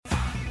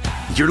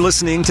You're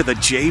listening to The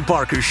Jay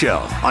Barker Show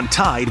on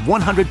Tide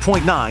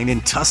 100.9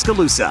 in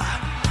Tuscaloosa.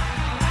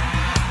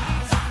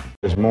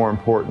 Is more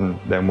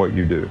important than what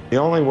you do. The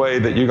only way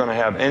that you're going to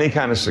have any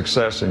kind of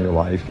success in your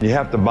life, you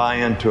have to buy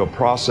into a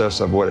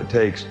process of what it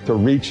takes to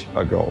reach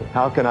a goal.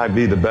 How can I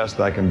be the best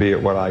I can be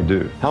at what I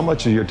do? How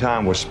much of your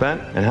time was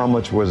spent and how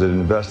much was it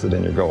invested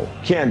in your goal?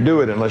 You can't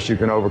do it unless you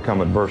can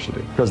overcome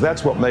adversity, because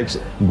that's what makes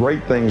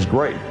great things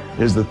great,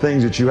 is the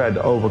things that you had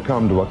to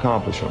overcome to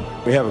accomplish them.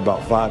 We have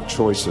about 5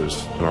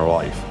 choices in our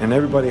life, and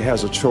everybody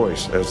has a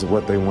choice as to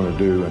what they want to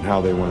do and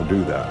how they want to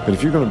do that. But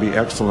if you're going to be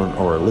excellent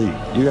or elite,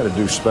 you got to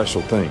do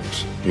special things.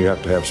 You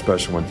have to have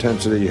special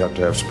intensity, you have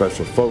to have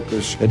special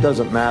focus. It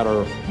doesn't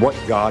matter what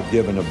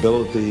God-given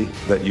ability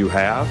that you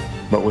have,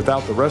 but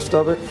without the rest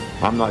of it,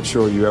 I'm not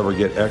sure you ever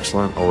get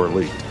excellent or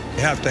elite.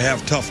 You have to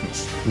have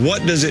toughness.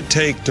 What does it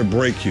take to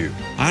break you?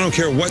 I don't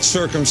care what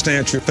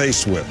circumstance you're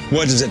faced with.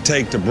 What does it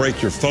take to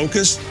break your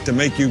focus, to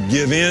make you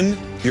give in?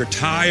 You're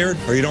tired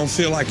or you don't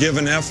feel like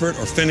giving effort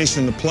or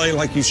finishing the play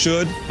like you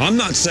should. I'm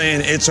not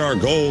saying it's our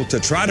goal to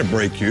try to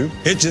break you.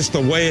 It's just the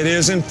way it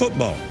is in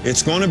football.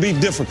 It's going to be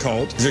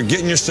difficult if you're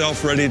getting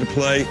yourself ready to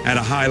play at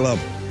a high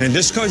level. And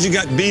just because you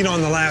got beat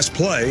on the last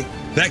play,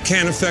 that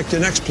can't affect the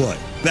next play.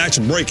 That's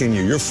breaking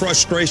you. Your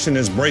frustration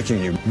is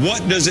breaking you.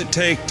 What does it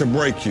take to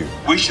break you?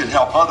 We should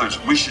help others.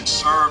 We should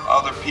serve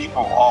other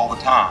people all the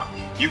time.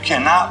 You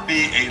cannot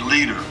be a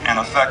leader and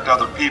affect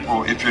other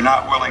people if you're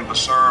not willing to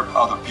serve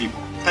other people.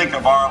 Think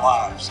of our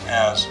lives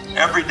as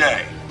every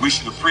day we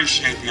should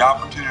appreciate the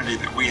opportunity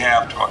that we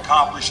have to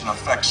accomplish and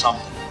affect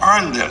something.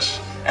 Earn this.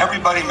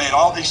 Everybody made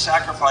all these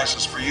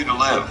sacrifices for you to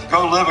live.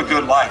 Go live a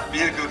good life.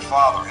 Be a good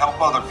father. Help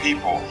other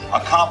people.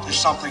 Accomplish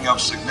something of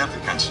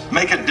significance.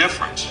 Make a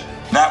difference.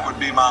 That would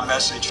be my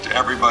message to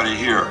everybody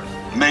here.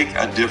 Make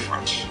a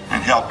difference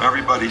and help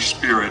everybody's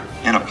spirit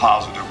in a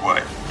positive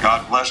way.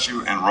 God bless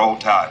you and roll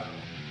Tide.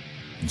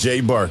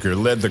 Jay Barker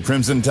led the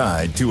Crimson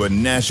Tide to a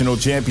national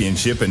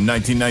championship in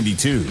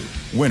 1992,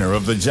 winner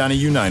of the Johnny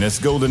Unitas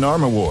Golden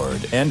Arm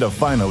Award and a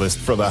finalist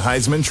for the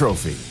Heisman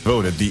Trophy,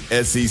 voted the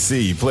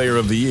SEC Player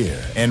of the Year,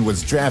 and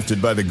was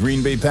drafted by the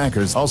Green Bay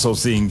Packers, also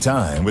seeing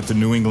time with the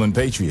New England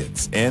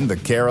Patriots and the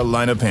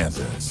Carolina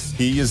Panthers.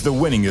 He is the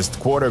winningest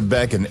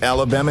quarterback in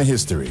Alabama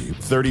history,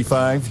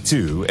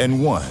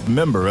 35-2-1,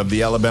 member of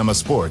the Alabama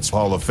Sports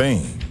Hall of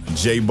Fame.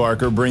 Jay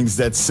Barker brings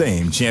that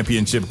same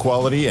championship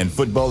quality and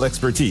football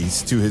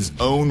expertise to his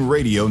own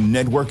radio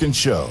network and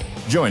show.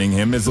 Joining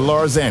him is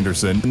Lars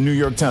Anderson, New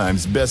York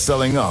Times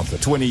best-selling author,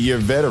 20-year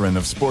veteran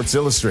of Sports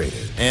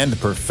Illustrated, and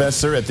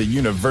professor at the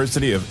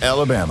University of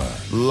Alabama.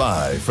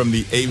 Live from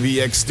the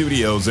AVX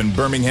studios in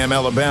Birmingham,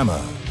 Alabama,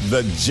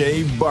 The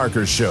Jay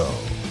Barker Show.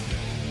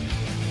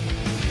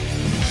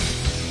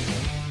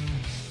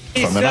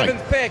 The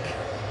 7th pick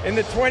in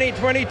the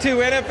 2022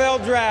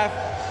 NFL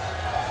Draft.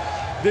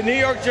 The New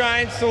York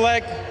Giants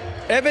select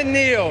Evan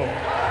Neal,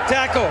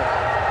 tackle,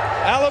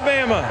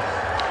 Alabama.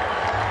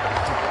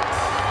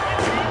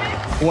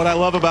 What I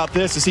love about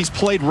this is he's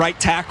played right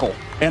tackle,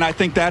 and I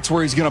think that's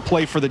where he's going to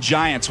play for the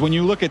Giants. When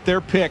you look at their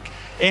pick,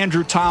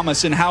 Andrew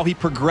Thomas, and how he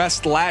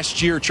progressed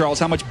last year, Charles,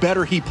 how much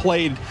better he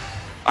played,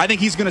 I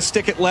think he's going to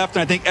stick at left,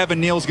 and I think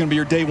Evan Neal is going to be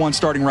your day one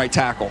starting right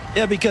tackle.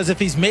 Yeah, because if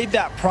he's made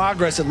that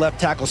progress at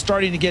left tackle,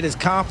 starting to get his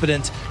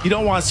confidence, you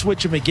don't want to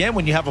switch him again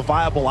when you have a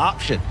viable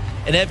option.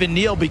 And Evan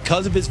Neal,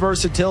 because of his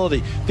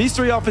versatility, these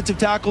 3 offensive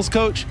tackles,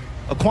 Coach,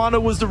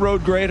 Aquano was the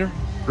road grader,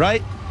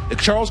 right?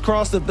 Charles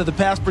Cross, the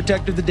pass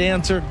protector, the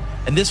dancer,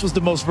 and this was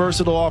the most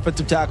versatile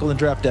offensive tackle in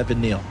draft,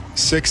 Evan Neal.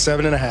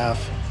 6'7.5",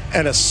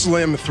 and a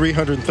slim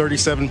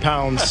 337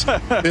 pounds.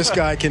 This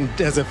guy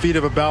has the feet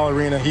of a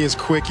ballerina. He is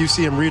quick. You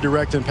see him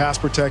redirect and pass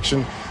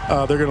protection.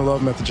 They're going to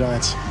love him at the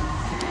Giants.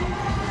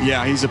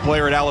 Yeah, he's a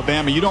player at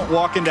Alabama. You don't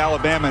walk into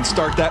Alabama and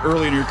start that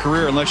early in your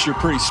career unless you're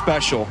pretty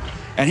special.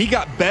 And he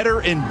got better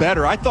and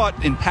better. I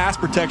thought in pass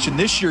protection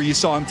this year you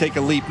saw him take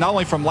a leap, not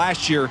only from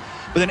last year,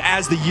 but then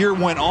as the year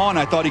went on,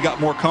 I thought he got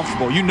more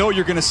comfortable. You know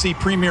you're going to see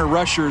premier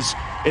rushers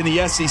in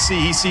the SEC.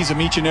 He sees them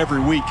each and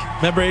every week.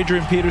 Remember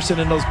Adrian Peterson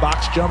in those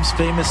box jumps,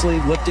 famously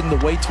lifting the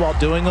weights while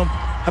doing them?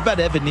 How about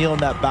Evan Neal in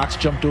that box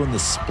jump doing the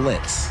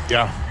splits?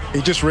 Yeah.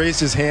 He just raised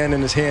his hand,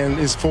 and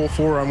his full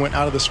forearm went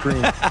out of the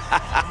screen.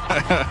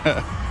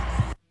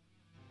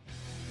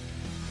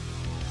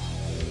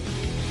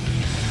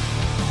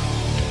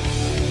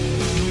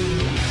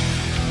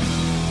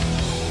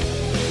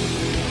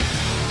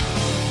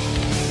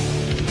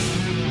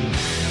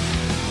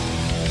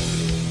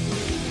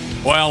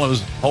 Well, it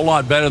was a whole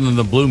lot better than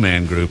the Blue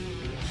Man Group.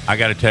 I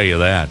got to tell you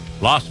that.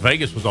 Las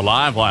Vegas was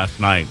alive last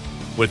night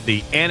with the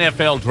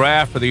NFL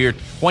Draft for the year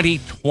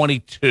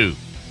 2022.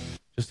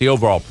 Just the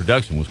overall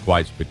production was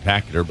quite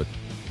spectacular, but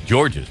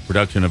Georgia's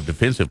production of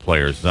defensive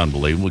players is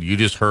unbelievable. You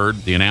just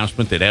heard the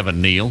announcement that Evan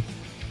Neal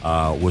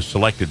was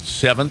selected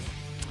 7th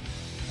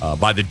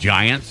by the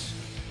Giants.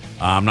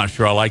 I'm not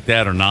sure I like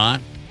that or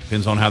not.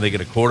 Depends on how they get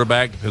a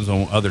quarterback. Depends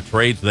on other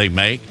trades they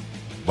make.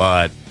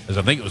 But as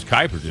I think it was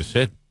Kuiper just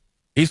said,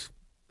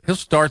 he'll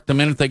start the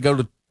minute they go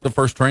to the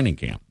first training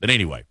camp. But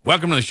anyway,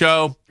 welcome to the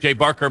show. Jay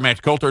Barker,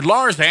 Matt Coulter,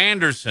 Lars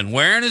Anderson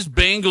wearing his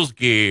Bengals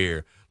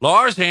gear.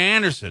 Lars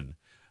Anderson,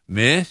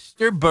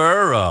 Mr.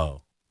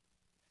 Burrow.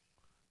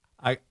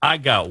 I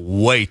got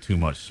way too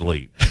much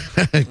sleep.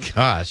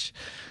 Gosh,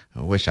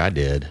 I wish I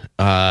did.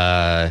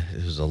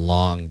 It was a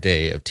long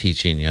day of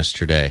teaching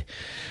yesterday.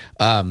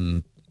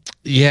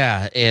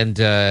 Yeah, and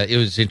it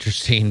was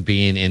interesting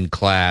being in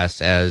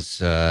class as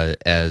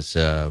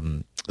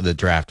the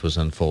draft was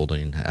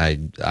unfolding.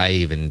 I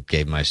even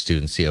gave my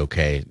students the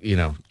okay,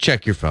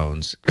 check your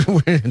phones.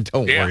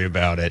 Don't worry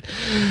about it.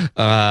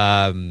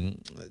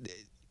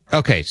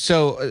 Okay,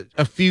 so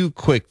a few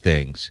quick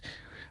things.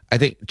 I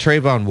think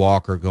Trayvon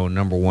Walker going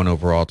number 1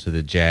 overall to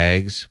the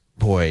Jags.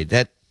 Boy,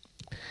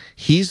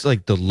 he's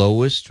like the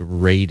lowest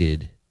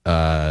rated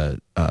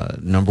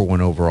number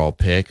 1 overall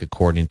pick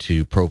according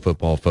to Pro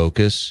Football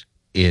Focus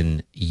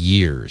in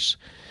years.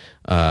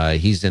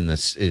 He's in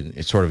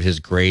sort of his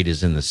grade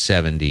is in the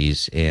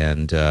 70s,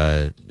 and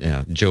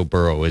Joe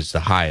Burrow is the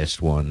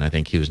highest one. I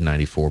think he was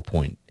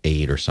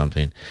 94.8 or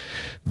something.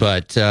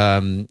 But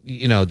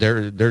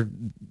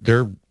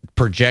they're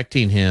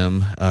projecting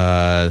him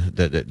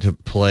to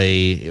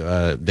play.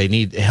 They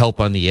need help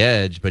on the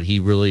edge, but he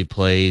really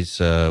plays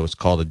what's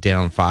called a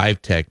down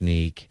 5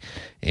 technique,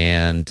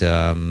 and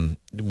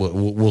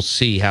we'll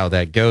see how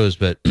that goes.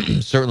 But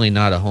certainly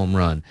not a home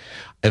run.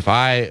 If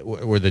I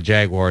were the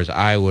Jaguars,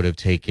 I would have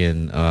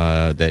taken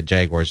that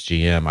Jaguars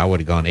GM. I would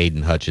have gone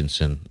Aiden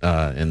Hutchinson,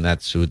 and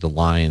that's who the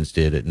Lions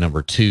did at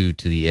number 2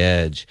 to the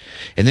edge.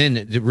 And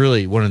then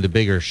really one of the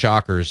bigger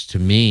shockers to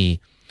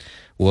me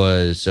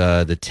was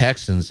the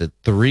Texans at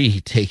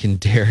 3 taking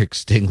Derek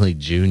Stingley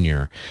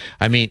Jr.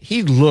 I mean,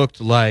 he looked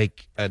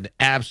like an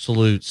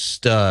absolute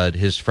stud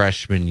his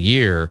freshman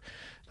year.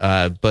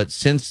 But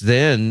since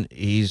then,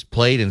 he's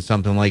played in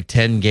something like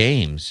 10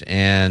 games,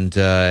 and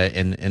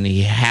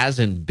he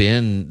hasn't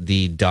been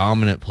the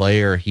dominant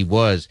player he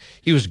was.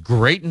 He was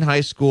great in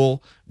high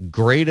school,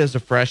 great as a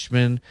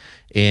freshman,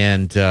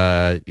 and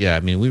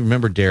I mean, we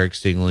remember Derek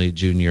Stingley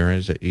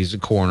Jr. He's a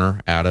corner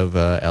out of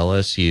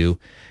LSU.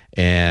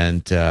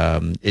 And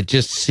it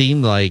just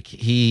seemed like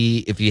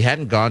if he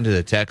hadn't gone to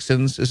the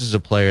Texans, this is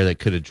a player that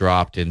could have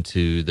dropped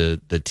into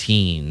the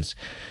teens.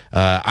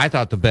 I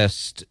thought the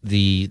best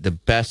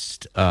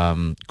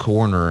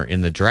corner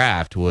in the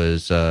draft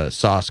was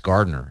Sauce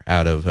Gardner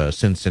out of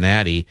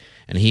Cincinnati,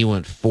 and he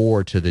went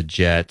 4 to the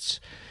Jets.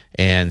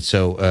 And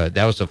so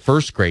that was the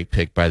first great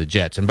pick by the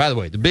Jets. And by the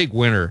way, the big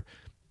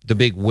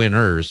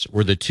winners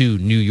were the 2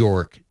 New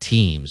York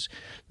teams.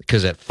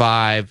 Because at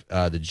 5,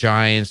 the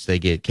Giants, they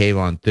get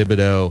Kayvon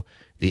Thibodeau,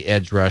 the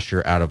edge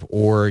rusher out of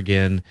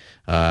Oregon.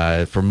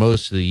 For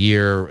most of the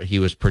year, he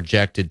was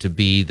projected to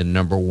be the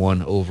number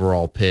 1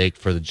 overall pick.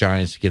 For the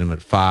Giants to get him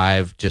at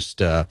 5,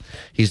 just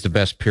he's the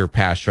best pure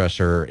pass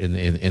rusher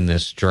in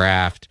this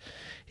draft.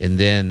 And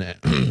then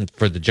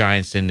for the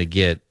Giants then to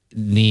get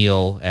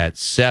Neal at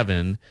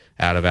 7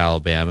 out of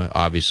Alabama,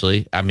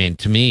 obviously. I mean,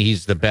 to me,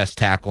 he's the best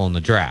tackle in the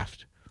draft.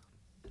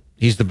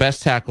 He's the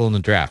best tackle in the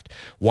draft.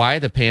 Why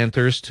the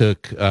Panthers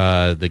took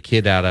the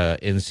kid out of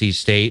NC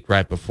State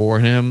right before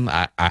him,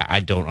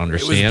 I don't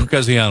understand. It was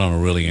because he had on a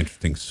really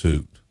interesting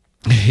suit.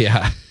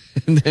 Yeah.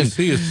 And then, you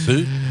see his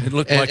suit? It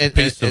looked like a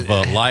piece of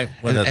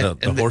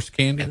the horse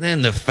candy. And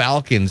then the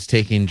Falcons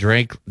taking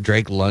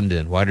Drake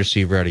London, wide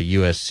receiver out of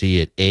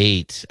USC at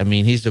 8. I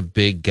mean, he's a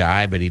big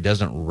guy, but he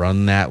doesn't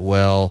run that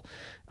well.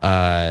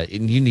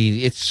 And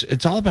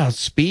it's all about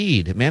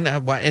speed, man.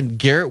 And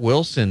Garrett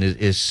Wilson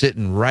is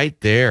sitting right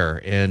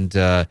there, and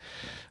the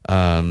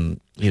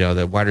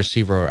wide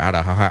receiver out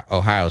of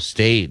Ohio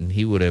State, and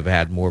he would have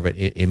had more of an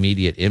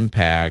immediate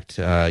impact.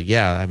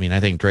 I mean,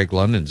 I think Drake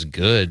London's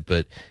good,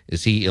 but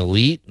is he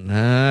elite?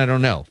 I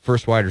don't know.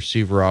 First wide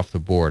receiver off the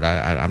board.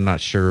 I'm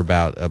not sure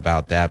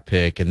about that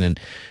pick. And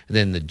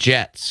then the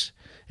Jets.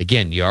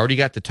 Again, you already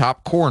got the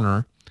top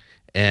corner,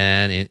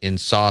 and in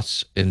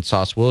Sauce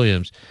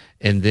Williams.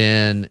 And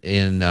then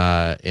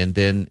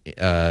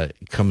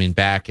coming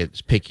back,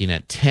 it's picking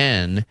at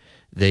 10.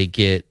 They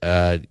get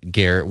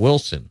Garrett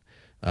Wilson,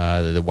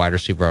 the wide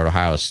receiver out of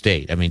Ohio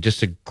State. I mean,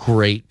 just a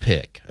great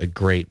pick.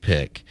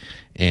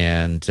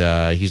 And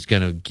he's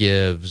going to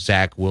give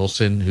Zach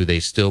Wilson, who they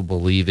still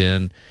believe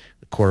in,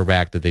 the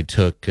quarterback that they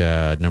took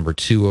number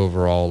 2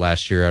 overall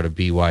last year out of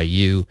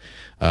BYU,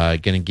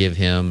 going to give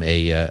him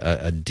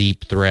a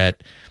deep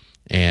threat.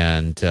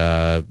 And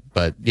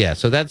but yeah,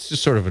 so that's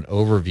just sort of an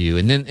overview.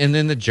 And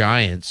then the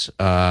Giants,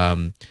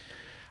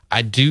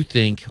 I do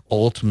think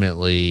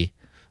ultimately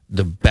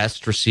the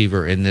best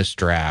receiver in this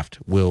draft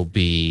will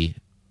be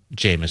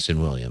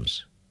Jameson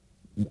Williams.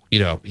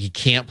 He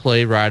can't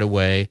play right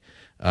away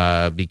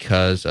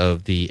because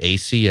of the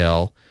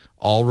ACL.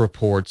 All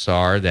reports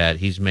are that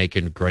he's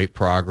making great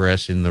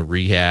progress in the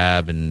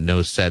rehab and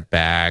no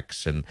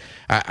setbacks. And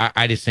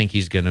I just think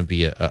he's going to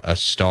be a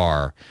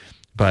star.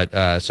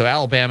 But so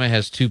Alabama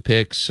has 2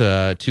 picks.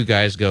 2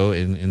 guys go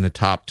in the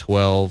top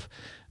 12.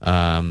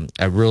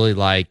 I really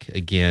like,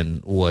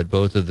 again, what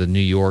both of the New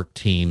York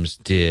teams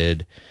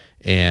did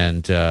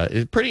And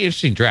it's a pretty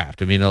interesting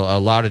draft. I mean, a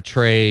lot of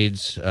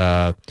trades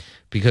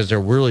because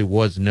there really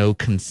was no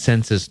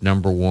consensus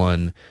number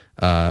one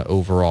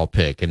overall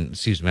pick. And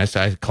excuse me,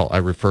 I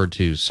referred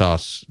to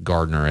Sauce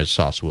Gardner as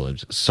Sauce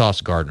Williams.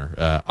 Sauce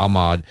Gardner,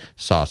 Ahmad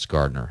Sauce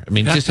Gardner. I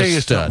mean, Can just I tell a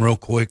you stud. something real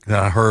quick that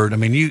I heard? I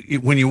mean,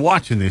 when you're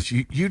watching this,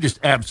 you just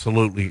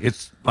absolutely,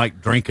 it's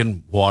like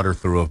drinking water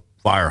through a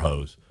fire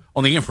hose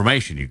on the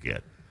information you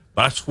get.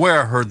 But I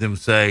swear I heard them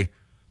say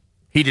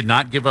he did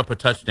not give up a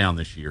touchdown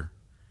this year,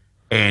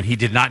 and he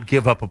did not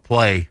give up a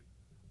play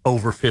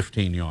over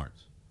 15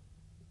 yards.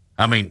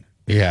 I mean,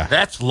 yeah,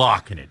 that's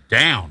locking it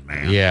down,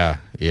 man. Yeah.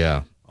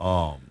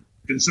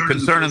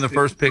 Concerning the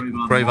first pick,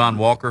 Trayvon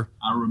Walker,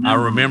 I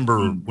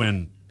remember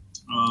when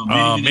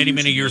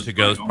many years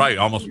ago, it's probably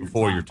almost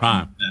before your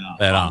time,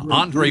 that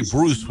Andre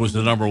Bruce was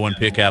the number one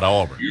pick out of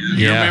Auburn.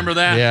 You remember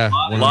that? Yeah.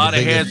 A lot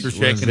of heads were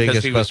shaking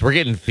because he was. We're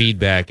getting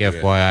feedback,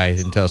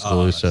 FYI, in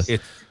Tuscaloosa.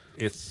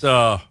 It's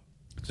a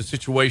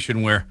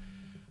situation where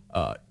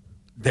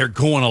they're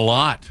going a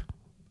lot,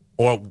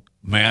 or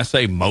may I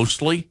say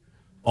mostly,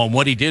 on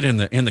what he did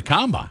in the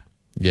combine.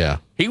 Yeah.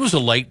 He was a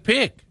late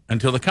pick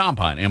until the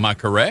combine. Am I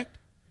correct?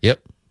 Yep.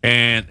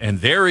 And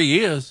there he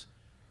is.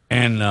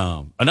 And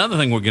another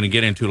thing we're going to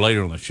get into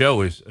later on the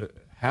show is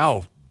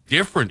how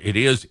different it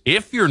is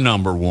if you're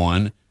number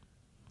one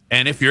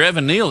and if you're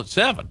Evan Neal at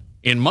 7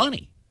 in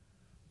money.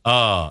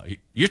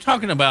 You're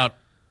talking about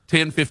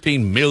 $10,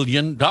 $15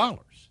 million.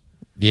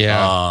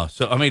 Yeah.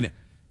 So, I mean,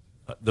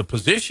 the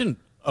position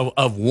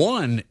of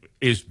one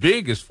is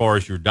big as far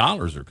as your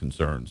dollars are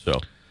concerned. So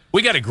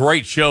we got a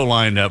great show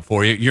lined up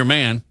for you. Your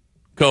man,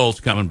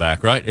 Cole's coming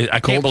back, right? I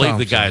can't believe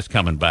the guy's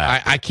coming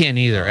back. I can't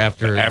either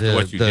after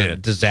what you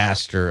did.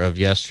 Disaster of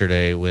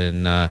yesterday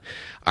when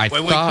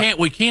thought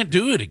we can't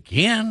do it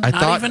again.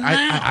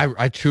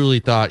 I truly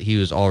thought he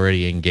was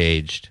already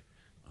engaged,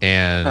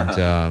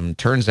 and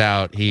turns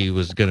out he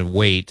was going to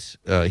wait.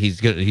 He's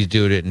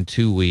doing it in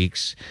 2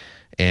 weeks,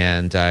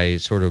 and I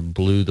sort of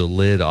blew the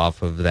lid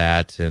off of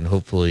that, and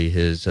hopefully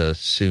his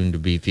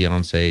soon-to-be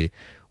fiance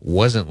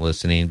wasn't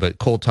listening. But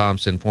Cole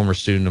Thompson, former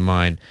student of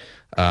mine,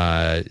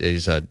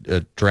 is a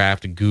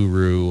draft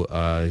guru.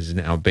 He's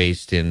now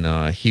based in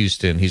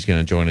Houston. He's going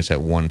to join us at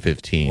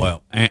 1:15.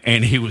 Well,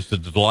 and he was a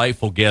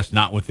delightful guest,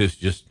 not with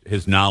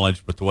his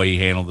knowledge, but the way he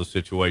handled the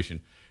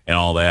situation and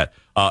all that.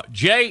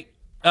 Jay,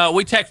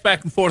 we texted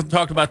back and forth and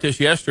talked about this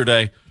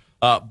yesterday.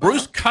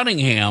 Bruce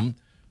Cunningham,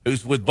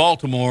 who's with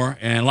Baltimore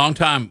and a long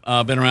time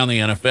been around the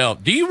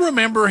NFL. Do you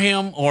remember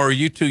him, or are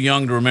you too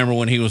young to remember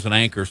when he was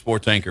an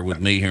sports anchor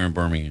with me here in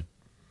Birmingham?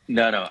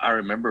 No, I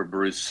remember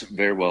Bruce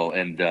very well,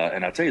 and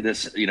I'll tell you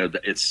this,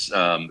 it's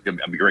going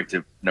to be great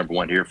to, number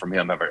one, hear from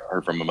him. I haven't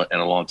heard from him in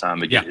a long time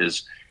to get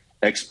his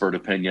expert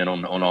opinion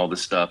on all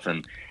this stuff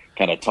and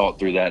kind of talk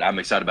through that. I'm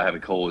excited about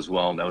having Cole as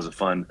well. That was a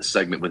fun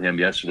segment with him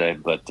yesterday,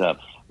 but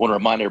want to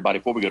remind everybody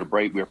before we go to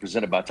break, we are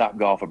presented by Top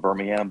Golf of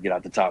Birmingham. Get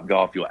out to Top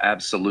Golf. You'll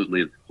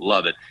absolutely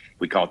love it.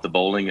 We call it the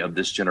bowling of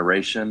this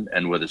generation,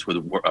 and whether it's with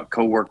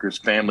coworkers,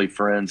 family,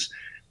 friends,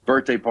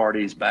 birthday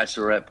parties,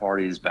 bachelorette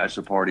parties,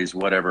 bachelor parties,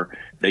 whatever,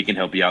 they can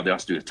help you out. They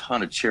also do a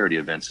ton of charity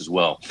events as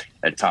well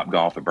at Top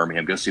Golf at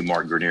Birmingham. Go see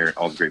Mark Grenier,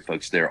 all the great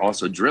folks there.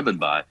 Also driven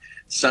by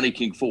Sunny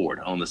King Ford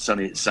on the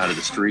sunny side of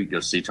the street. Go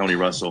see Tony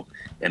Russell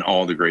and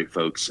all the great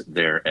folks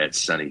there at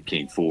Sunny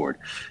King Ford.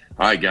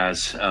 All right,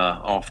 guys,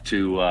 off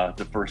to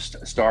the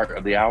first start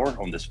of the hour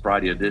on this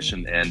Friday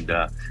edition. And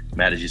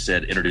Matt, as you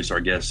said, introduce our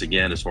guests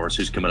again as far as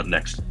who's coming up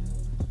next.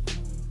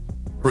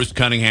 Bruce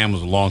Cunningham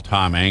was a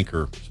longtime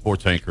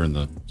sports anchor in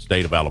the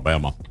state of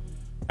Alabama.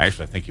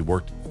 Actually, I think he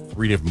worked in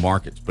 3 different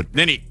markets. But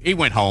then he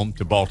went home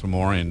to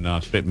Baltimore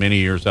and spent many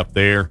years up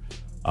there.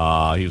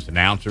 He was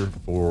announcer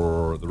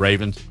for the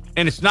Ravens.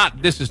 And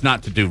this is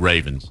not to do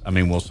Ravens. I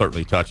mean, we'll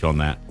certainly touch on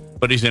that.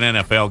 But he's an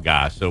NFL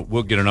guy, so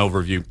we'll get an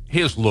overview.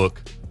 His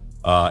look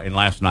in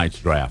last night's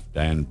draft.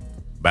 And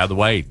by the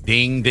way,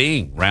 ding,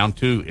 ding, round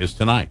 2 is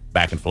tonight.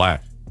 Back in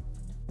Flash.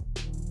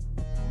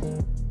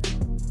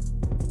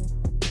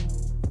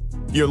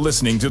 You're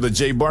listening to The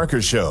Jay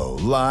Barker Show,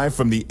 live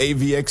from the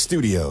AVX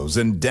studios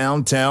in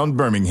downtown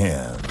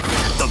Birmingham.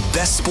 The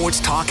best sports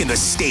talk in the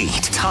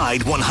state.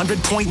 Tide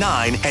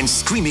 100.9 and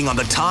streaming on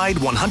the Tide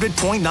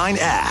 100.9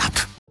 app.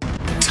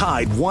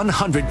 Tide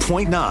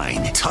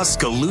 100.9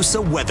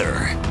 Tuscaloosa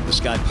weather. The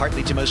sky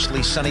partly to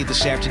mostly sunny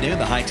this afternoon.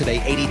 The high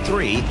today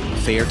 83.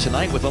 Fair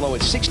tonight with a low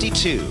at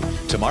 62.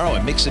 Tomorrow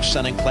a mix of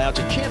sun and clouds.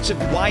 A chance of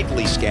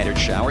widely scattered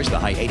showers. The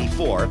high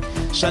 84.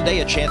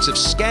 Sunday a chance of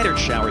scattered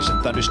showers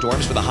and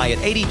thunderstorms with a high at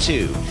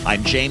 82.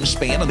 I'm James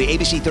Spann on the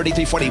ABC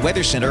 3340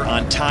 Weather Center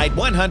on Tide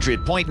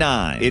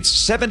 100.9. It's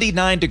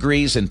 79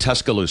 degrees in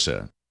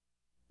Tuscaloosa.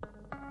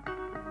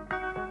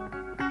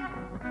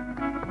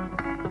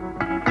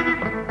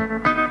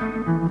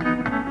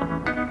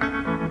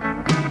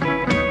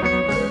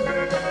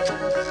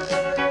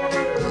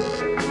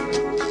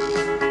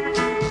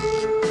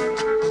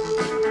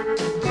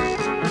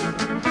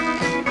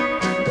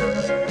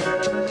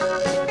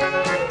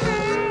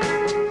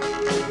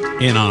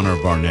 In honor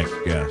of our next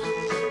guest,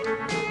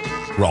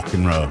 rock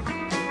and roll.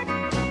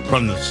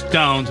 from the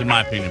Stones. In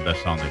my opinion, the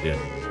best song they did.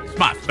 It's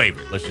my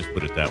favorite. Let's just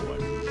put it that way.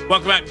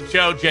 Welcome back to the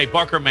show. Jay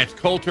Barker, Matt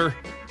Coulter,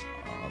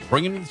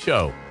 bringing the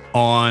show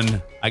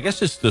on, I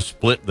guess it's the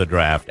split the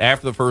draft.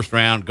 After the first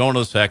round, going to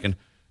the second,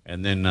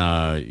 and then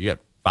you got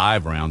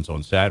 5 rounds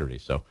on Saturday.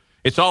 So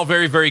it's all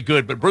very, very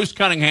good. But Bruce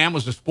Cunningham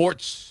was a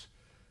sports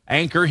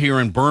anchor here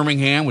in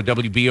Birmingham with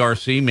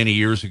WBRC many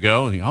years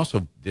ago. And he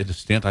also did a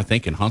stint, I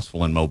think, in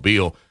Huntsville and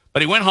Mobile.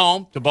 But he went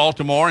home to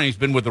Baltimore, and he's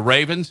been with the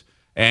Ravens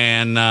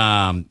and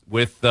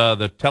with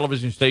the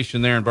television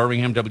station there in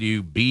Birmingham,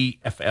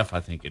 WBFF, I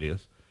think it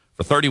is,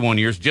 for 31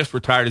 years. Just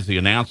retired as the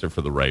announcer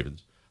for the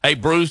Ravens. Hey,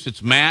 Bruce,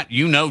 it's Matt.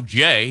 You know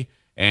Jay,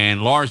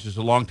 and Lars is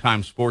a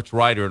longtime sports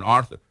writer and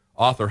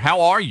author.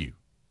 How are you?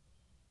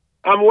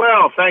 I'm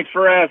well. Thanks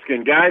for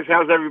asking. Guys,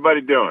 how's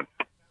everybody doing?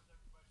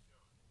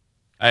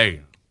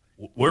 Hey,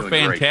 we're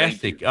Doing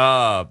fantastic.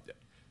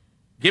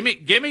 Give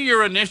me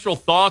your initial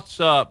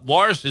thoughts.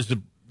 Lars is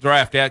the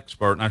draft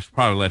expert, and I should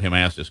probably let him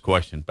ask this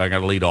question, but I got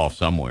to lead off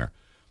somewhere.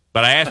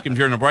 But I asked him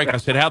during the break, I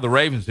said, how'd the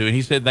Ravens do? And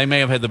he said they may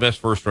have had the best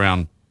first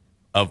round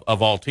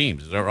of all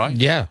teams. Is that right?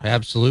 Yeah,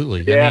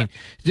 absolutely. Yeah.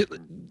 I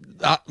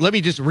mean, let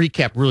me just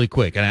recap really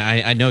quick, and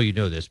I know you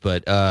know this,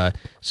 but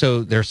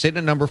so they're sitting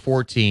at number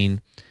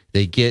 14.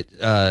 They get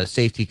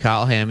safety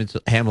Kyle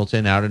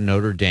Hamilton out of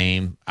Notre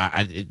Dame.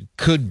 It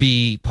could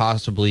be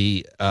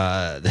possibly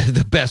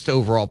the best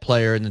overall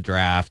player in the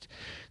draft.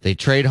 They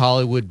trade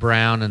Hollywood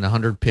Brown and the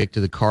 100 pick to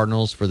the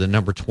Cardinals for the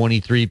number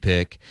 23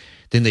 pick.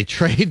 Then they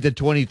trade the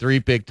 23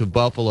 pick to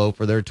Buffalo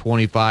for their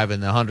 25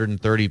 and the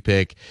 130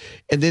 pick.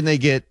 And then they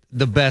get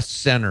the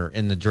best center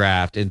in the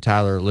draft in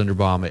Tyler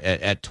Linderbaum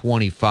at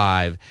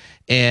 25.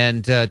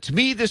 And to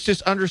me, this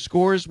just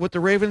underscores what the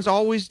Ravens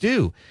always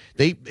do.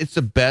 It's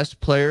the best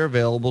player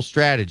available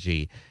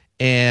strategy.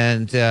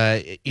 And,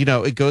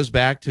 it goes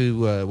back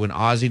to when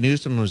Ozzie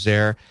Newsome was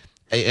there.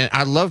 And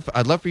I'd love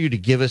for you to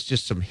give us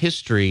just some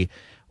history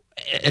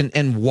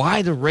and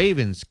why the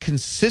Ravens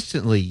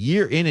consistently,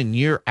 year in and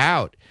year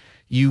out,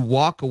 you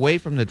walk away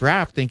from the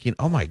draft thinking,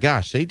 oh my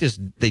gosh, they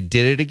did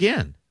it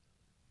again.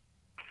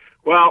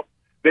 Well,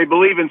 they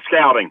believe in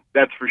scouting,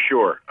 that's for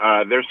sure.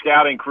 Their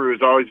scouting crew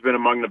has always been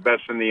among the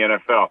best in the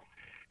NFL.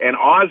 And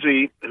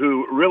Ozzie,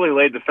 who really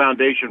laid the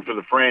foundation for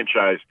the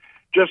franchise,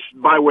 just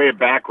by way of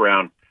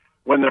background,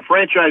 when the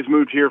franchise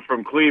moved here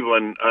from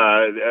Cleveland,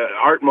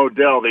 Art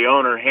Modell, the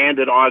owner,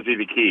 handed Ozzie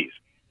the keys.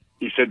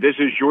 He said, this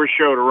is your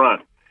show to run.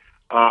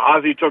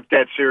 Ozzie took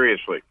that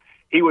seriously.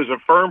 He was a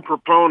firm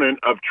proponent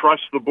of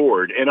trust the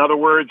board. In other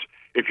words,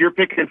 if you're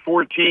picking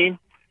 14,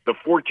 the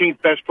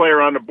 14th best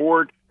player on the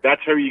board,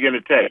 that's who you're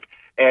going to take.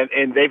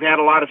 And they've had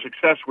a lot of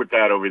success with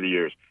that over the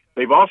years.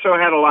 They've also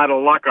had a lot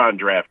of luck on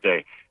draft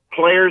day.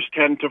 Players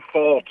tend to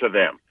fall to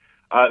them.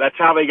 That's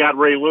how they got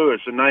Ray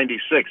Lewis in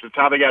 96. It's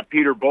how they got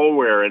Peter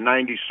Boulware in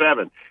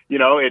 97.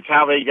 It's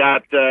how they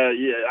got,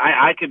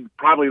 I could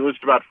probably list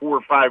about 4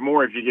 or 5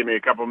 more if you give me a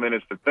couple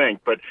minutes to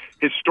think. But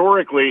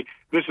historically,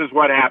 this is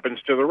what happens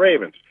to the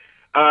Ravens.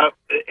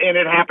 And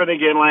it happened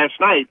again last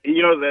night.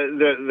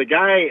 The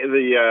guy,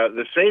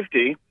 the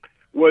safety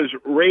was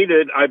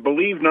rated, I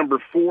believe, number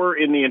 4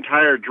 in the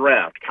entire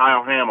draft,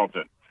 Kyle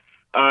Hamilton.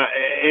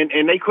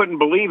 And they couldn't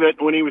believe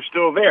it when he was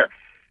still there.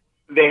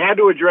 They had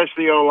to address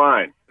the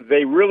O-line.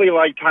 They really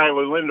liked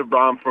Tyler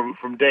Linderbaum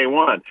from day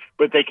one,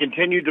 but they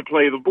continued to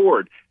play the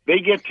board. They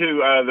get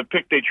to the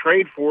pick they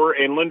trade for,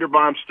 and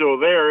Linderbaum's still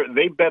there.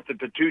 They bet that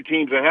the 2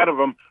 teams ahead of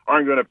them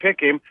aren't going to pick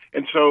him,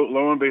 and so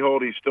lo and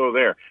behold, he's still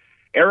there.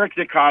 Eric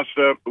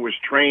DeCosta was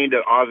trained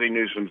at Ozzie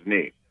Newsome's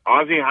knee.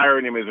 Ozzie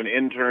hired him as an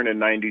intern in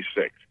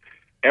 96.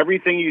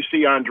 Everything you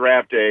see on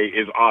draft day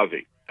is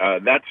Ozzie.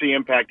 That's the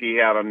impact he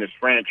had on this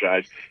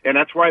franchise, and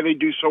that's why they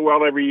do so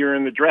well every year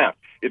in the draft.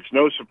 It's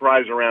no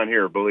surprise around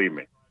here, believe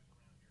me.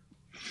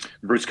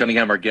 Bruce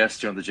Cunningham, our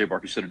guest here on the Jay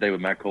Barker Show today with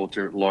Matt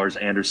Coulter, Lars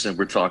Anderson.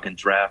 We're talking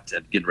draft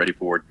and getting ready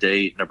for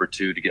day number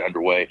 2 to get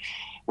underway.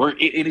 Were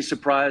any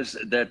surprise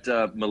that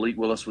Malik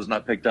Willis was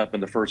not picked up in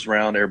the first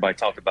round? Everybody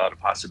talked about a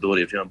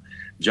possibility of him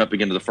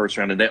jumping into the first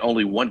round, and then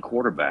only one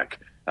quarterback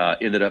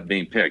ended up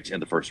being picked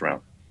in the first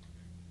round.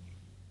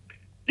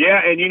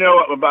 Yeah, and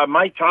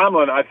Mike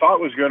Tomlin, I thought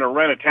was going to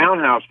rent a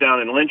townhouse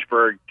down in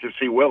Lynchburg to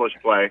see Willis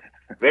play.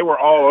 They were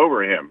all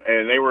over him,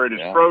 and they were at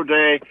his pro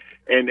day,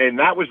 and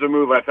that was the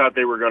move I thought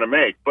they were going to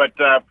make. But,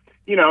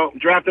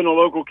 drafting a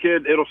local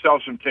kid, it'll sell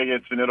some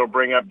tickets, and it'll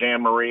bring up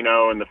Dan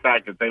Marino and the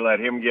fact that they let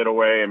him get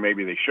away, and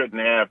maybe they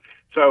shouldn't have.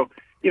 So,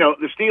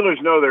 the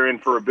Steelers know they're in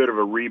for a bit of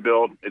a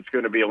rebuild. It's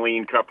going to be a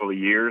lean couple of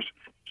years.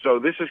 So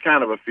this is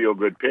kind of a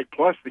feel-good pick.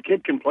 Plus, the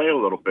kid can play a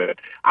little bit.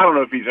 I don't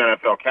know if he's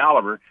NFL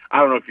caliber. I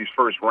don't know if he's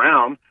first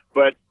round.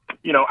 But,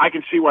 I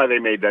can see why they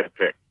made that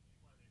pick.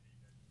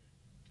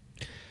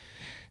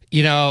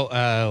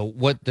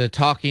 What the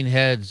talking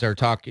heads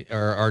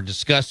are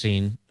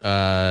discussing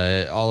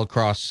all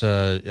across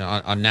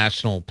on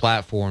national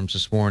platforms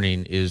this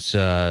morning is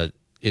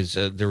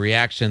the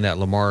reaction that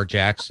Lamar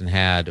Jackson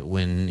had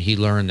when he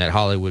learned that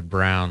Hollywood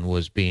Brown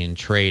was being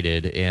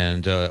traded.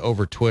 And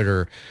over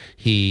Twitter,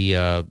 he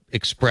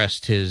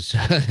expressed his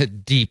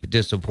deep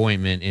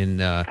disappointment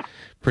in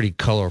pretty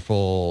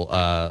colorful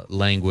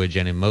language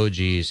and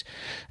emojis.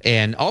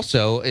 And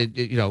also,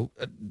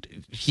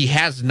 he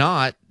has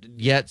not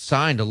yet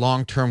signed a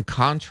long-term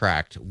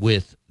contract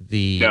with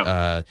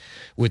the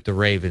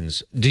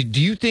Ravens. Do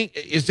you think,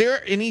 is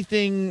there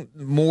anything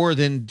more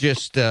than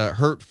just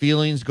hurt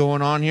feelings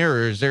going on here,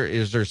 or is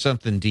there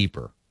something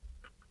deeper?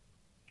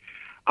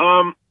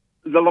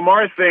 The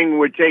Lamar thing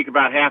would take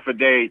about half a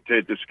day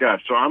to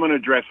discuss, so I'm going to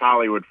address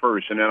Hollywood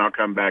first, and then I'll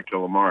come back to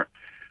Lamar.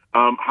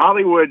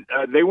 Hollywood,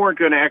 they weren't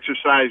going to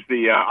exercise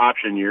the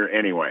option year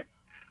anyway.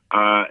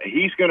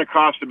 He's going to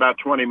cost about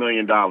 $20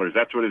 million.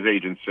 That's what his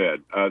agent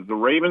said. The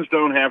Ravens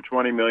don't have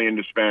 $20 million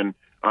to spend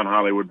on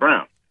Hollywood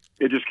Brown.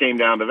 It just came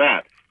down to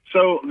that.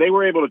 So they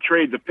were able to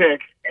trade the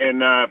pick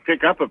and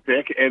pick up a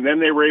pick, and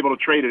then they were able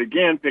to trade it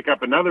again, pick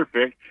up another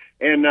pick,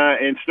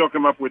 and still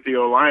come up with the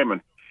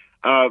O-lineman.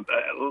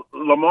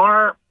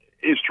 Lamar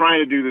is trying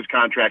to do this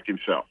contract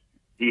himself.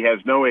 He has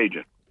no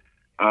agent.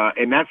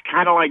 And that's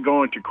kind of like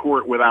going to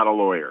court without a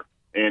lawyer.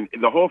 And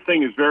the whole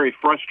thing is very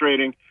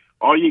frustrating.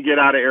 All you get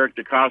out of Eric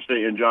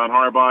DeCosta and John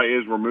Harbaugh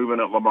is we're moving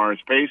at Lamar's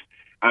pace.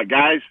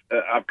 Guys,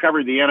 I've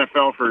covered the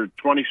NFL for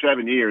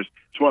 27 years.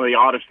 It's one of the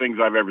oddest things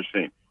I've ever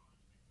seen.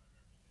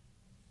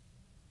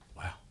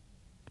 Wow.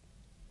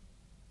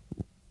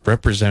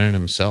 Representing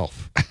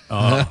himself.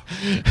 That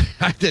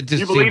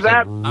just you believe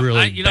that?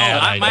 Really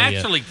I'm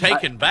actually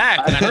taken back.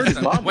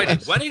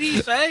 Wait, what did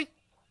he say?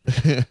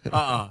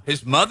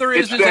 His mother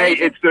is his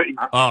agent?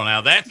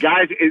 Now that's...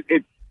 Guys,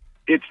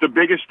 it's the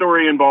biggest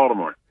story in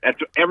Baltimore.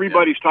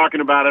 Everybody's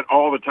talking about it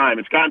all the time.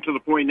 It's gotten to the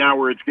point now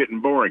where it's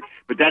getting boring.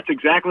 But that's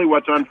exactly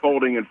what's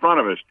unfolding in front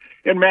of us.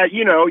 And, Matt,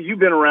 you've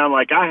been around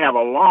like I have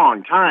a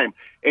long time,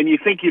 and you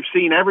think you've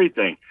seen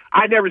everything.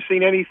 I've never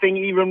seen anything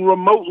even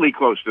remotely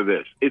close to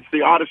this. It's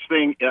the oddest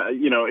thing.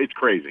 It's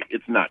crazy.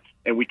 It's nuts.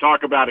 And we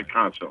talk about it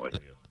constantly.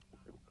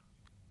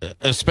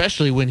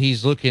 Especially when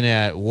he's looking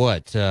at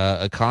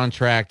a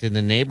contract in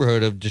the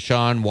neighborhood of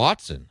Deshaun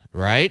Watson,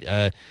 right?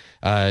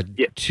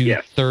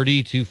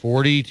 230,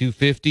 240,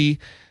 250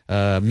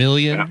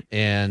 million.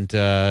 And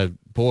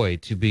boy,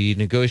 to be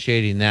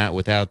negotiating that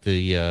without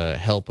the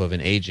help of an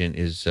agent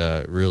is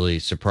really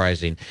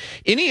surprising.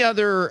 Any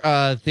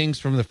other things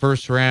from the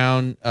first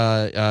round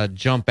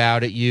jump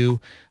out at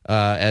you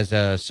as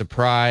a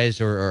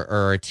surprise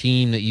or a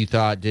team that you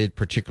thought did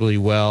particularly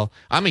well?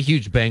 I'm a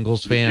huge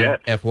Bengals fan,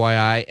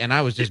 FYI, and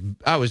I was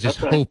just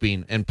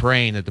hoping and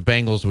praying that the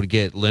Bengals would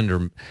get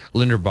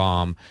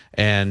Linderbaum,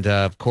 and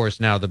of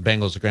course now the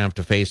Bengals are going to have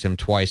to face him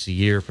twice a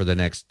year for the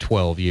next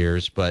 12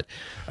 years. But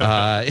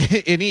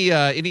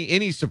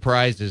any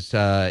surprises?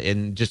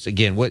 And just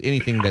again,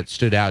 anything that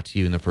stood out to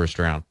you in the first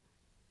round?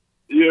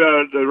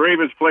 The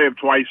Ravens play them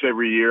twice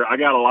every year. I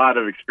got a lot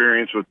of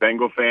experience with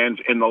Bengal fans,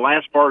 and the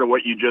last part of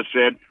what you just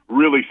said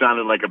really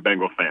sounded like a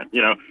Bengal fan.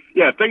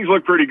 Things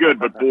look pretty good,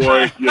 but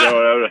boy,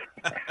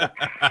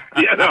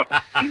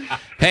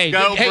 Hey,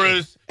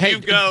 Bruce. Hey, you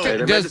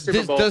go. Does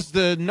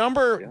the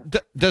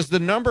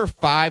number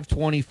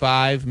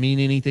 525 mean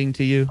anything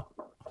to you?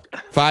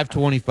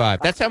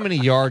 525. That's how many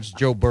yards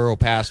Joe Burrow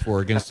passed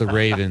for against the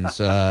Ravens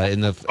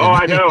in the.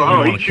 I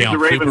know. He chewed the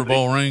Ravens. Super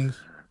Bowl rings.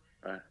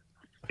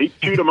 He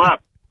chewed them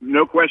up,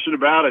 no question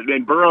about it.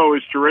 And Burrow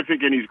is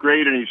terrific, and he's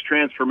great, and he's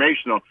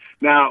transformational.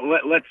 Now,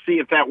 let's see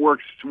if that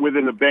works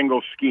within the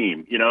Bengals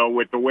scheme,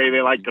 with the way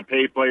they like to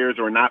pay players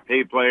or not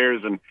pay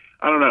players. And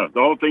I don't know. The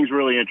whole thing's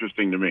really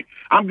interesting to me.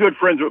 I'm good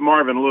friends with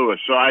Marvin Lewis,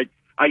 so I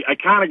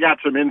kind of got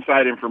some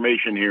inside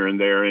information here and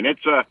there, and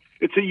it's a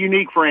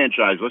unique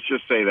franchise. Let's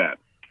just say that.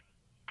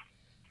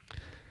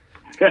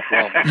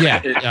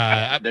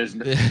 Well, there's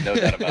no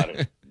doubt about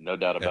it. No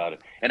doubt about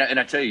it. And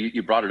I tell you,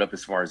 you brought it up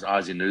as far as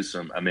Ozzie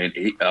Newsome. I mean,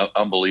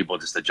 unbelievable,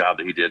 just the job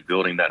that he did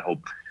building that whole,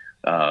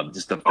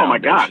 just the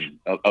foundation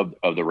of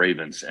the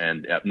Ravens.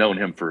 And I've known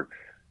him for,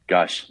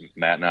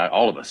 Matt and I,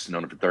 all of us,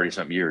 known him for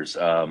 30-something years.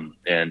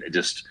 And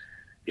just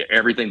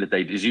everything that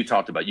they, as you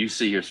talked about, you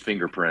see his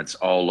fingerprints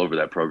all over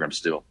that program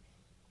still.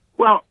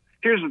 Well,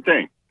 here's the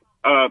thing.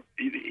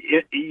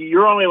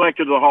 You're only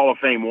elected to the Hall of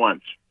Fame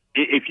once.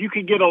 If you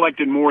could get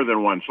elected more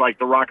than once, like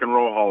the Rock and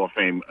Roll Hall of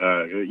Fame,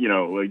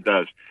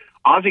 does,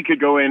 Ozzie could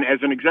go in as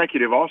an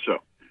executive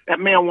also. That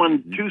man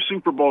won 2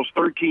 Super Bowls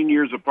 13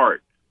 years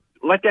apart.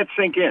 Let that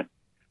sink in.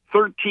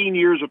 13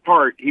 years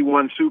apart, he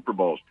won Super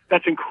Bowls.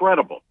 That's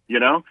incredible,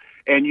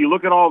 And you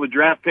look at all the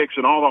draft picks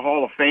and all the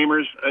Hall of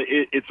Famers,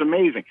 it's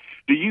amazing.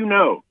 Do you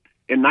know,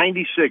 in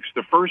 96,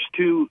 the first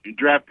 2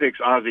 draft picks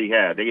Ozzie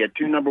had, he had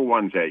 2 number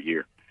 1s that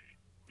year.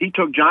 He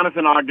took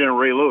Jonathan Ogden and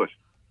Ray Lewis.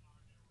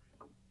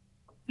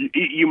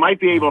 You might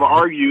be able to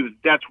argue that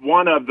that's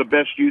one of the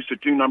best use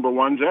of 2 number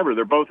 1s ever.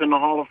 They're both in the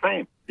Hall of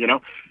Fame,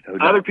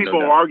 Other people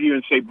will argue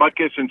and say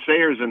Butkus and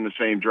Sayers in the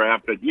same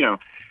draft,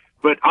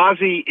 but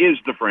Ozzie is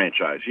the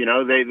franchise.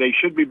 They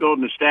should be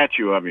building a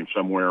statue of him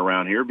somewhere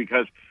around here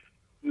because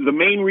the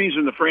main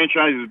reason the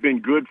franchise has been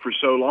good for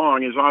so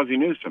long is Ozzie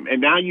Newsome. And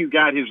now you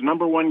got his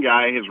number 1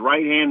 guy, his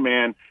right-hand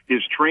man,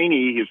 his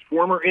trainee, his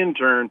former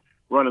intern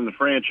running the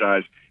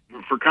franchise.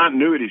 For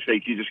continuity's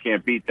sake, you just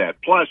can't beat that.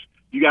 Plus,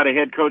 you got a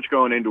head coach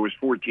going into his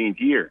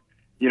 14th year.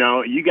 You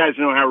know, you guys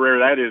know how rare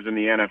that is in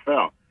the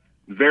NFL.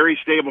 Very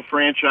stable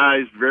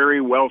franchise,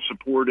 very well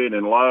supported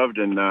and loved,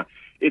 and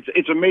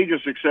it's a major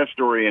success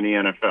story in the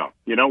NFL.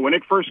 You know, when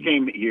it first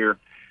came here,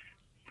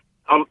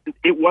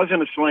 it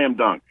wasn't a slam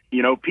dunk.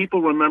 You know,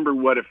 people remember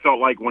what it felt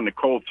like when the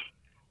Colts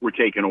were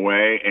taken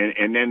away,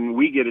 and then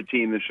we get a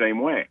team the same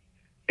way.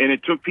 And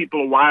it took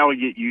people a while to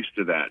get used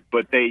to that,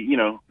 but they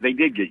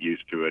did get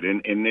used to it,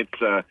 and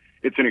it's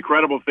an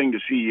incredible thing to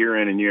see year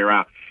in and year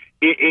out.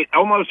 It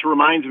almost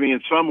reminds me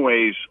in some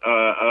ways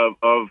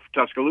of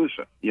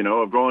Tuscaloosa, you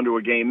know, of going to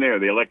a game there.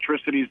 The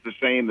electricity is the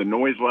same. The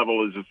noise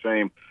level is the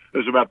same.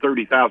 There's about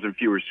 30,000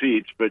 fewer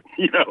seats, but,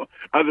 you know,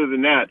 other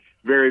than that,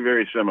 very,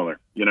 very similar,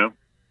 you know?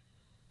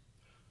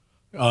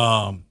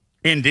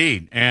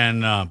 Indeed.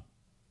 And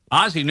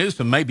Ozzie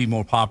Newsome may be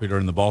more popular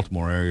in the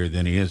Baltimore area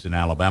than he is in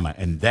Alabama,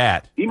 and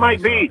that he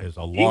might be. Is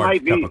a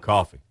large cup of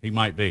coffee. He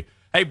might be.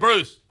 Hey,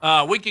 Bruce,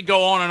 we could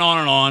go on and on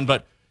and on,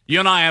 but you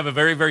and I have a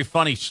very, very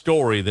funny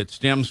story that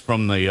stems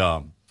from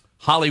the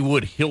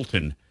Hollywood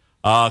Hilton.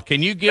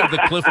 Can you give the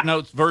Cliff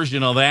Notes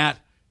version of that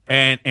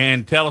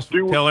and tell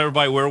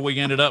everybody where we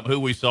ended up, who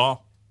we saw?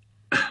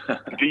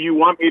 Do you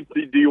want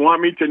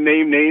me to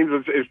name names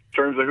in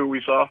terms of who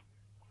we saw?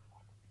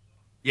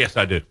 Yes,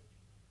 I do.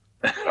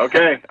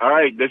 Okay, all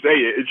right.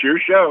 It's your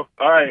show.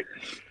 All right.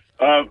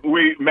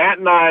 Matt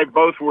and I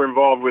both were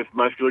involved with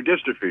muscular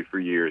dystrophy for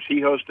years.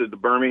 He hosted the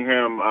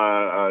Birmingham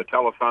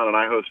telethon, and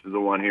I hosted the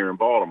one here in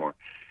Baltimore.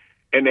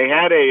 And they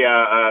had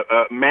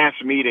a mass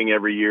meeting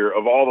every year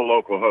of all the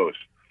local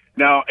hosts.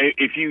 Now,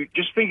 if you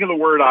just think of the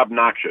word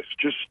obnoxious,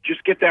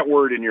 just get that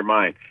word in your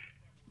mind.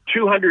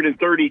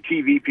 230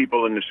 TV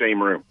people in the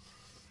same room.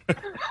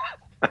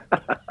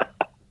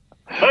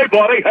 Hey,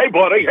 buddy,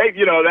 hey,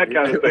 you know, that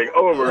kind of thing,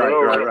 over and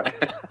over. Right.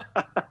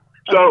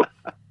 So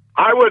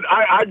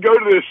I'd go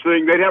to this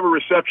thing. They'd have a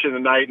reception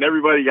tonight, and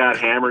everybody got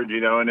hammered, you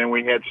know, and then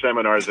we had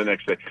seminars the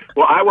next day.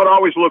 Well, I would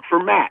always look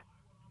for Matt.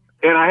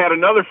 And I had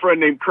another friend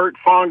named Kurt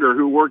Fonger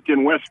who worked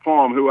in West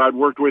Palm, who I'd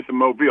worked with in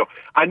Mobile.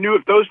 I knew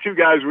if those two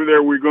guys were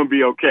there, we were going to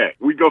be okay.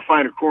 We'd go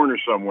find a corner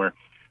somewhere.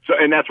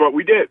 And that's what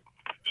we did.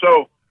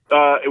 So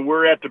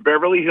we're at the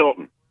Beverly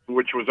Hilton,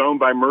 which was owned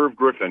by Merv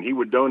Griffin. He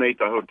would donate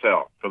the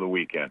hotel for the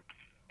weekend.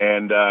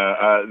 And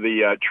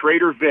the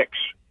Trader Vic's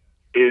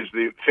is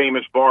the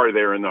famous bar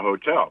there in the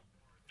hotel.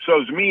 So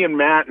it's me and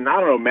Matt, and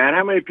I don't know, Matt,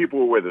 how many people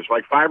were with us?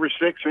 Like 5 or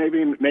 6,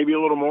 maybe a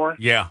little more?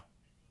 Yeah.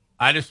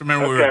 I just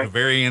remember we were at the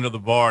very end of the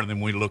bar, and then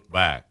we looked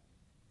back.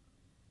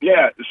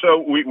 Yeah, so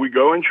we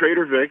go in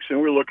Trader Vic's,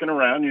 and we're looking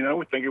around, you know,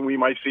 we're thinking we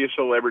might see a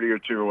celebrity or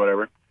two or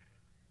whatever.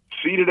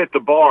 Seated at the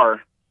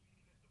bar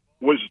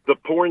was the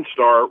porn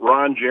star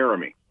Ron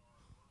Jeremy.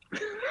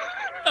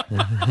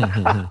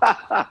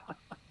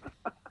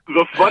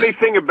 The funny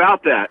thing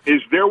about that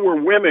is there were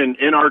women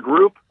in our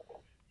group.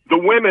 The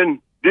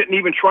women didn't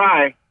even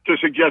try to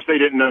suggest they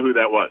didn't know who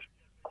that was.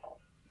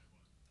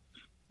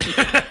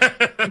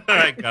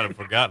 I kind of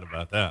forgotten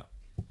about that.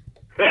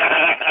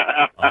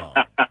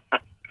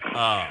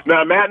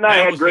 Now, Matt and I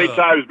had great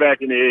times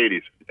back in the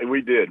 80s, and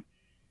we did.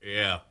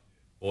 Yeah.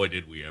 Boy,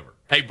 did we ever.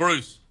 Hey,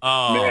 Bruce.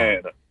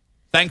 Man.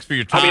 Thanks for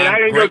your time. I mean, I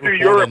didn't go through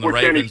Europe with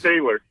Kenny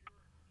Taylor.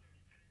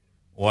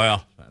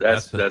 Well,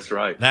 that's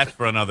right. That's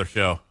for another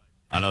show,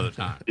 another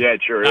time. Yeah,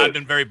 it sure is. I've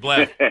been very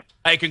blessed.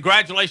 Hey,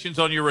 congratulations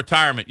on your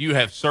retirement. You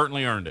have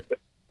certainly earned it.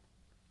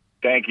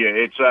 Thank you.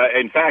 It's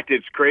in fact,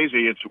 it's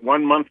crazy. It's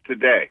 1 month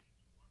today.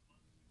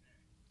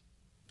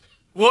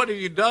 What have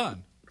you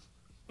done?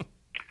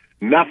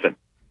 Nothing.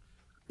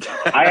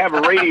 I have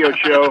a radio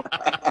show.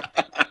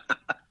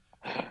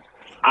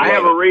 I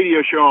have a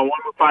radio show on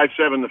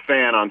 105.7 The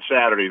Fan on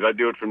Saturdays. I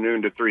do it from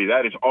noon to 3.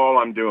 That is all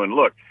I'm doing.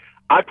 Look,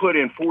 I put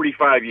in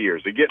 45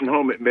 years of getting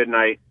home at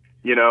midnight,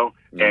 you know,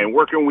 and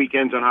working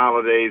weekends and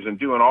holidays and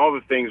doing all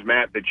the things,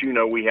 Matt, that you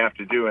know we have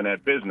to do in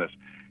that business.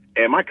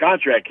 And my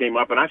contract came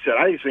up, and I said,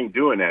 I just ain't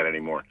doing that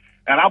anymore.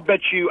 And I'll bet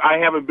you I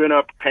haven't been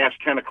up past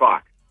 10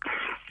 o'clock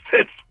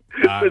since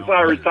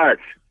I retired.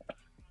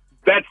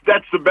 That's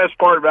the best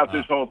part about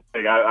this whole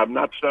thing. I'm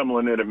not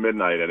stumbling in at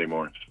midnight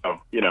anymore. So,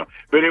 you know,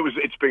 but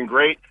it's been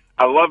great.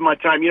 I love my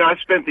time. You know, I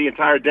spent the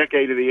entire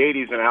decade of the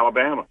 80s in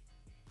Alabama,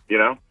 you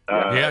know.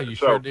 Yeah, you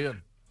sure did.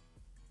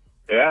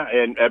 Yeah,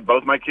 and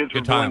both my kids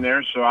were born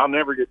there, so I'll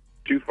never get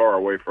too far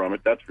away from it,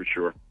 that's for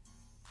sure.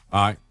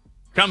 All right.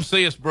 Come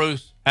see us,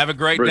 Bruce. Have a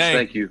great day.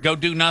 Thank you. Go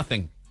do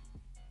nothing.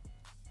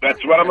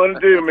 That's what I'm going to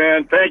do,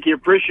 man. Thank you.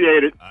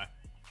 Appreciate it.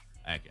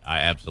 Thank you.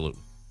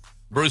 Absolutely.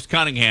 Bruce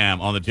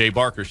Cunningham on the Jay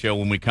Barker Show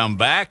when we come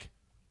back.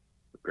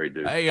 Great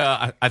dude. Hey,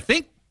 I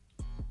think,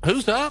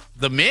 who's up?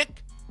 The Mick?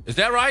 Is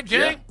that right,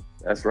 Jay? Yeah,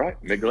 that's right.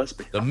 Mick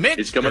Gillespie. The Mick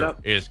is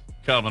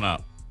coming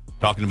up.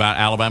 Talking about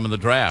Alabama the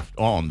draft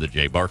on the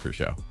Jay Barker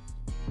Show.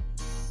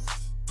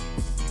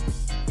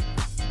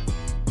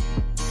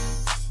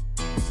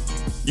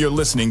 You're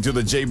listening to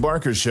The Jay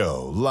Barker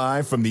Show,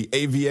 live from the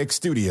AVX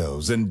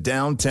studios in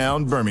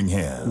downtown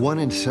Birmingham. 1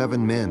 in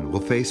 7 men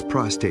will face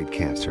prostate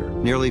cancer.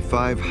 Nearly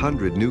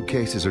 500 new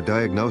cases are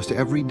diagnosed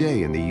every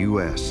day in the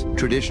U.S.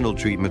 Traditional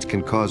treatments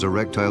can cause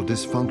erectile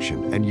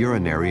dysfunction and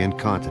urinary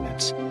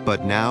incontinence.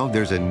 But now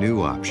there's a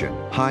new option,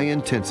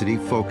 high-intensity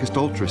focused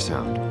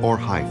ultrasound, or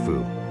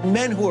HIFU.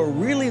 Men who are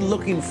really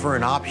looking for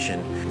an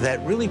option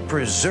that really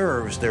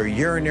preserves their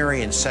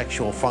urinary and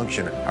sexual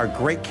function are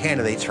great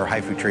candidates for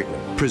HIFU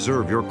treatment.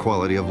 Preserve your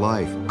quality of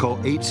life. Call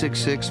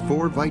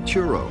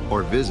 866-4-VITURO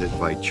or visit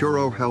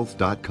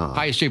VituroHealth.com.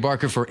 Hi, it's Jay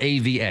Barker for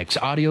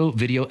AVX, Audio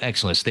Video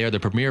Excellence. They are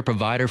the premier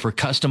provider for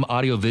custom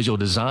audio-visual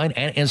design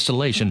and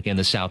installation in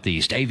the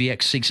Southeast.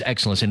 AVX seeks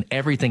excellence in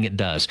everything it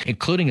does,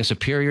 including a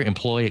superior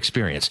employee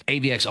experience.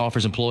 AVX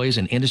offers employees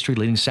an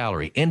industry-leading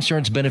salary,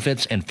 insurance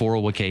benefits, and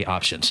 401k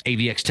options.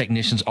 AVX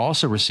technicians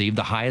also receive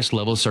the highest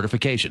level of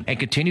certification and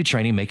continue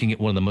training, making it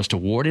one of the most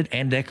awarded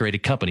and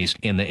decorated companies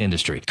in the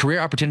industry. Career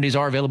opportunities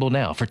are available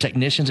now for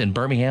technicians in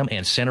Birmingham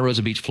and Santa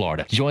Rosa Beach,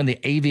 Florida. Join the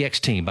AVX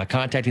team by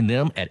contacting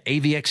them at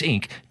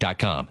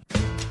avxinc.com.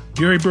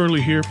 Gary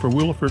Burley here for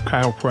Williford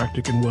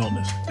Chiropractic and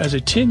Wellness. As a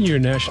 10-year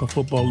National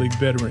Football League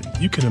veteran,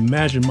 you can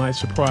imagine my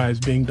surprise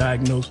being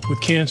diagnosed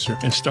with cancer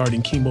and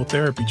starting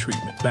chemotherapy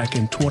treatment back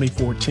in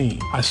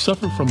 2014. I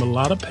suffered from a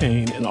lot of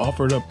pain and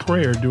offered up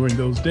prayer during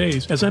those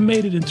days as I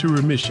made it into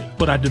remission,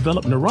 but I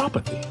developed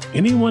neuropathy.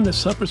 Anyone that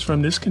suffers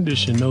from this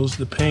condition knows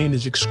the pain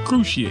is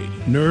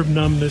excruciating, nerve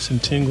numbness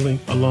and tingling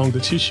along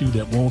the tissue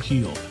that won't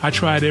heal. I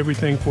tried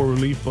everything for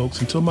relief, folks,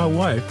 until my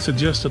wife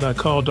suggested I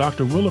call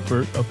Dr.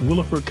 Williford of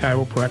Williford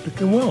Chiropractic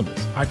and Wellness.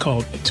 I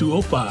called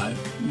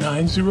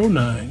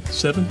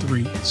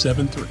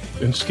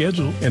 205-909-7373 and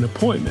scheduled an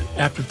appointment.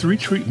 After 3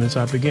 treatments,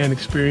 I began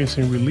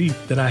experiencing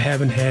relief that I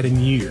haven't had in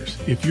years.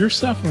 If you're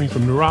suffering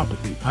from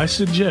neuropathy, I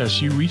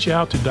suggest you reach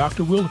out to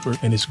Dr. Williford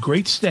and his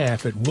great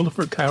staff at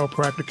Williford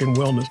Chiropractic and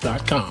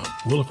Wellness.com.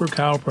 Williford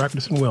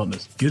Chiropractic and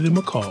Wellness. Give them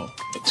a call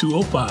at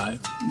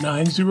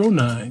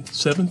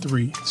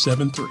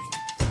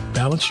 205-909-7373.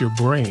 Balance your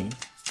brain.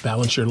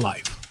 Balance your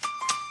life.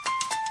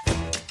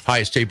 Hi,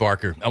 it's Jay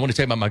Barker. I want to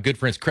tell you about my good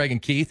friends Craig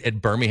and Keith at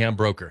Birmingham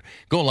Broker.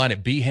 Go online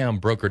at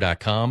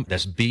bhambroker.com.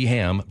 That's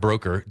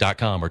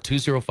bhambroker.com or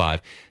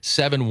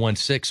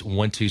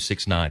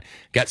 205-716-1269.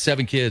 Got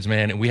 7 kids,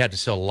 man, and we had to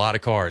sell a lot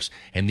of cars.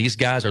 And these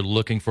guys are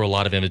looking for a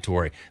lot of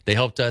inventory. They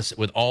helped us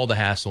with all the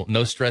hassle.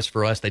 No stress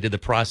for us. They did the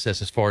process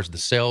as far as the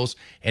sales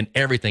and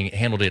everything.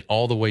 Handled it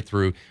all the way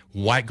through.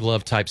 White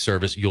glove type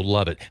service. You'll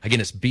love it. Again,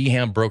 it's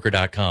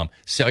bhambroker.com.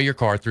 Sell your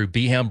car through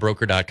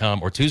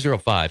bhambroker.com or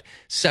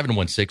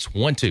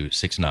 205-716-1269.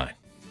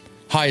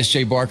 Hi, it's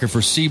Jay Barker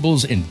for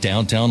Siebel's in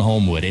downtown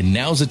Homewood, and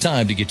now's the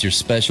time to get your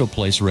special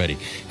place ready.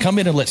 Come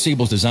in and let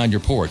Siebel's design your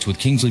porch with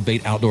Kingsley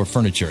Bait outdoor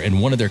furniture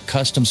and one of their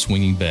custom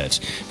swinging beds.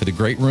 For the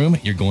great room,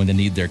 you're going to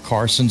need their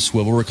Carson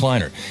swivel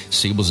recliner.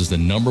 Siebel's is the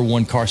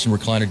 #1 Carson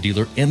recliner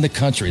dealer in the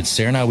country, and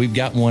Sarah and I, we've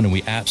got one, and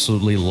we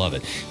absolutely love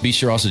it. Be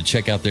sure also to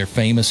check out their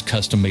famous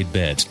custom-made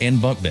beds and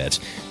bunk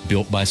beds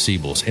built by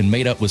Siebel's and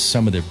made up with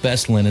some of their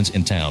best linens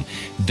in town.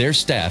 Their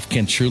staff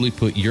can truly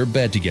put your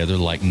bed together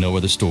like no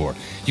other store.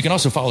 You can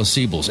also follow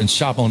Siebel's and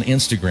shop on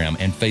Instagram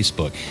and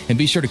Facebook. And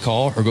be sure to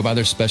call or go by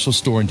their special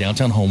store in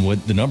downtown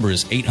Homewood. The number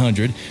is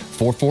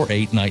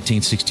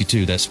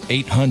 800-448-1962. That's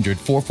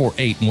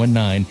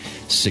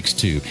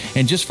 800-448-1962.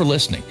 And just for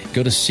listening,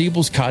 go to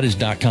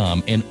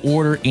SiebelsCottage.com and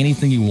order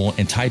anything you want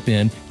and type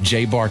in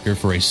Jay Barker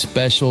for a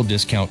special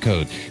discount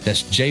code.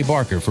 That's Jay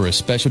Barker for a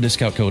special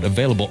discount code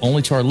available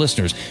only to our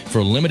listeners for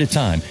a limited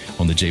time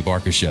on The Jay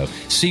Barker Show.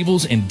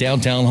 Siebel's in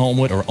downtown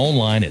Homewood or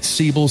online at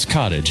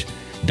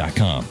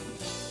SiebelsCottage.com.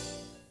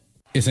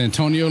 It's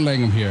Antonio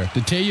Langham here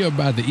to tell you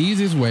about the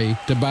easiest way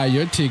to buy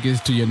your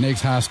tickets to your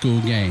next high school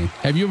game.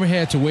 Have you ever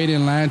had to wait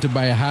in line to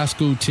buy a high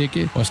school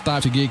ticket or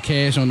stop to get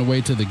cash on the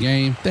way to the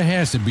game? There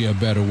has to be a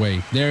better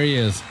way. There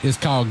is. It's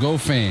called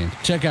GoFan.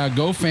 Check out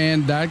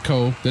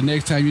GoFan.co the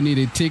next time you need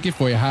a ticket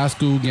for a high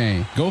school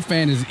game.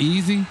 GoFan is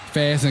easy,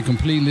 fast, and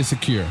completely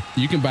secure.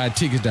 You can buy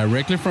tickets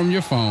directly from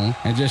your phone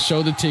and just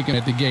show the ticket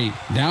at the gate.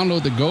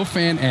 Download the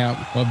GoFan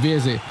app or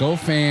visit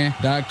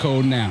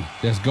GoFan.co now.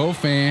 That's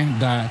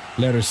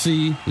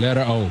GoFan.C.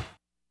 letter O.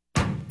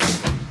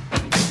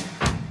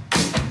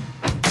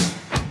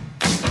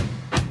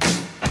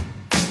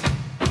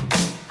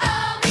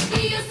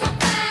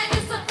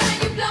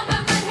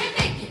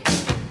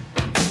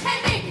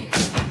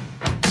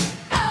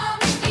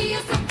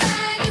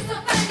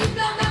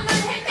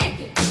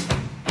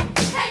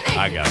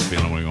 I got a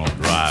feeling we're going to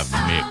drive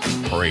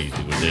Mick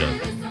crazy with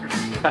this.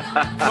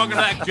 Welcome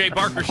back to Jay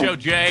Barker Show.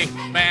 Jay,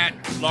 Matt,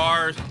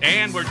 Lars,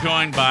 and we're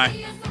joined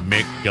by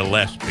Mick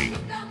Gillespie.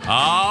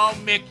 Oh,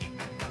 Mickey.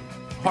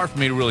 Hard for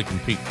me to really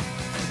complete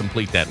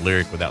that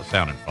lyric without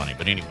sounding funny.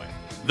 But anyway,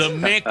 the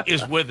Mick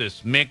is with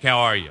us. Mick, how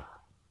are you?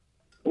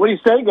 What do you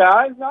say,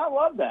 guys? No, I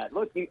love that.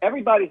 Look,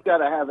 everybody's got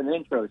to have an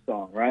intro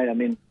song, right? I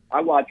mean, I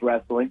watch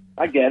wrestling.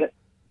 I get it.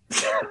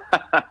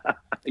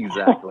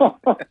 Exactly.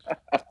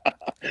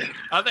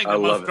 I think the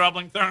most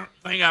troubling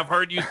thing I've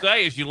heard you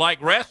say is you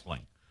like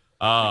wrestling.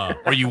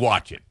 Or you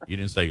watch it. You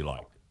didn't say you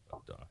liked it.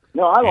 But,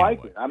 no, I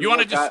like it. I mean, you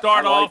want to just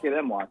start off? I like it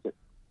and watch it.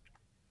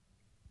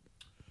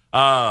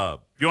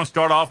 You want to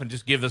start off and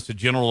just give us a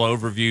general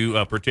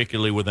overview,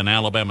 particularly with an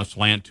Alabama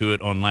slant to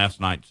it on last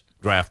night's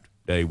draft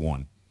day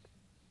one?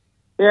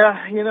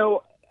 Yeah,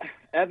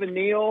 Evan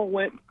Neal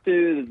went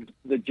to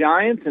the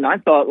Giants, and I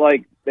thought,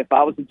 like, if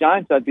I was the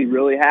Giants, I'd be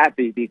really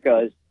happy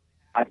because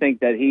I think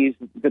that he's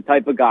the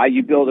type of guy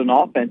you build an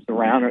offense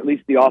around, or at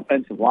least the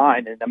offensive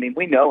line. And, I mean,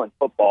 we know in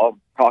football,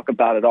 talk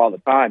about it all the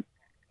time,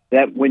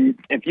 that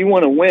if you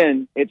want to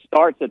win, it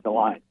starts at the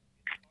line.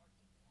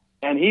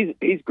 And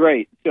he's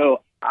great.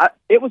 So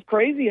it was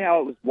crazy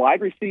how it was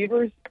wide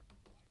receivers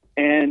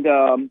and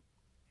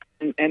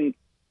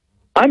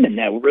linemen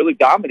that really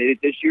dominated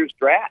this year's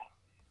draft.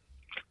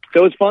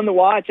 So it's fun to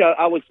watch.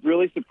 I was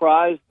really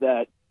surprised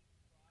that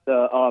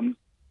the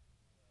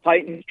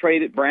Titans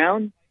traded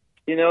Brown.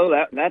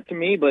 That to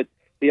me. But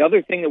the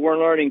other thing that we're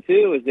learning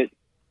too is that,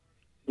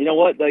 you know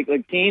what,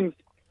 like teams,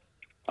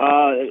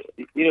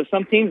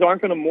 some teams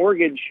aren't going to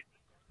mortgage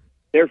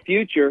their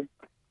future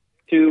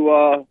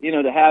to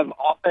have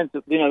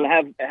offensive,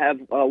 to have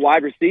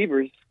wide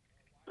receivers.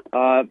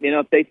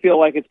 If they feel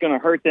like it's going to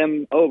hurt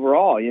them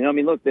overall.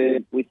 Look,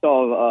 we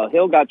saw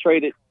Hill got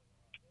traded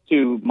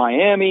to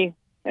Miami,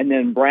 and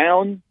then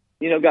Brown,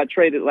 got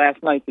traded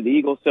last night to the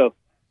Eagles. So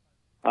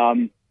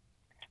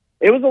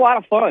it was a lot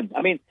of fun.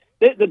 I mean,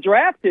 the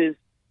draft is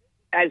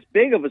as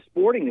big of a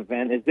sporting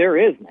event as there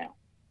is now.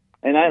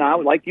 And I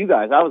like you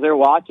guys, I was there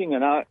watching,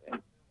 and I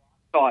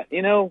thought,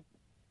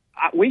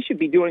 we should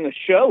be doing a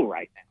show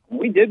right now.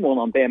 We did one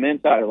on Bama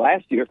Insider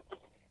last year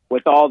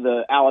with all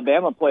the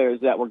Alabama players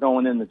that were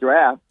going in the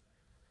draft.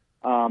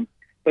 But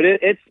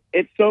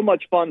it's so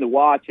much fun to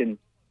watch, and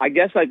I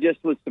guess I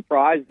just was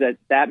surprised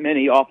that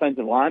many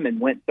offensive linemen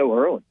went so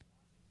early.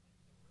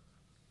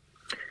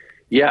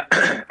 Yeah,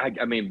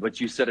 I mean,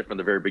 but you said it from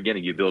the very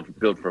beginning. You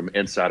build from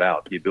inside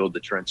out. You build the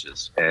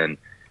trenches, and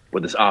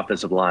with this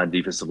offensive line,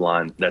 defensive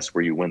line, that's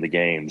where you win the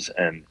games.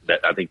 And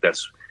I think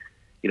that's,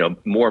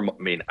 more.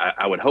 I mean,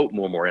 I would hope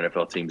more and more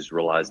NFL teams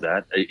realize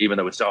that. Even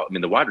though the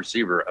amount of wide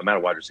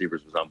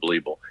receivers was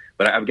unbelievable.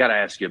 But I've got to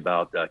ask you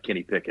about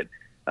Kenny Pickett.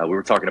 We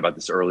were talking about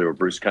this earlier with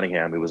Bruce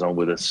Cunningham, who was on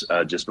with us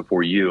just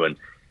before you, and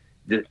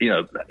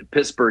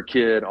Pittsburgh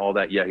kid, all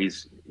that. Yeah,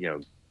 he's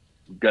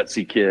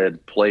gutsy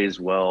kid, plays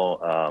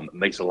well,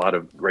 makes a lot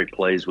of great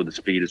plays with his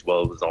feet as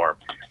well as his arm.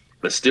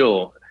 But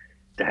still,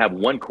 to have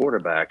one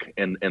quarterback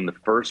in the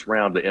first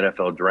round of the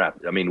NFL draft,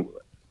 I mean,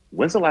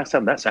 when's the last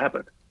time that's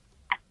happened?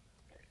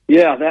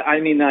 Yeah, I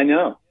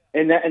know.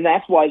 And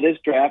that's why this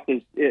draft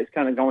is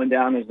kind of going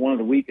down as one of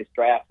the weakest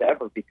drafts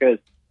ever, because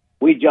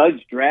we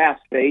judge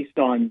drafts based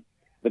on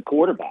the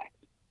quarterbacks.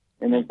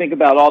 And then think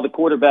about all the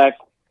quarterbacks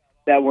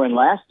that were in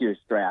last year's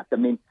draft. I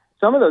mean,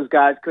 some of those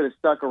guys could have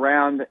stuck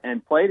around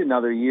and played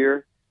another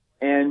year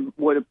and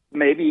would have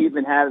maybe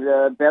even had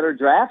a better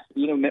draft,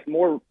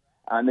 more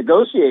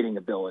negotiating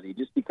ability,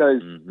 just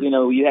because,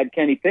 you had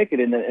Kenny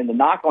Pickett, and the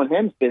knock on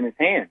him's been his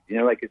hands.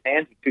 Like his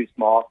hands are too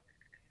small.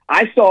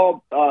 I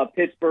saw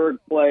Pittsburgh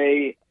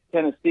play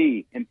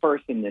Tennessee in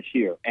person this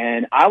year,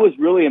 and I was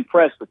really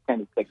impressed with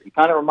Kenny Pickett. He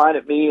kind of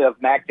reminded me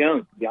of Mac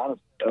Jones, to be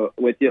honest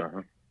with you.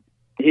 Uh-huh.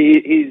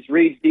 He's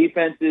reads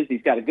defenses.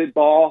 He's got a good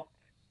ball.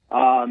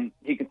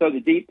 He can throw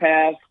the deep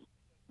pass.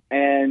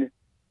 And,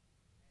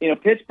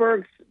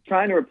 Pittsburgh's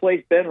trying to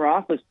replace Ben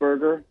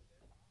Roethlisberger.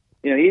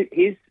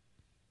 He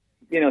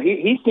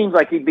seems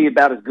like he'd be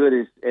about as good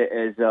as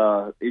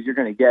you're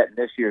going to get in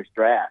this year's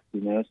draft,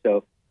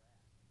 So,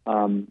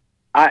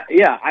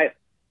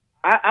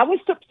 I was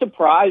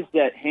surprised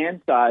that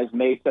hand size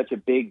made such a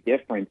big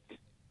difference,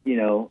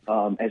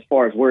 as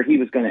far as where he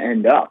was going to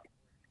end up.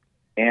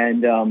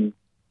 And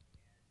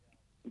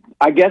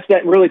I guess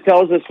that really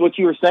tells us what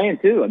you were saying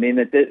too. I mean,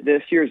 that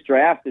this year's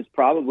draft is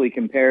probably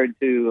compared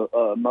to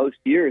most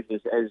years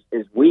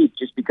is weak,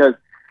 just because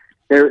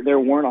there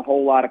weren't a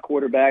whole lot of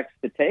quarterbacks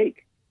to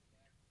take.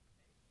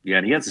 Yeah,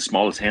 and he has the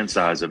smallest hand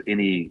size of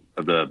any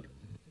of the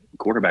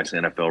quarterbacks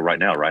in the NFL right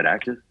now, right?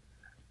 Active?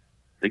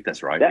 I think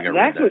that's right. I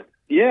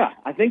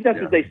think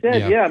that's what they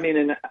said. Yeah, I mean,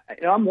 and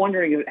I'm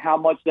wondering how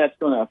much that's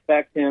going to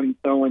affect him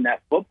throwing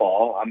that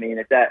football. I mean,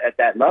 at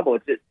that level,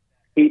 it's just,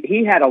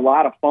 he had a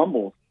lot of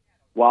fumbles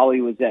while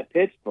he was at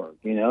Pittsburgh,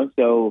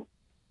 So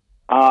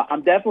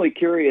I'm definitely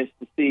curious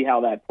to see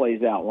how that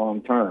plays out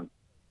long term.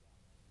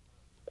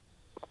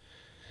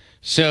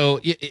 So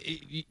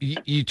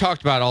you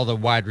talked about all the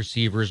wide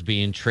receivers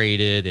being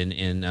traded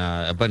and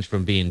a bunch of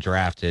them being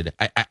drafted.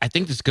 I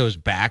think this goes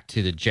back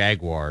to the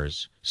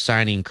Jaguars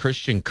signing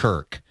Christian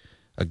Kirk,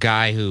 a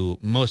guy who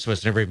most of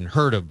us never even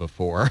heard of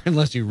before,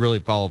 unless you really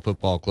follow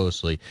football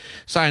closely.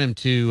 Sign him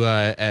to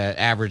an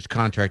average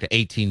contract of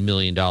 $18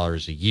 million a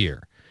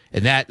year.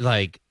 And that,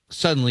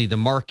 suddenly the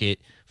market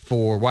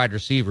for wide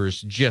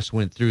receivers just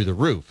went through the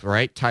roof,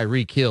 right?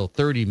 Tyreek Hill,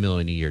 $30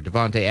 million a year.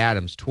 Devontae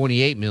Adams,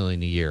 $28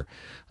 million a year.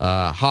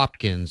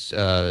 Hopkins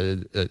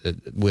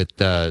with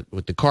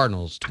the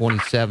Cardinals,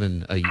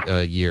 $27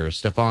 a year.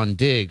 Stephon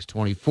Diggs,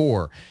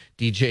 $24.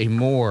 DJ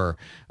Moore,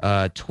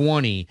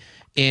 $20.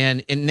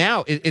 And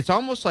now it's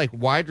almost like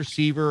wide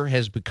receiver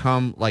has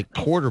become like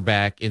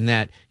quarterback, in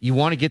that you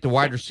want to get the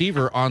wide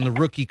receiver on the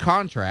rookie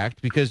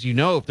contract because you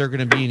know if they're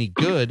going to be any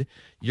good,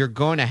 you're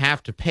going to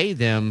have to pay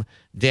them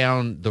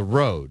down the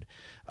road.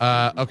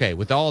 Okay,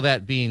 with all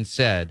that being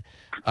said,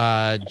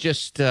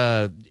 just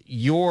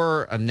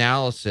your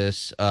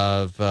analysis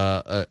of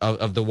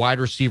the wide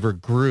receiver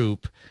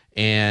group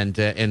and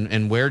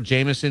where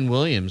Jameson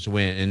Williams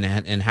went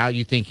and how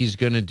you think he's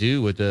going to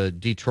do with the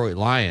Detroit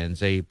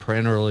Lions, a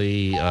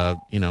perennially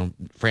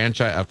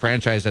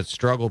franchise that's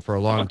struggled for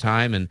a long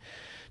time and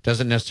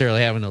doesn't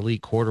necessarily have an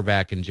elite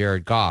quarterback in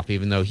Jared Goff,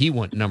 even though he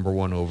went number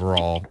 1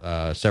 overall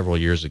several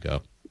years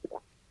ago.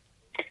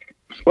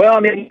 Well, I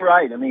mean, you're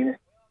right. I mean,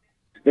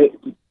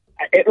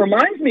 it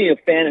reminds me of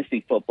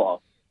fantasy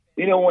football.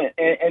 You know,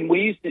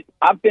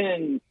 I've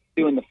been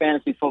doing the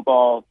fantasy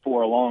football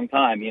for a long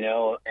time,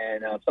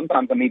 and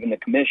sometimes I'm even the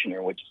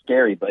commissioner, which is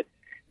scary. But,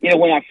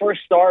 when I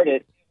first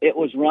started, it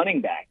was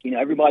running back.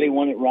 Everybody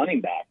wanted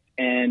running back.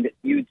 And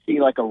you'd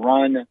see like a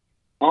run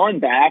on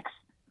backs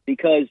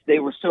because they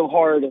were so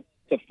hard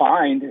to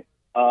find,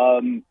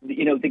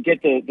 to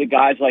get the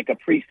guys like a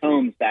Priest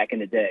Holmes back in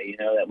the day,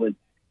 that was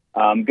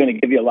going to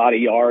give you a lot of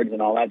yards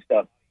and all that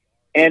stuff.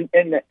 And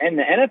the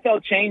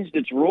NFL changed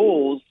its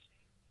rules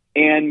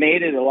and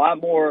made it a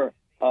lot more,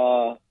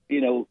 a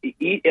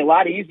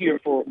lot easier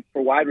for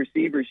wide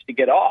receivers to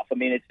get off. I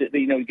mean,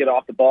 it's, get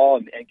off the ball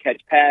and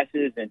catch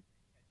passes, and,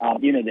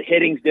 the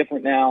hitting's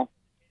different now.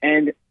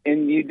 And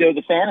you do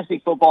the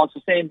fantasy football, it's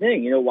the same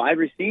thing. Wide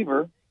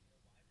receiver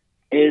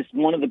is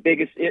one of the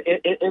biggest,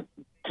 it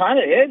kind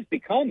of is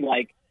become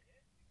like,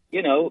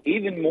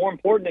 even more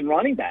important than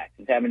running backs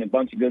is having a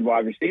bunch of good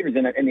wide receivers.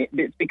 And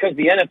it's because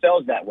the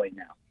NFL is that way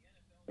now.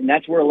 And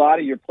that's where a lot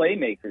of your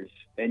playmakers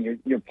and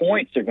your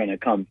points are going to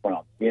come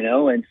from,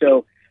 And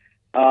so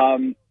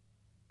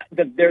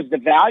there's the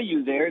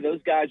value there.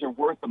 Those guys are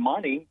worth the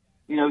money.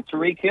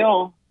 Tyreek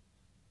Hill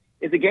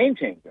is a game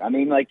changer. I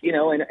mean,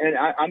 and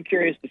I'm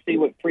curious to see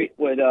what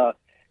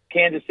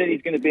Kansas City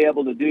is going to be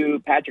able to do,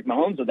 Patrick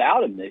Mahomes,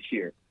 without him this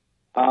year.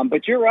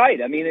 But you're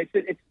right. I mean, it's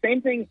the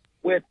same thing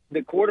with the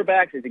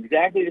quarterbacks. It's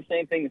exactly the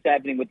same thing that's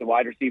happening with the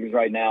wide receivers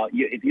right now.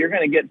 If you're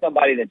going to get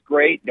somebody that's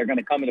great, they're going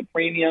to come at a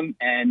premium.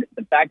 And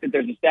the fact that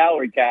there's a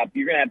salary cap,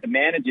 you're going to have to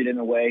manage it in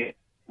a way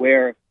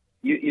where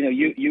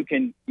you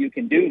can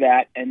do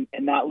that and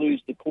not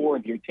lose the core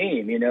of your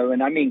team.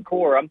 And I mean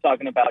core, I'm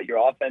talking about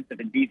your offensive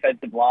and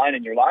defensive line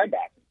and your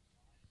linebackers.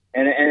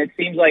 And it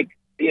seems like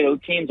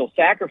teams will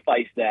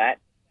sacrifice that,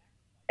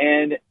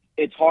 and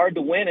it's hard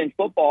to win in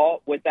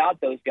football without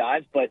those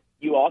guys, but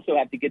you also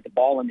have to get the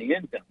ball in the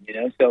end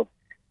zone, So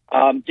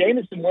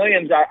Jameson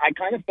Williams, I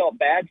kind of felt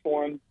bad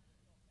for him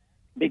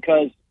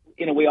because,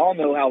 we all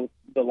know how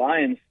the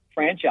Lions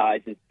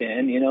franchise has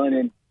been,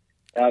 and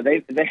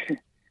then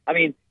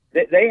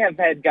they have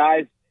had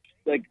guys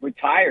like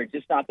retire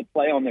just not to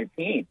play on their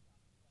team.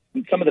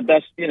 Some of the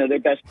best, their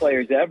best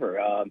players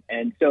ever.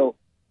 And so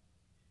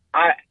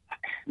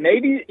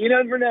maybe you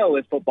never know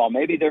with football.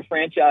 Maybe their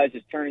franchise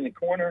is turning the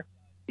corner.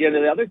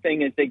 The other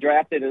thing is they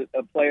drafted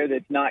a player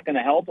that's not going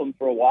to help them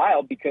for a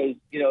while because,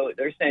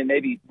 they're saying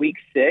maybe week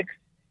 6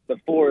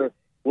 before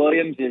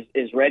Williams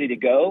is ready to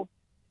go.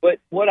 But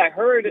what I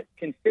heard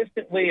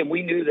consistently, and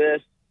we knew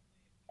this,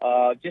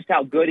 just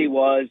how good he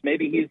was,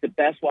 maybe he's the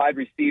best wide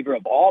receiver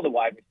of all the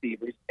wide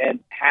receivers. And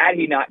had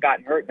he not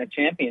gotten hurt in a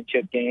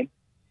championship game,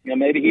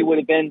 maybe he would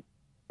have been,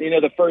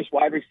 the first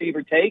wide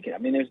receiver taken. I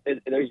mean,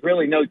 there's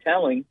really no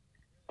telling,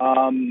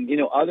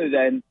 other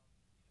than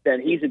that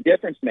he's a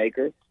difference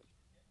maker.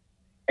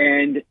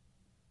 And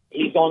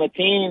he's on a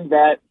team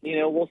that,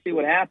 we'll see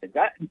what happens.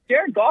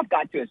 Jared Goff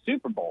got to a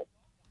Super Bowl,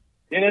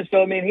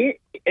 so I mean,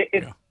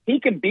 he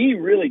can be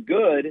really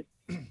good.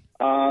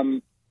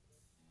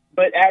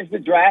 But as the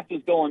draft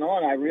was going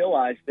on, I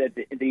realized that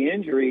the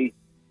injury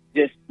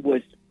just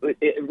was,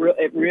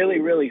 it really,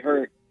 really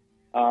hurt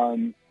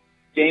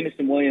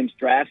Jameson Williams'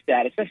 draft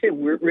status. I say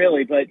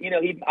really, but,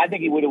 I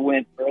think he would have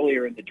went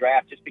earlier in the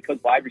draft just because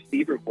wide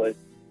receiver was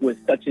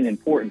such an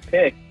important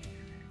pick.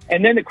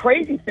 And then the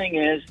crazy thing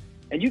is,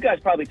 and you guys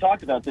probably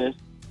talked about this,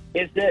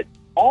 is that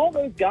all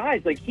those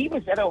guys, like he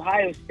was at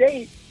Ohio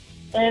State,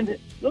 and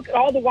look at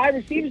all the wide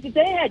receivers that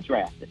they had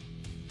drafted.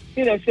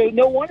 So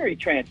no wonder he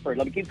transferred.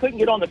 Like he couldn't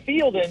get on the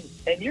field, and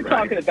you're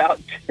talking about,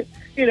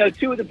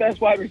 two of the best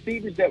wide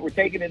receivers that were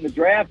taken in the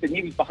draft, and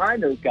he was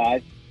behind those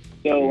guys.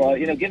 So,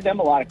 give them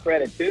a lot of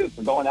credit, too,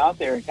 for going out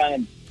there and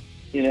kind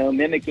of,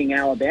 mimicking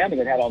Alabama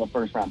that had all the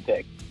first-round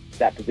picks,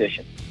 that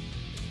position.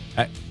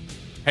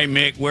 Hey,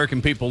 Mick, where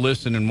can people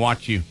listen and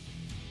watch you?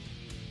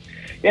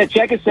 Yeah,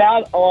 check us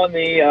out on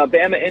the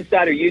Bama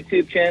Insider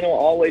YouTube channel,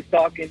 always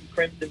talking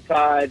Crimson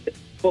Tide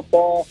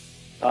football.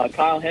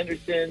 Kyle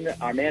Henderson,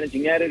 our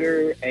managing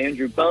editor,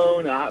 Andrew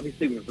Bone,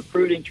 obviously with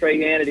recruiting, Trey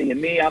Hannity, and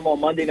me. I'm on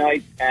Monday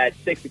nights at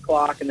 6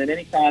 o'clock, and then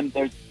anytime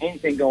there's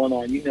anything going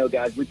on,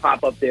 guys, we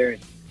pop up there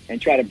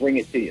and try to bring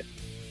it to you.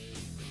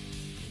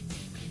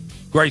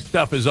 Great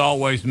stuff as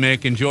always,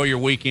 Mick. Enjoy your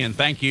weekend.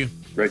 Thank you.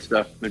 Great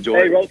stuff. Enjoy.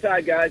 Hey, roll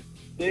tide, guys.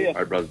 See ya. All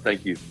right, brother.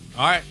 Thank you.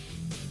 All right.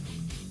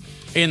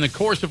 In the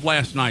course of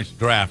last night's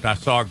draft, I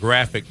saw a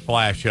graphic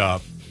flash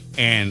up,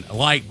 and a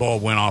light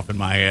bulb went off in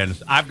my head.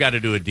 I've got to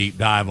do a deep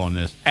dive on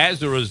this.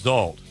 As a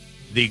result,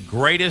 the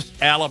greatest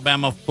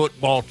Alabama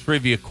football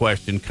trivia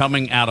question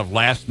coming out of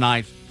last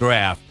night's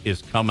draft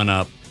is coming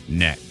up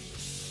next.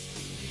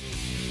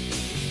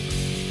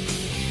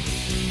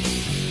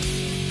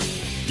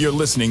 You're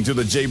listening to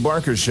The Jay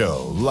Barker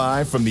Show,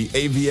 live from the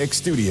AVX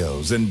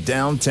studios in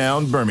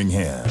downtown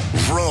Birmingham.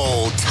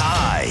 Roll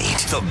Tide,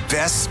 the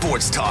best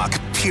sports talk,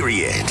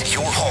 period.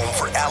 Your home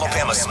for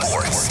Alabama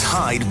sports.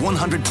 Tide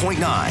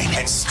 100.9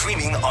 and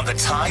streaming on the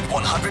Tide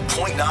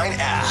 100.9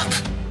 app.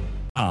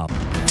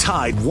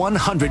 Tide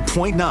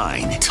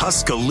 100.9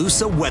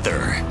 Tuscaloosa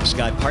weather.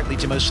 Sky partly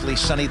to mostly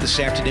sunny this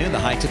afternoon. The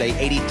high today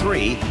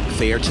 83.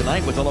 Fair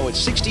tonight with a low at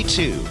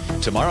 62.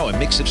 Tomorrow a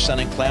mix of sun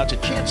and clouds, a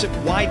chance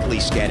of widely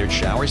scattered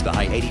showers. The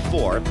high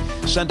 84.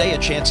 Sunday a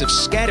chance of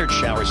scattered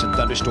showers and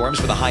thunderstorms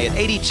with a high at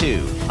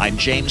 82. I'm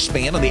James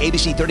Spann on the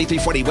ABC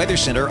 3340 Weather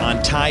Center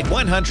on Tide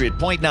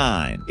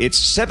 100.9. It's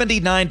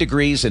 79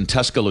 degrees in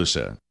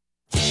Tuscaloosa.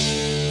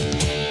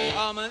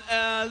 I'm an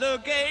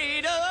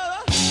alligator.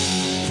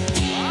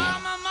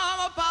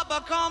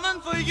 Coming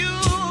for you.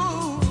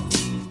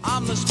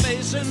 I'm the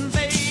space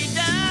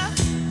invader.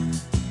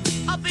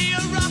 I'll be a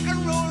rock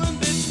and rollin'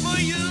 bitch for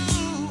you.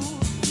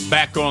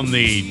 Back on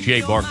the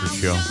Jay Barker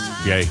Show.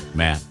 Jay,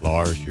 Matt,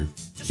 Lars, your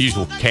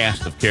usual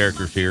cast of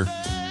characters here.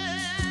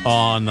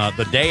 On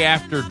the day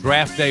after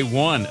draft day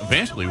one,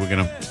 eventually we're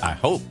going to, I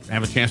hope,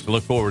 have a chance to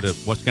look forward to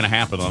what's going to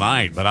happen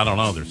tonight, but I don't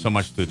know. There's so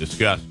much to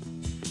discuss.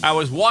 I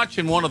was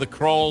watching one of the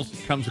crawls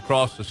that comes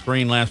across the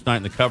screen last night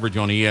in the coverage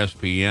on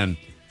ESPN.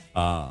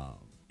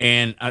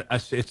 And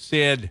it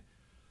said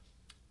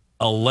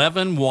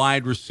 11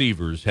 wide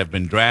receivers have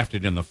been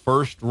drafted in the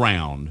first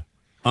round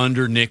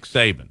under Nick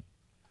Saban.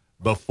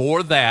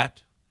 Before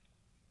that,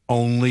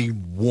 only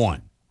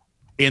one.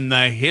 In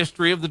the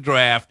history of the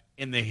draft,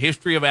 in the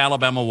history of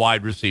Alabama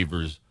wide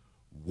receivers,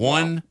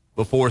 one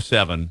before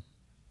Saban,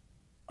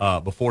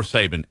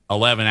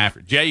 11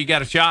 after. Jay, you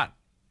got a shot?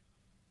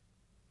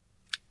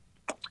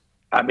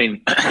 I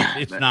mean,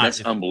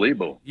 that's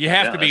unbelievable. You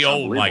have to be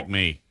old like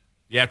me.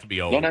 You have to be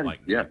old.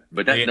 Yeah,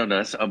 but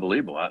that's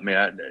unbelievable. I mean,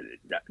 I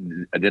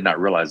did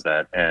not realize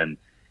that. And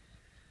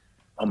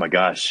oh my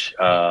gosh,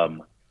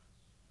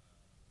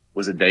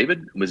 was it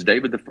David? Was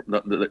David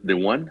the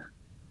one?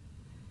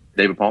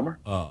 David Palmer?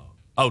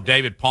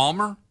 David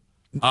Palmer.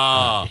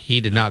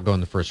 He did not go in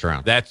the first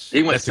round. He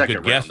went that's second a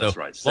good guess, round. That's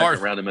though. right. Second Lars,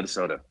 round in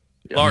Minnesota.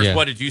 Yeah. Lars,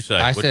 what did you say?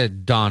 I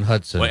said Don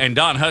Hudson. And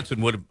Don Hudson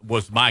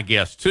was my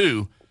guess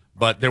too,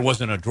 but there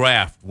wasn't a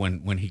draft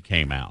when he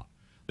came out.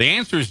 The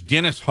answer is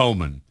Dennis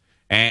Homan.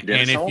 And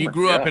if you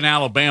grew up in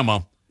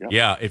Alabama,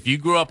 if you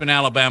grew up in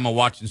Alabama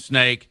watching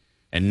Snake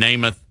and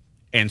Namath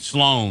and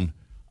Sloan,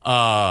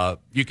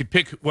 you could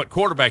pick what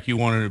quarterback you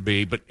wanted to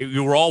be, but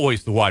you were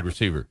always the wide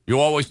receiver. You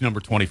were always number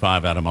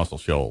 25 out of Muscle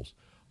Shoals.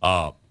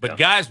 But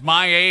guys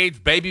my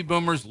age, baby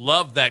boomers,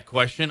 love that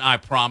question. I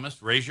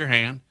promise. Raise your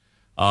hand.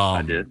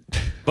 I did.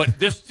 But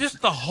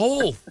just the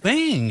whole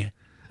thing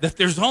that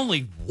there's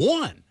only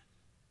one.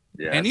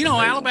 Yeah, and,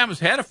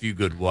 Alabama's had a few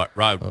good wide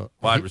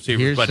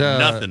receivers, but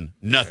nothing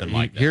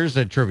like that. Here's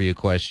a trivia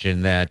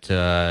question that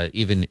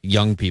even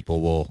young people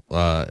will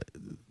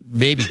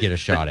maybe get a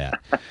shot at.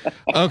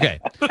 Okay.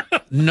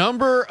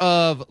 Number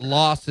of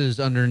losses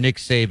under Nick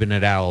Saban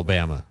at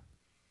Alabama?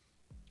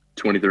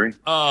 23.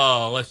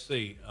 Let's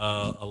see.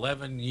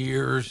 11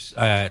 years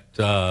at,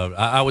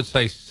 I would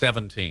say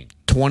 17.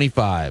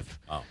 25.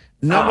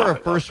 Number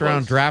of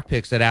first-round draft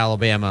picks at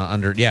Alabama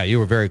under, you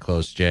were very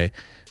close, Jay.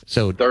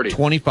 So 30.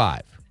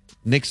 25.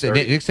 Nick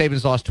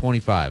Saban's lost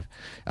 25.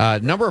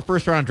 Number of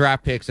first-round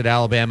draft picks at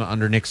Alabama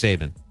under Nick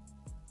Saban?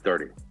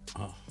 30.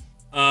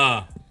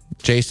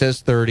 Jay says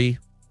 30.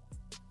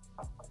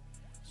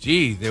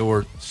 Gee, there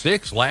were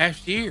 6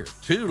 last year,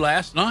 2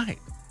 last night.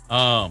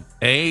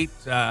 8,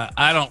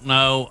 I don't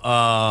know,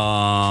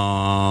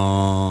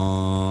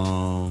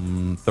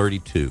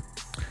 32.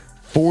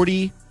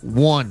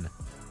 41.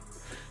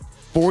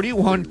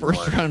 41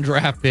 first-round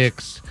draft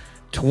picks,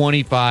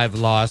 25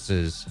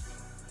 losses.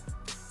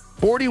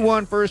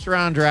 41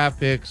 first-round draft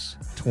picks,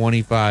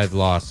 25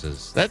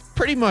 losses. That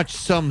pretty much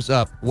sums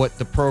up what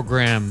the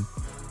program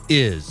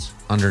is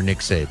under Nick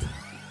Saban.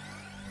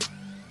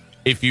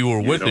 If you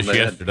were with us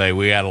yesterday,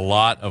 we had a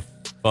lot of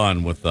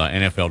fun with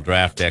NFL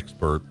draft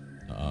expert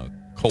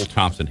Cole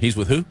Thompson. He's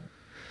with who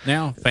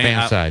now?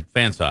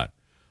 Fanside.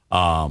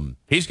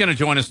 He's going to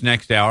join us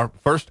next hour.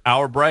 First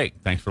hour break.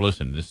 Thanks for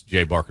listening. This is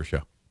Jay Barker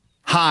Show.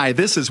 Hi,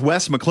 this is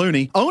Wes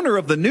McClooney, owner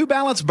of the New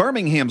Balance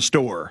Birmingham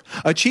store.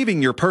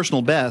 Achieving your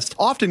personal best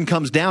often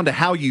comes down to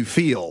how you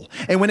feel.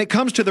 And when it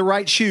comes to the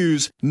right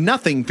shoes,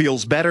 nothing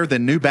feels better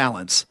than New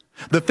Balance.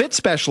 The fit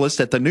specialists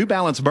at the New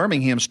Balance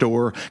Birmingham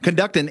store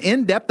conduct an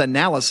in-depth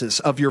analysis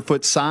of your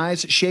foot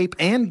size, shape,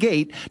 and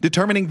gait,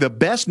 determining the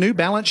best New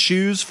Balance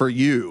shoes for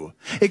you.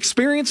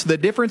 Experience the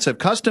difference of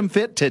custom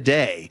fit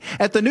today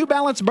at the New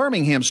Balance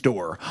Birmingham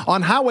store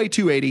on Highway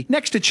 280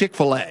 next to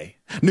Chick-fil-A.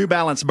 New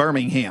Balance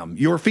Birmingham.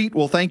 Your feet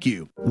will thank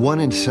you. 1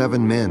 in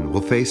 7 men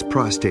will face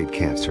prostate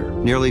cancer.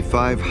 Nearly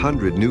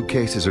 500 new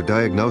cases are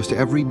diagnosed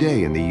every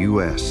day in the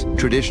U.S.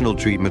 Traditional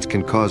treatments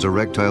can cause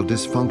erectile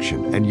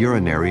dysfunction and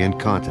urinary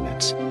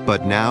incontinence.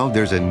 But now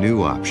there's a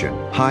new option,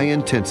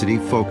 high-intensity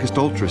focused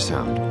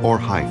ultrasound, or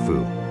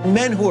HIFU.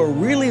 Men who are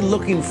really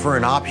looking for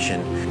an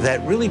option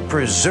that really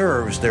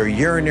preserves their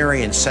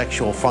urinary and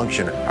sexual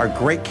function are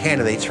great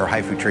candidates for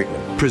HIFU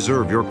treatment.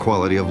 Preserve your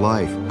quality of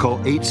life. Call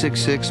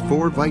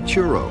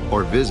 866-4-VITURO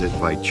or visit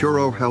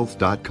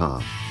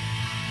VituroHealth.com.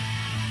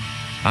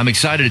 I'm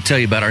excited to tell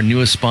you about our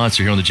newest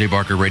sponsor here on the Jay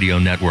Barker Radio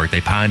Network. They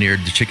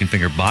pioneered the chicken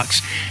finger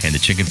box and the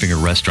chicken finger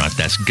restaurant.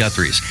 That's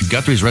Guthrie's.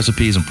 Guthrie's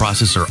recipes and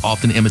process are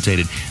often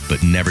imitated,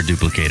 but never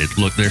duplicated.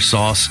 Look, their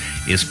sauce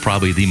is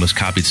probably the most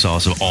copied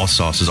sauce of all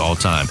sauces all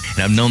time.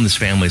 And I've known this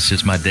family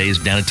since my days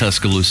down in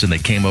Tuscaloosa, and they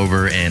came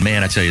over, and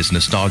man, I tell you, it's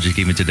nostalgic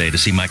even today to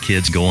see my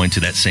kids going to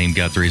that same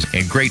Guthrie's.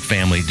 And great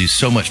family, do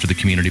so much for the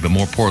community, but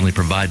more importantly,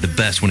 provide the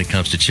best when it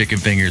comes to chicken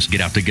fingers.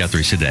 Get out to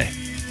Guthrie's today.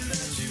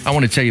 I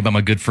want to tell you about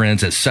my good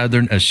friends at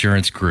Southern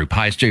Assurance Group.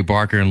 Hi, it's Jay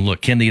Barker, and look,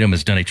 Ken Needham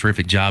has done a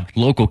terrific job.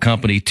 Local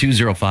company,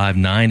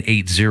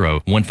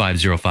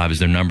 205-980-1505 is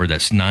their number.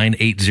 That's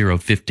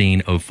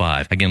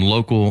 980-1505. Again,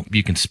 local,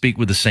 you can speak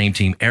with the same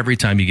team every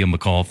time you give them a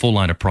call. Full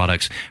line of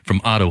products from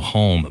auto,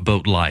 home,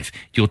 boat, life.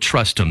 You'll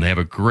trust them. They have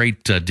a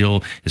great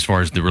deal as far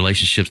as the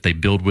relationships they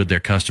build with their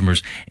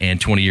customers, and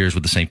 20 years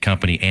with the same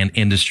company and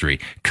industry.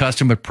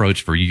 Custom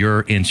approach for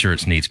your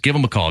insurance needs. Give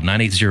them a call,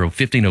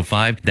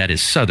 980-1505. That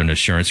is Southern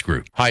Assurance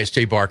Group. Hi, it's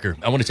Jay Barker.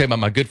 I want to tell you about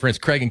my good friends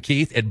Craig and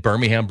Keith at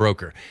Birmingham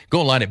Broker.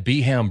 Go online at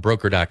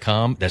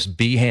BHAMBroker.com. That's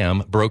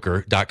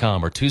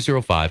BHAMBroker.com or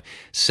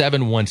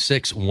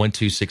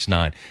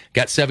 205-716-1269.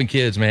 Got 7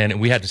 kids, man, and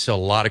we had to sell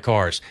a lot of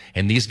cars.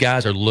 And these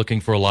guys are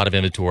looking for a lot of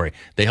inventory.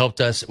 They helped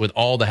us with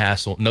all the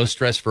hassle. No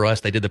stress for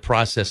us. They did the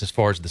process as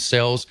far as the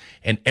sales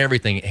and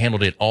everything.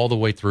 Handled it all the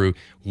way through.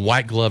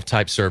 White glove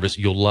type service.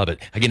 You'll love it.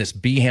 Again, it's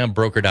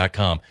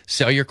BHAMBroker.com.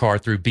 Sell your car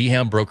through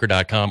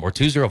BHAMBroker.com or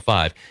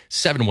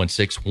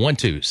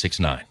 205-716-1269.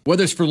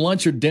 Whether it's for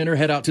lunch or dinner,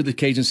 head out to the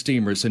Cajun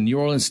Steamer. It's a New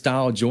Orleans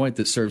style joint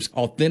that serves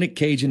authentic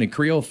Cajun and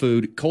Creole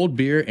food, cold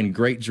beer, and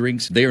great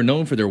drinks. They are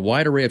known for their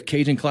wide array of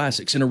Cajun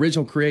classics and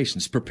original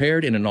creations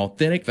prepared in an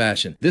authentic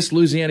fashion. This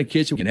Louisiana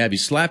kitchen can have you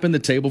slapping the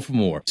table for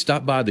more.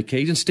 Stop by the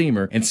Cajun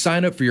Steamer and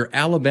sign up for your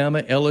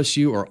Alabama,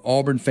 LSU, or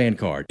Auburn fan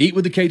card. Eat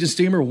with the Cajun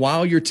Steamer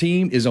while your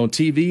team is on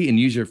TV and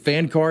use your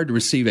fan card to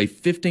receive a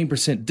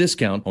 15%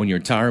 discount on your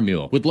entire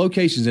meal. With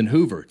locations in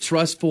Hoover,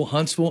 Trustful,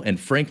 Huntsville, and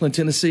Franklin,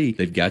 Tennessee,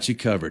 they've got you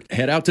covered.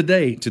 Head out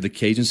today to the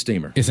Cajun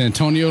Steamer. It's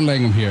Antonio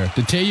Langham here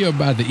to tell you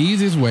about the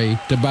easiest way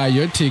to buy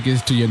your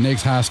tickets to your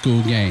next high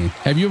school game.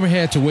 Have you ever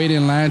had to wait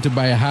in line to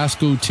buy a high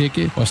school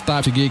ticket or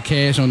stop to get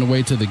cash on the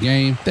way to the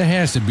game? There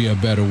has to be a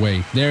better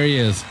way. There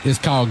is. It's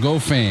called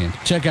GoFan.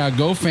 Check out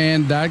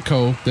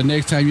GoFan.co the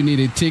next time you need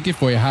a ticket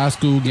for a high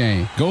school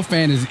game.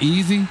 GoFan is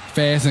easy,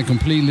 fast, and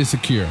completely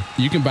secure.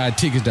 You can buy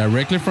tickets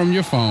directly from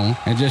your phone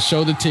and just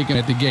show the ticket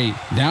at the gate.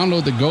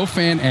 Download the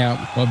GoFan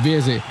app or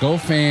visit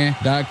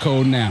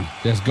GoFan.co now.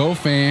 That's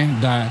GoFan.C.O.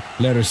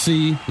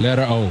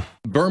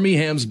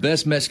 Birmingham's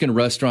best Mexican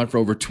restaurant for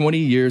over 20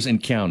 years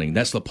and counting.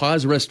 That's La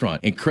Paz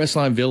Restaurant in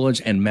Crestline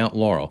Village and Mount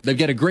Laurel. They've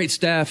got a great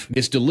staff.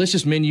 Its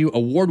delicious menu,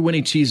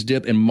 award-winning cheese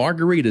dip, and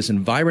margaritas and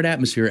vibrant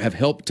atmosphere have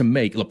helped to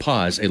make La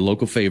Paz a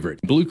local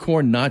favorite. Blue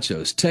corn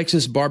nachos,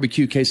 Texas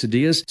barbecue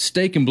quesadillas,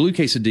 steak and blue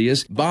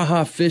quesadillas,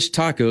 Baja fish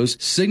tacos,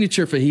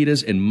 signature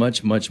fajitas, and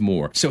much, much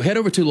more. So head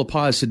over to La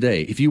Paz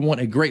today. If you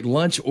want a great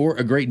lunch or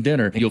a great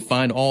dinner, you'll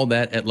find all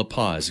that at La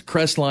Paz,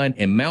 Crestline,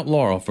 and Mount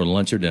Laurel for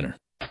lunch or dinner.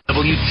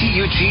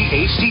 WTUG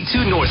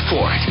HD2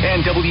 Northport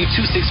and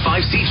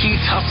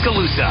W265CG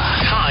Tuscaloosa.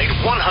 Tide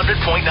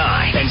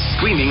 100.9 and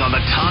streaming on the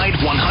Tide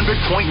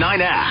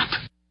 100.9 app.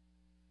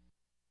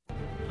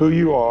 Who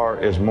you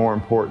are is more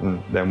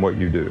important than what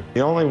you do.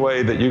 The only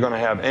way that you're going to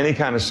have any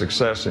kind of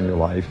success in your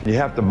life, you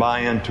have to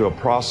buy into a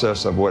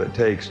process of what it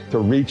takes to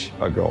reach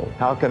a goal.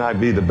 How can I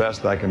be the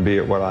best I can be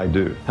at what I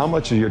do? How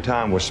much of your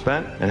time was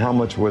spent and how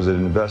much was it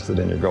invested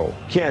in your goal?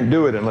 You can't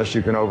do it unless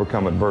you can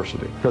overcome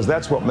adversity, because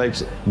that's what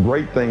makes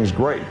great things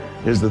great,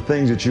 is the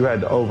things that you had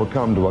to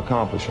overcome to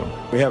accomplish them.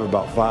 We have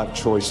about 5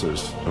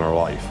 choices in our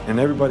life, and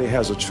everybody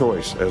has a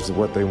choice as to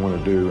what they want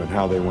to do and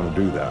how they want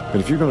to do that. But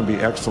if you're going to be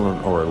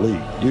excellent or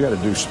elite, you got to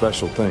do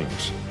special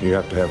things. You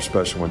have to have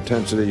special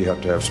intensity, you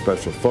have to have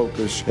special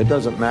focus. It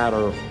doesn't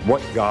matter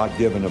what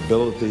God-given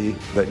ability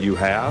that you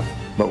have,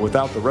 but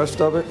without the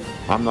rest of it,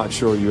 I'm not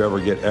sure you ever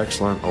get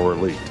excellent or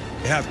elite.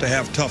 You have to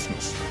have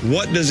toughness.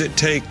 What does it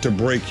take to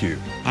break you?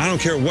 I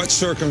don't care what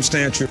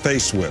circumstance you're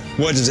faced with.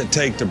 What does it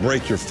take to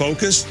break your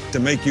focus, to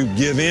make you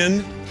give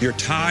in? You're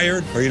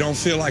tired, or you don't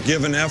feel like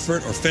giving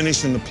effort or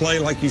finishing the play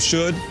like you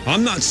should?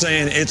 I'm not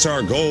saying it's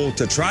our goal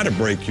to try to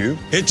break you.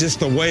 It's just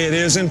the way it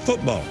is in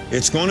football.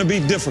 It's going to be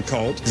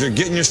difficult because you're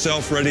getting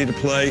yourself ready to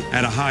play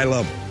at a high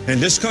level.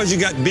 And just because you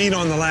got beat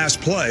on the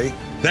last play,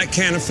 that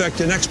can't affect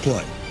the next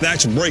play.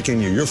 That's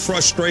breaking you. Your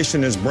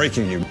frustration is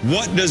breaking you.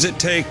 What does it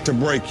take to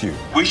break you?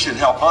 We should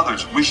help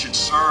others. We should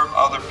serve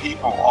other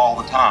people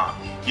all the time.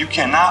 You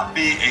cannot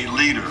be a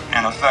leader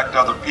and affect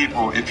other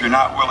people if you're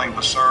not willing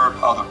to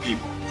serve other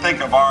people.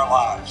 Think of our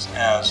lives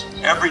as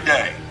every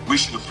day we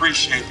should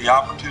appreciate the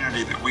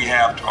opportunity that we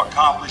have to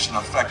accomplish and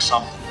affect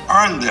something.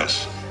 Earn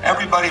this.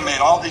 Everybody made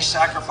all these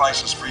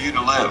sacrifices for you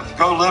to live.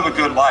 Go live a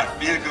good life,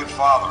 be a good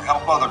father,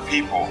 help other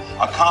people,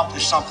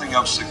 accomplish something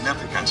of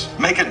significance,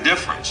 make a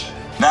difference.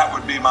 That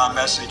would be my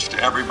message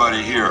to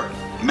everybody here.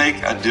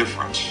 Make a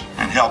difference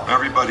and help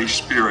everybody's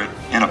spirit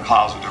in a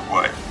positive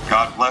way.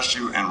 God bless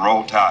you and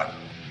roll Tide.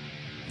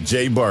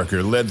 Jay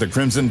Barker led the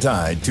Crimson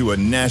Tide to a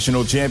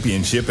national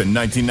championship in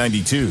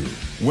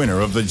 1992, winner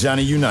of the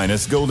Johnny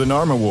Unitas Golden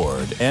Arm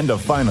Award and a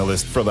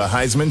finalist for the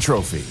Heisman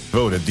Trophy,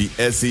 voted the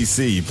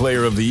SEC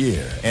Player of the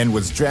Year, and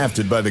was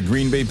drafted by the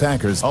Green Bay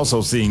Packers,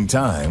 also seeing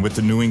time with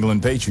the New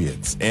England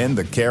Patriots and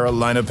the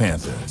Carolina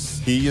Panthers.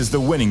 He is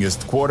the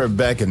winningest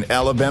quarterback in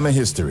Alabama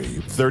history,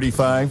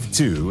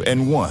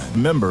 35-2-1,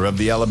 member of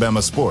the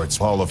Alabama Sports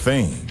Hall of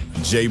Fame.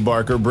 Jay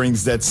Barker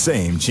brings that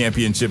same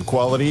championship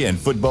quality and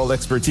football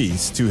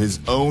expertise to his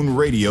own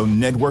radio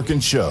network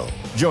and show.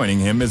 Joining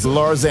him is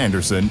Lars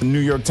Anderson, New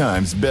York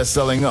Times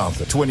best-selling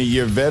author,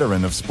 20-year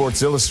veteran of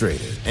Sports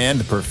Illustrated,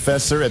 and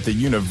professor at the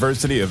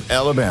University of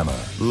Alabama.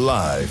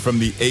 Live from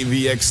the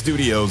AVX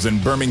studios in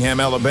Birmingham,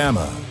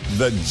 Alabama,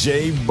 The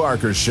Jay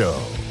Barker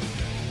Show.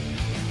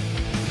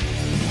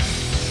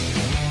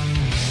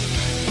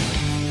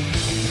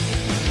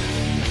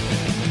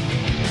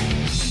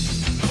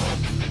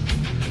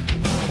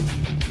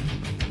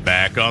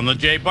 Back on the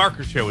Jay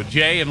Barker Show with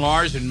Jay and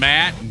Lars and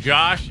Matt and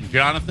Josh and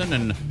Jonathan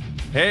and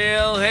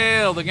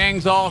hail, the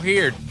gang's all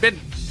here. Been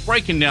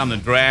breaking down the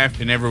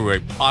draft in every way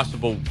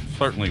possible,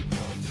 certainly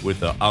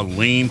with a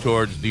lean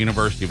towards the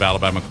University of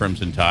Alabama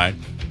Crimson Tide.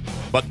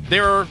 But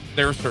there are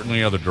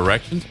certainly other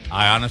directions.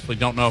 I honestly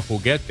don't know if we'll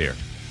get there.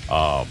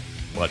 But,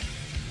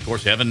 of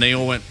course, Evan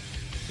Neal went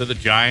to the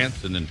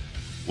Giants and then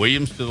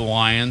Williams to the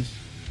Lions.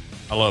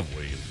 I love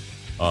Williams.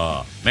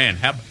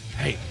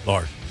 Hey,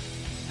 Lars.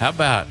 How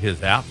about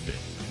his outfit?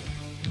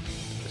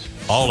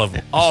 All of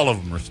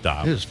them are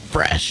styled. It was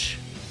fresh.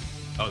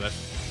 Oh,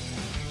 that's.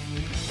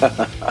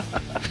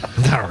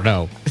 I don't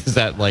know. Is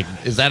that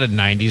a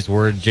 90s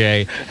word,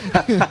 Jay?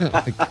 Oh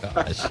my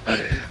gosh.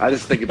 I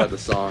just think about the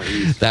song.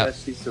 He's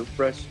so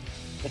fresh.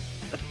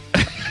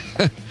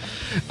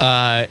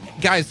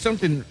 Guys,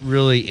 something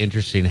really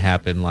interesting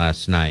happened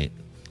last night,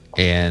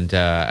 and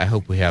I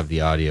hope we have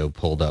the audio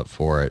pulled up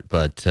for it.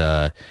 But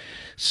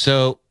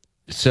So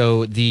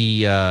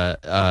the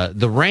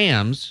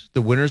Rams,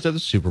 the winners of the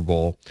Super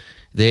Bowl,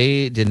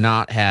 they did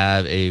not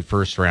have a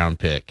first round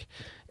pick.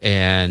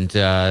 And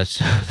so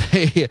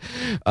they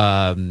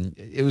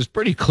it was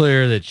pretty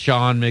clear that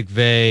Sean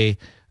McVay,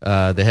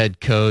 the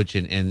head coach,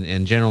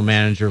 and general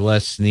manager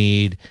Les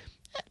Snead,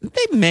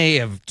 they may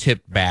have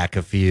tipped back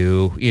a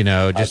few,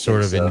 just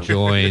sort of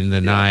enjoying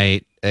the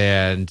night.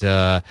 And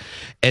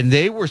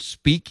they were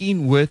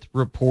speaking with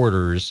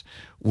reporters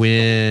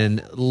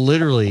when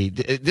literally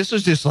this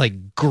was just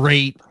like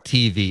great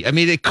TV. I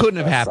mean, it couldn't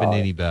have happened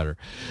any better.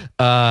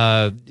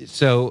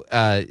 So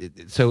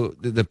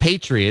the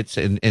Patriots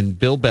and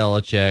Bill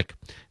Belichick,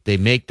 they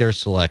make their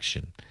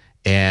selection,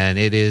 and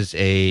it is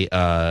a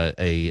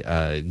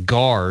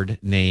guard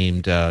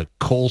named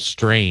Cole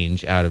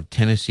Strange out of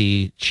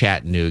Tennessee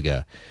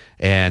Chattanooga.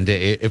 And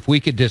if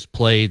we could just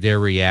play their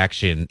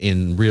reaction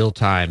in real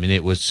time, and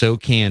it was so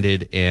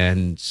candid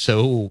and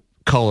so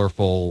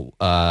colorful.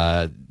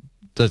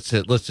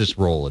 Let's just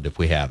roll it if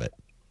we have it.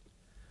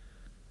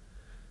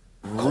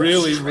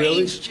 Really?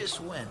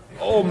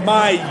 Oh,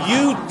 my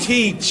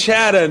UT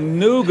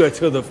Chattanooga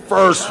to the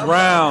first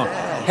round.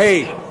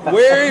 Hey,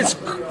 where is...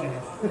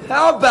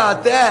 How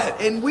about that?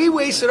 And we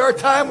wasted our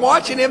time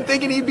watching him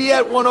thinking he'd be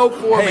at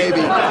 104 maybe.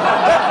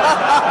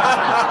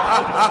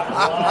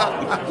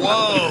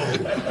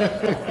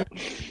 Whoa.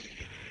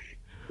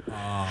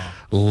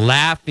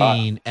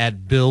 Laughing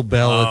at Bill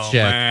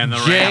Belichick. Oh, man,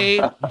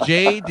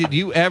 Jay, did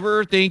you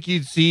ever think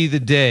you'd see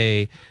the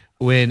day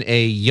when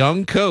a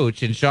young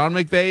coach, and Sean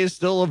McVay is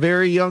still a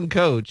very young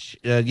coach,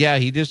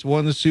 he just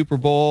won the Super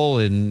Bowl,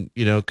 and,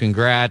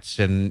 congrats,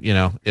 and,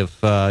 if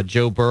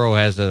Joe Burrow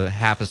has a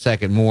half a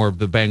second more,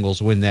 the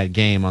Bengals win that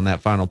game on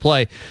that final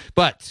play,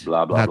 but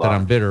blah, blah, not blah. that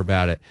I'm bitter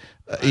about it.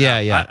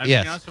 Yes.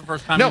 That's the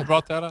first time you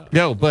brought that up.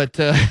 No, but...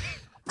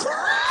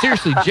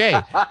 seriously, Jay,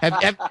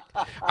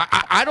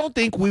 I don't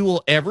think we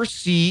will ever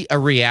see a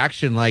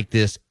reaction like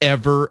this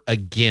ever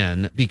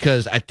again,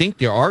 because I think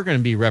there are going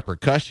to be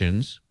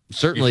repercussions.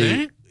 Certainly, You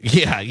think?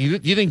 Yeah. You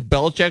think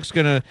Belichick's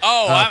going to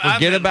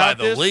forget about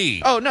the this?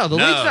 league. Oh no, the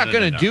league's not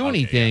going to do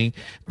anything.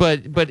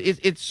 But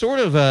it's sort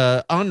of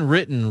a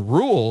unwritten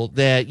rule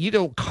that you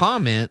don't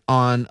comment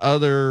on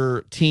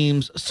other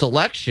teams'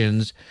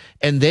 selections,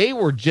 and they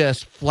were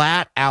just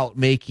flat out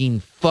making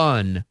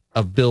fun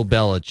of Bill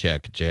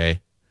Belichick, Jay.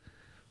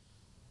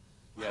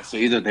 Yeah, so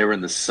either they were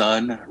in the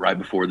sun right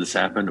before this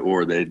happened,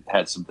 or they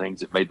had some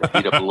things that made them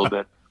heat up a little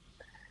bit.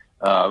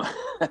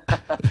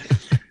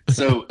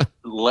 So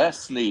Les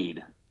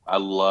Snead, I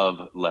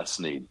love Les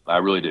Snead. I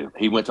really do.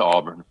 He went to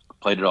Auburn,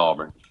 played at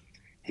Auburn.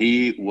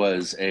 He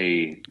was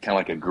a kind of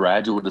like a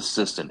graduate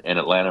assistant in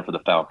Atlanta for the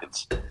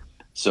Falcons.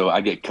 So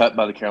I get cut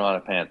by the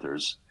Carolina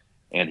Panthers,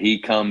 and he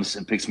comes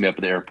and picks me up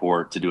at the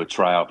airport to do a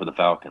tryout for the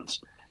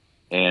Falcons.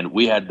 And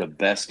we had the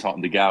best talk.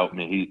 The guy, I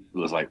mean, he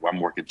was like, well, I'm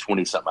working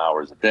 20-something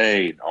hours a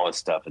day and all this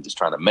stuff and just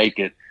trying to make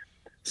it.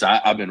 So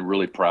I've been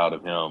really proud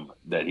of him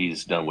that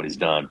he's done what he's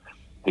done.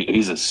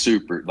 He's a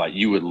super, like,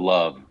 you would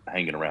love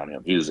hanging around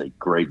him. He is a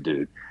great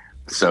dude.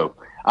 So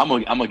I'm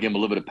gonna give him a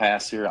little bit of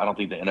pass here. I don't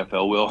think the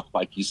NFL will,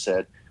 like you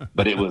said,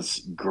 but it was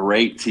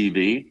great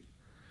TV.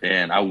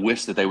 And I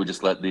wish that they would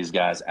just let these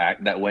guys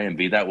act that way and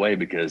be that way,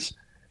 because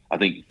I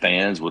think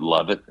fans would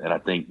love it. And I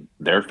think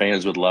their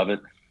fans would love it.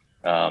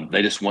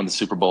 They just won the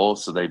Super Bowl,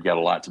 so they've got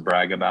a lot to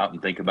brag about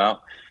and think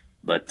about.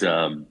 But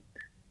don't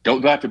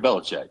go after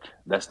Belichick.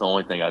 That's the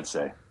only thing I'd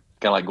say.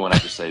 Kind of like going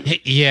after Saban.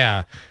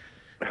 Yeah.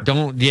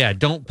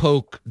 Don't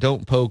poke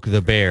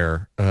the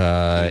bear,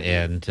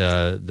 and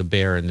the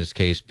bear in this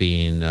case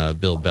being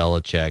Bill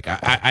Belichick.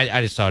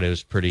 I just thought it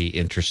was pretty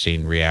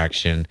interesting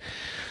reaction.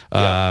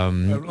 Let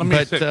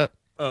me say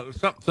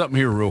something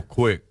here real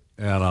quick.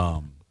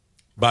 And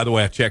by the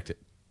way, I checked it.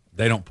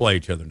 They don't play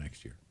each other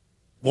next year.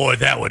 Boy,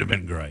 that would have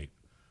been great.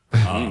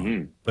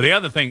 But the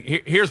other thing,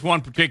 here's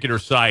one particular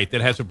site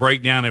that has a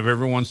breakdown of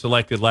everyone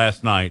selected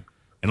last night.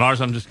 And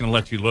Lars, I'm just going to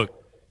let you look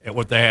at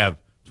what they have.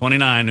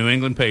 29, New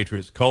England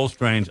Patriots, Cole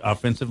Strange,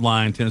 offensive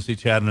line, Tennessee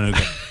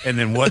Chattanooga. And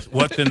then what's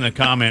in the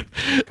comment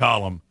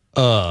column?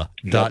 And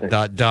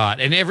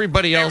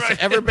everybody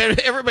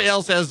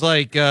else has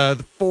like 4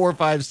 or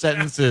 5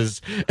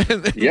 sentences.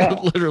 Yeah.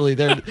 Literally,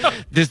 they're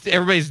just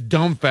everybody's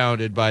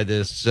dumbfounded by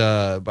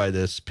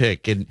this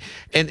pick. And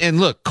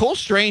look, Cole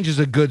Strange is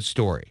a good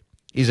story.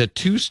 He's a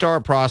 2-star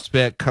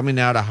prospect coming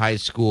out of high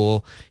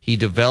school. He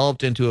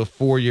developed into a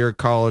 4-year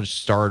college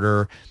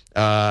starter.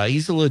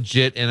 He's a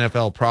legit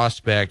NFL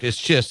prospect. It's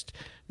just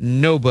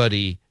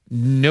nobody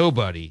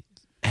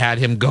had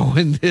him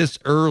going this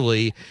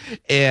early.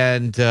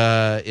 And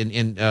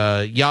in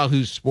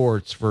Yahoo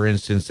Sports, for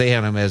instance, they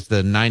had him as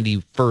the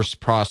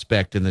 91st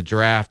prospect in the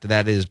draft.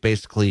 That is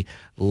basically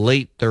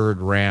late 3rd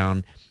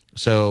round.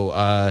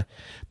 So,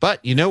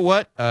 but you know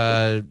what?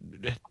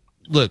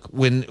 Look,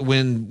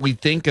 when we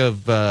think of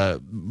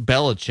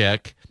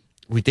Belichick,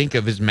 we think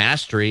of his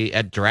mastery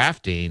at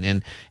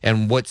drafting,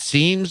 and what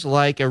seems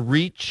like a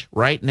reach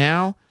right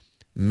now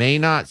may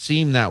not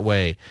seem that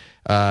way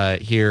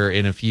here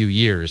in a few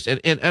years.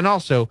 And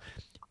also,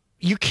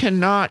 you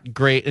cannot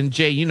grade, and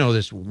Jay, you know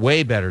this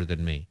way better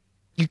than me,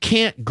 you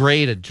can't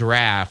grade a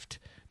draft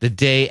the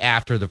day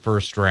after the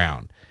first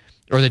round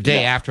or the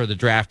day after the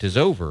draft is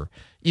over.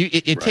 Give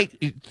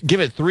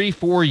it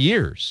 3-4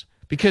 years.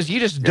 Because you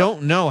just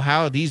don't know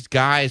how these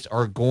guys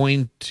are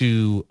going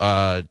to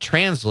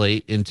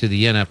translate into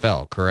the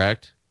NFL,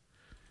 correct?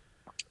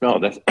 No,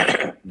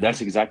 that's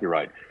exactly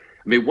right.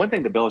 I mean, one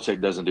thing that Belichick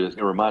doesn't do is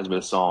it reminds me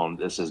of a song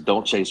that says,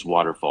 "Don't chase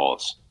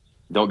waterfalls.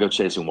 Don't go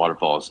chasing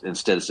waterfalls.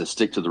 Instead, it says,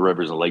 stick to the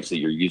rivers and lakes that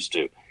you're used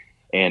to."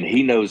 And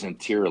he knows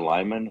interior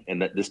linemen,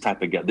 and that this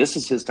type of guy, this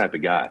is his type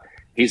of guy.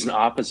 He's an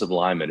offensive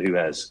lineman who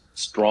has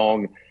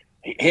strong.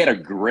 He had a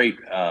great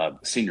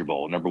Senior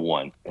Bowl, number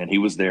 1, and he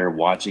was there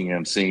watching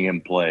him, seeing him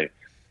play.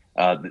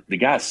 The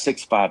guy's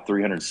 6'5",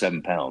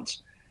 307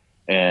 pounds,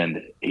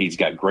 and he's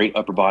got great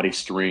upper body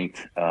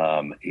strength.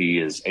 He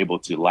is able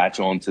to latch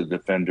on to the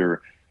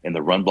defender in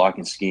the run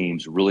blocking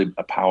schemes, really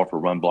a powerful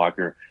run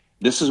blocker.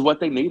 This is what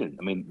they needed.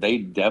 I mean, they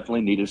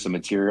definitely needed some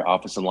interior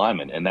offensive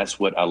linemen, and that's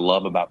what I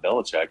love about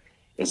Belichick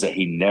is that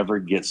he never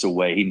gets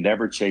away. He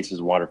never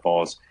chases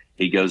waterfalls.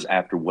 He goes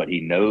after what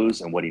he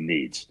knows and what he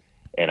needs.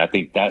 And I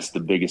think that's the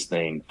biggest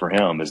thing for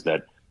him is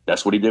that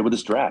that's what he did with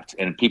his draft.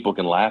 And people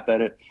can laugh at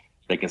it.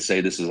 They can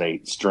say this is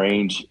a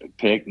strange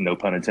pick, no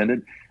pun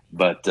intended.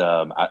 But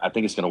I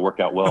think it's going to work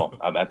out well.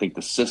 I think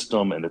the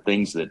system and the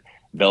things that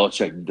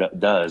Belichick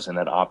does in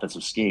that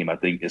offensive scheme, I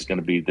think it's going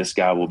to be this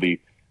guy will be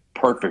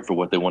perfect for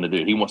what they want to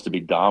do. He wants to be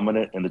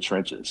dominant in the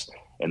trenches.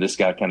 And this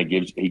guy kind of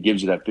gives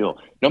you that feel.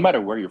 No matter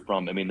where you're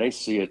from, I mean, they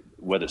see it,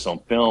 whether it's on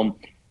film,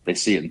 they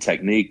see it in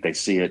technique. They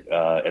see it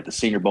at the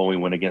Senior Bowl. We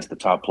went against the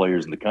top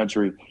players in the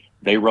country.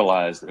 They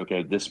realized,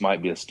 okay, this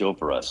might be a steal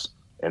for us.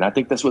 And I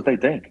think that's what they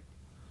think.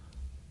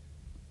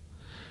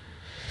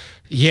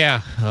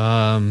 Yeah.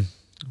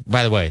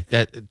 By the way,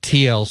 that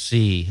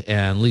TLC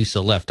and Lisa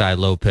Left Eye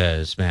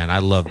Lopez, man, I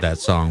love that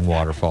song,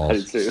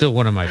 Waterfalls. Still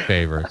one of my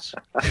favorites.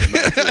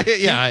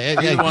 Yeah.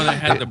 You're the one that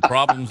had the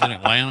problems in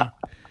Atlanta?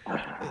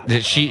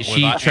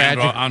 She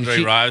Andre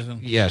Rison.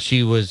 Yeah,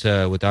 she was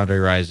with Andre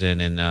Rison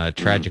and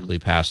tragically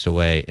passed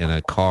away in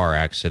a car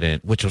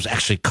accident, which was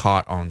actually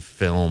caught on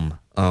film.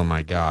 Oh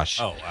my gosh!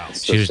 Oh wow!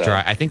 She was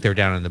I think they were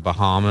down in the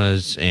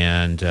Bahamas,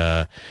 and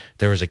there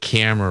was a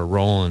camera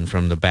rolling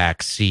from the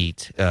back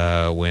seat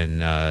when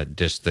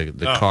just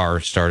the car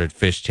started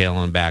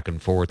fishtailing back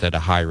and forth at a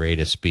high rate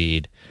of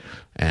speed,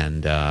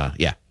 and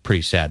yeah,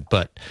 pretty sad.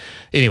 But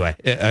anyway,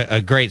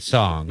 a great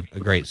song,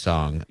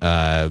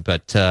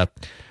 But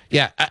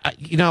Yeah,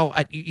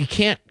 you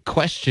can't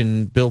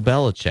question Bill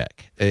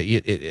Belichick.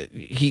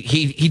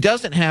 He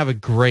doesn't have a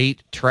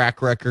great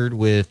track record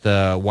with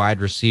wide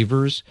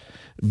receivers,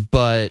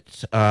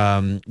 but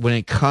when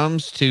it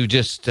comes to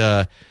just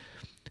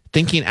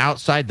thinking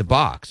outside the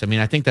box, I mean,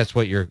 I think that's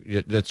what you're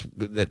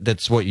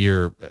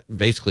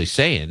basically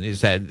saying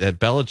is that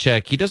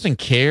Belichick, he doesn't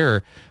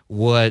care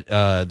what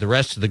the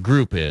rest of the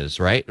group is,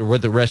 right? Or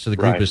what the rest of the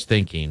group is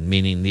thinking,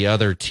 meaning the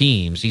other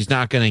teams. He's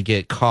not going to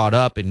get caught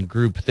up in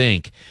group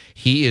think.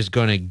 He is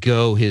going to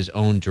go his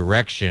own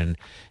direction.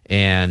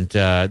 And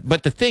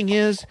but the thing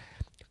is,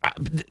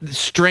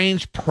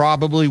 Strange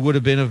probably would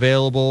have been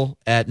available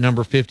at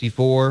number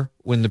 54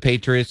 when the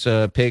Patriots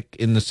pick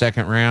in the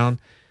second round.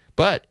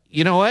 But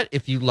you know what?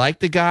 If you like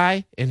the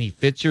guy and he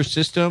fits your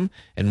system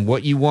and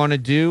what you want to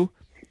do,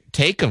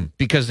 take him,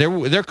 because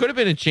there could have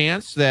been a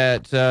chance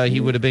that he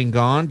would have been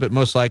gone, but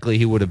most likely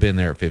he would have been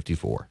there at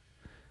 54.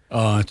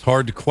 It's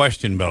hard to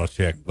question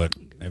Belichick, but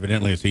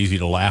evidently it's easy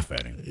to laugh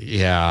at him.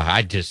 Yeah,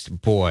 I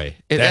just, boy.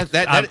 I'm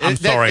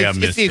sorry I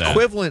missed that. It's the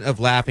equivalent of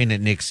laughing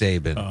at Nick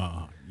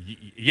Saban.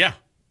 Yeah.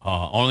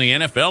 On the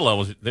NFL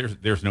levels,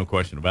 there's no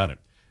question about it.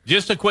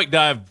 Just a quick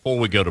dive before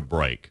we go to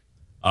break.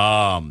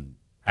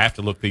 I have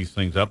to look these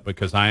things up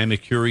because I am a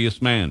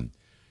curious man.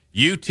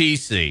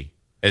 UTC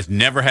has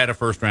never had a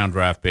first-round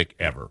draft pick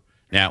ever.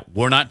 Now,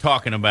 we're not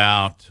talking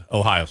about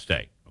Ohio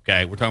State,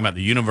 okay? We're talking about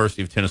the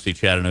University of Tennessee,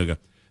 Chattanooga,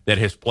 that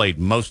has played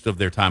most of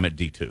their time at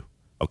D2,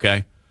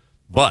 okay?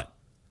 But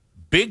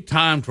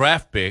big-time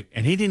draft pick,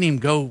 and he didn't even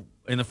go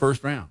in the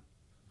first round.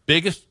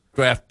 Biggest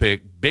draft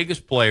pick,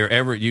 biggest player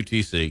ever at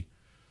UTC.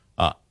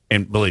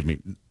 And believe me,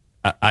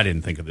 I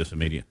didn't think of this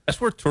immediately.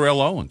 That's where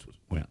Terrell Owens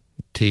went.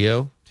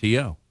 T.O.?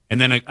 T.O. And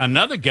then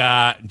another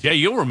guy, Jay,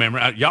 you'll remember,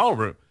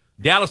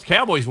 Dallas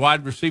Cowboys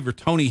wide receiver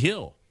Tony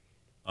Hill.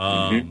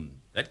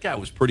 That guy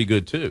was pretty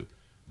good too.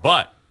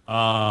 But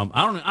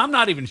I'm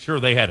not even sure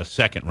they had a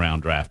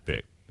second-round draft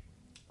pick.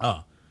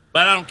 But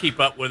I don't keep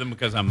up with them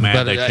because I'm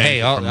mad. But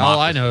hey, all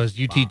I know is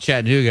UT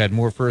Chattanooga had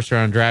more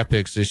first-round draft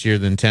picks this year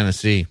than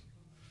Tennessee.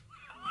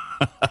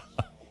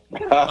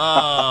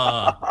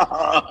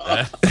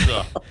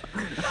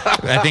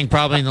 I think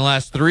probably in the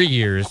last 3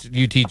 years,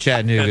 UT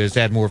Chattanooga has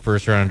had more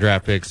first-round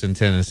draft picks than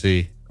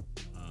Tennessee.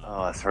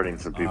 Oh, that's hurting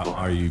some people.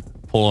 Are you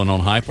pulling on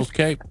Heupel's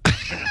cape?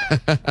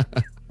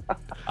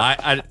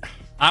 I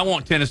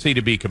want Tennessee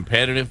to be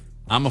competitive.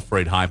 I'm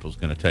afraid Heupel's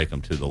going to take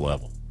them to the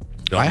level.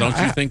 Don't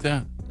you think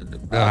that?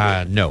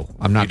 No,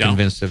 I'm not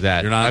convinced of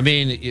that. You're not? I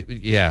mean,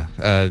 yeah.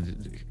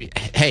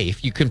 Hey,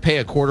 if you can pay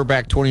a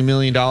quarterback $20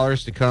 million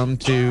to come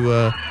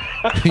to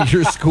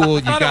your school,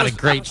 you got a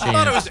great chance. I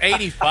thought it was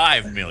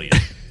 $85 million.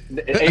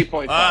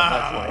 8.5.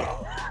 That's right.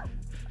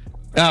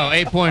 Oh,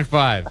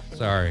 8.5.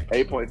 Sorry.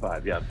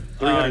 8.5. Yeah.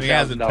 He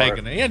hasn't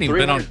taken it. He hasn't even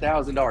been on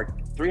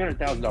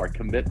 $300,000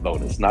 commit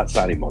bonus, not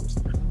signing bonus.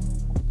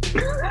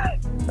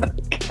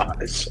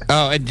 Gosh.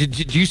 Oh, and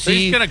did you see?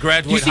 He's going to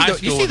graduate high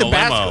school with a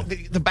limo.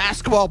 The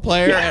basketball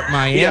player at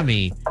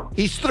Miami. Yeah.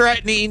 He's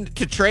threatening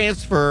to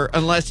transfer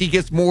unless he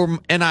gets more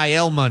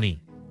NIL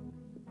money.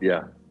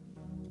 Yeah.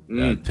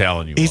 I'm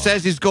telling you. He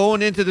says he's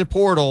going into the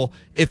portal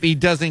if he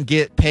doesn't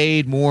get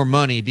paid more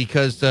money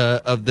because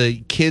of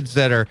the kids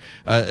that are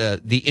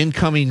the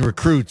incoming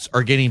recruits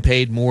are getting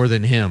paid more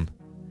than him.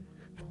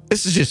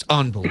 This is just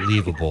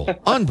unbelievable.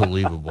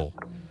 Unbelievable.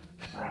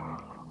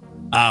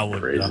 I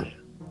would.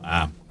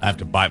 I have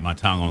to bite my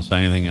tongue on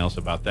saying anything else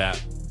about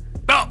that.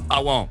 No, I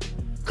won't.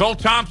 Cole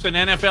Thompson,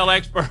 NFL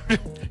expert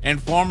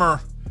and former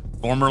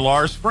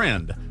Lars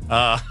friend.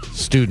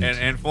 Student.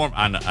 And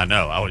I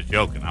know, I was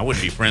joking. I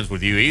wouldn't be friends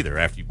with you either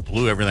after you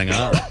blew everything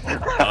up.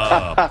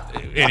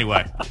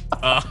 Anyway,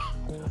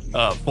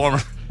 former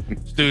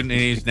student,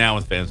 and he's now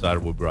with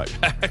Fansided. We'll be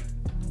right back.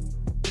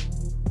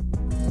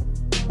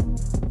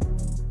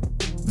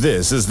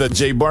 This is the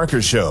Jay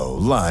Barker Show,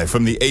 live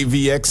from the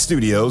AVX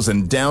studios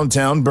in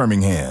downtown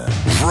Birmingham.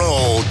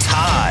 Roll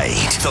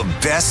Tide, the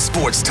best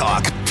sports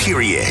talk,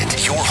 period.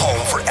 Your home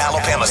for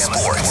Alabama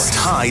sports.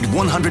 Tide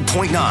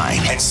 100.9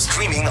 and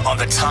streaming on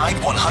the Tide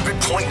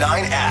 100.9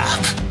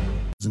 app.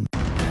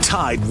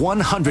 Tide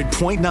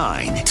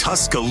 100.9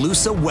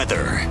 Tuscaloosa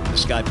weather. The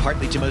sky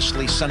partly to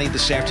mostly sunny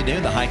this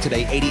afternoon. The high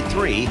today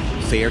 83.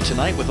 Fair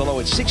tonight with a low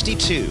at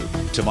 62.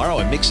 Tomorrow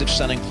a mix of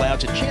sun and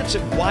clouds. A chance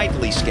of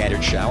widely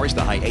scattered showers.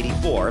 The high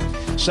 84.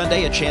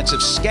 Sunday a chance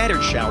of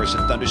scattered showers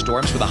and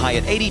thunderstorms with a high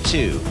at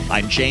 82.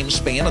 I'm James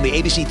Spann on the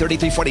ABC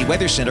 3340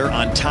 Weather Center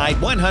on Tide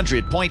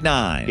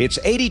 100.9. It's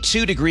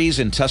 82 degrees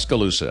in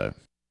Tuscaloosa.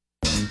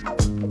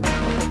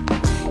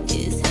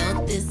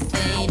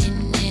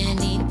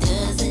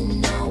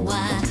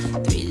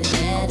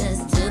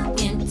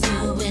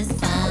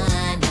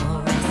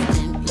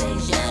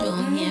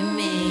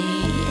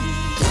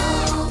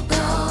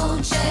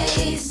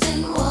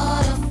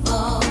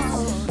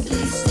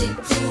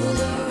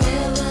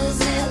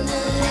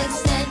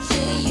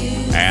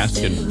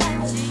 Ask and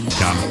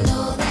Jonathan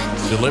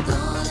delivered.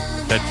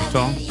 That's your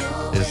song?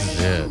 This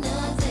is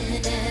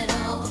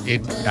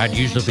it. I'd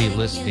usually be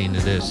listening to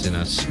this in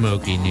a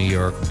smoky New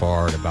York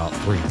bar at about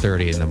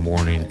 3:30 in the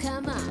morning.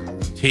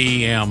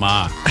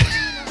 TMI.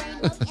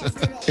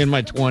 In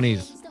my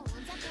 20s.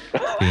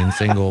 Being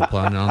single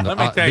on the Let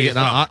me tell you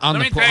something. on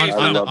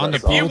the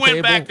if you pool went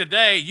table. back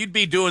today, you'd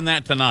be doing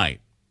that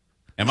tonight.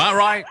 Am I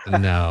right?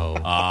 No.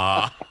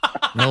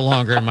 No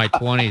longer in my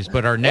 20s,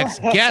 but our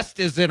next guest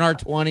is in our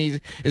 20s,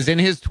 is in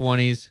his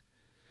 20s.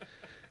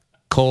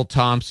 Cole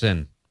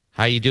Thompson.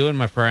 How you doing,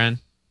 my friend?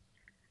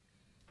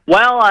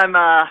 Well,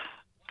 I'm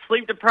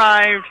sleep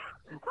deprived,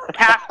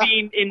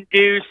 caffeine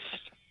induced,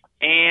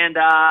 and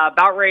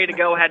about ready to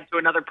go head to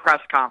another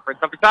press conference.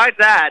 But besides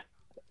that,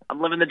 I'm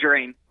living the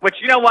dream. Which,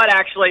 you know what,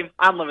 actually,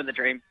 I'm living the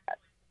dream.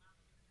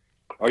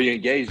 Are you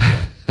engaged?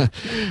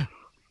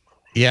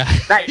 Yeah.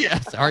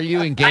 Yes. Are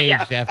you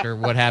engaged after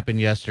what happened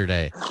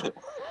yesterday?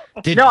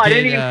 Did I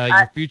didn't even,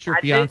 your future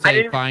fiance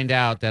didn't find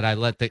out that I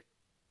let the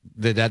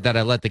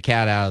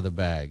cat out of the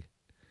bag?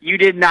 You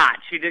did not.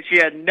 She did. She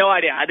had no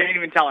idea. I didn't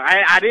even tell her.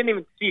 I didn't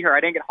even see her.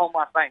 I didn't get home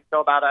last night until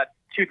about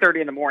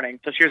 2:30 in the morning.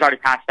 So she was already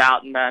passed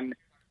out. And then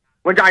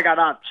when I got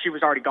up, she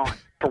was already gone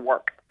for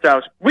work.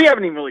 So we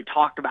haven't even really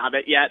talked about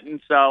it yet.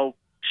 And so,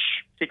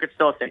 secret's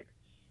still a secret.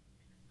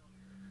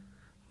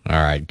 All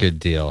right, good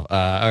deal.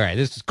 All right,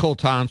 this is Cole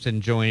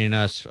Thompson joining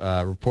us,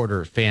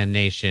 reporter at Fan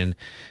Nation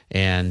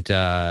and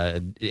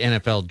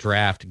NFL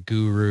draft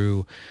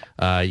guru.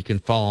 You can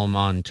follow him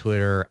on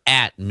Twitter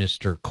at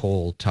Mr.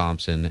 Cole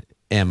Thompson,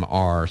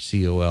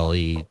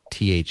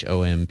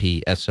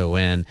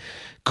 MrColeThompson.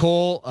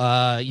 Cole,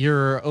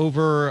 your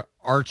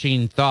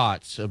overarching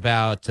thoughts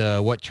about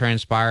what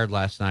transpired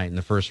last night in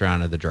the first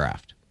round of the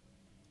draft?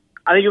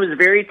 I think it was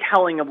very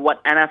telling of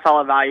what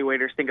NFL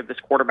evaluators think of this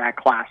quarterback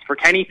class. For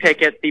Kenny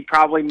Pickett, the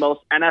probably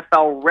most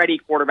NFL-ready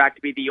quarterback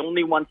to be the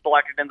only one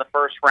selected in the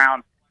first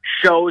round,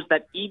 shows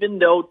that even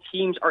though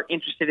teams are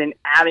interested in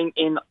adding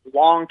in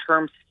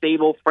long-term,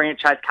 stable,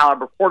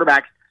 franchise-caliber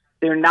quarterbacks,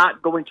 they're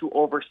not going to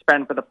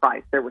overspend for the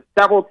price. There were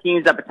several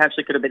teams that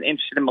potentially could have been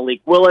interested in Malik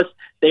Willis.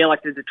 They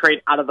elected to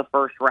trade out of the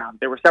first round.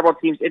 There were several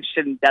teams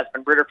interested in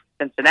Desmond Ridder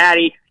from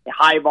Cincinnati, a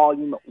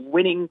high-volume,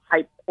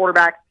 winning-type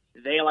quarterback.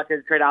 They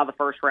elected to trade out of the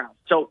first round.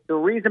 So the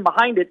reason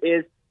behind it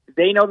is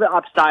they know the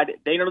upside,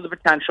 they know the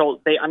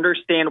potential, they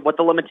understand what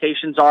the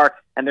limitations are,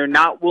 and they're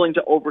not willing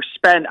to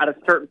overspend at a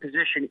certain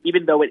position,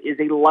 even though it is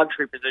a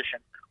luxury position.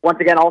 Once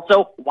again,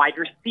 also, wide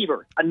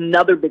receivers,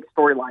 another big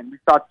storyline. We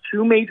saw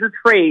two major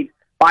trades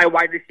by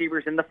wide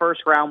receivers in the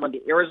first round when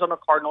the Arizona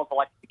Cardinals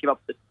elected to give up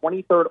the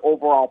 23rd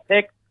overall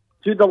pick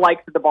to the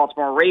likes of the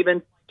Baltimore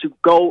Ravens to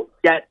go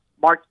get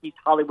Marquise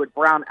Hollywood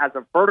Brown as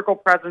a vertical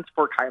presence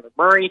for Kyler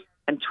Murray,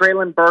 and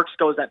Treylon Burks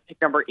goes at pick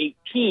number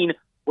 18,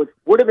 which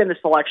would have been the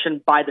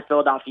selection by the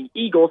Philadelphia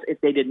Eagles if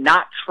they did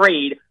not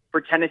trade for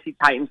Tennessee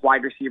Titans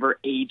wide receiver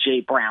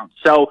A.J. Brown.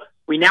 So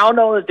we now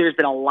know that there's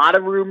been a lot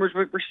of rumors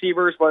with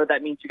receivers, whether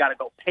that means you got to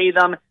go pay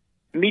them.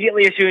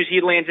 Immediately as soon as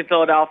he lands in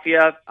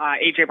Philadelphia,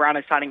 A.J. Brown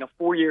is signing a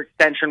 4-year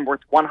extension worth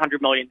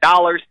 $100 million.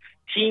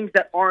 Teams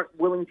that aren't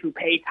willing to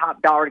pay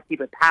top dollar to keep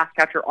a pass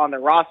catcher on their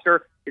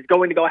roster is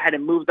going to go ahead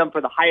and move them for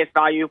the highest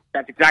value.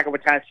 That's exactly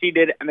what Tennessee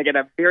did, and they get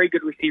a very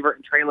good receiver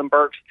in Treylon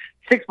Burks.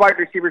 6 wide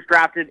receivers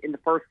drafted in the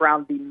first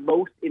round, the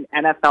most in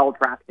NFL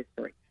draft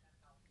history.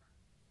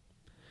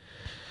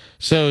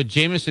 So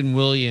Jameson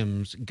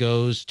Williams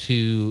goes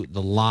to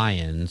the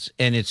Lions,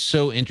 and it's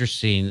so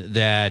interesting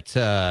that,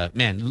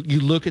 man, you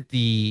look at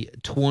the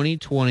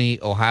 2020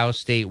 Ohio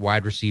State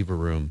wide receiver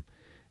room.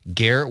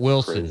 Garrett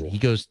Wilson, crazy. He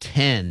goes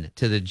 10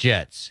 to the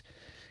Jets.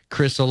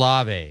 Chris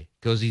Olave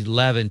goes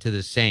 11 to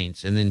the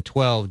Saints, and then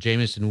 12,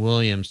 Jameson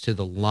Williams to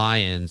the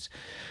Lions.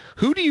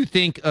 Who do you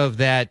think of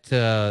that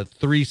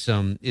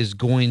threesome is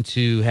going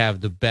to have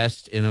the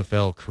best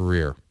NFL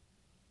career?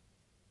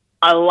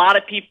 A lot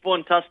of people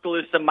in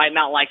Tuscaloosa might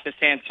not like this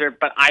answer,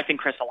 but I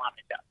think Chris Olave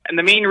does. And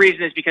the main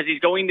reason is because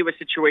he's going to a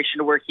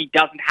situation where he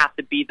doesn't have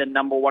to be the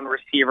number one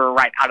receiver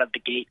right out of the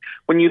gate.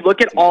 When you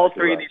look at all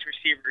three of these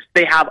receivers,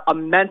 they have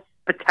immense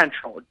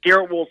potential.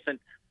 Garrett Wilson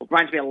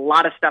reminds me a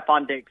lot of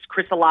Stephon Diggs.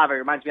 Chris Olave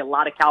reminds me a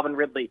lot of Calvin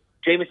Ridley.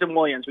 Jameson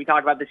Williams, we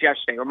talked about this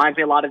yesterday, reminds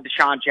me a lot of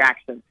Deshaun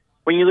Jackson.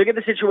 When you look at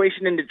the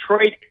situation in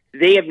Detroit,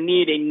 they have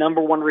needed a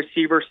number one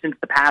receiver since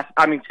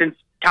Calvin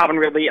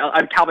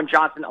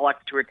Johnson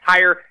elected to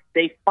retire.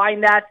 They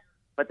find that,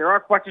 but there are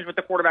questions with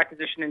the quarterback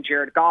position in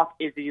Jared Goff.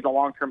 Is he the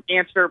long-term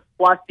answer?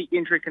 Plus the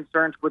injury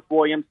concerns with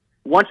Williams.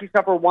 Once you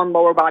suffer one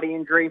lower body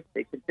injury,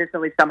 they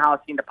consistently somehow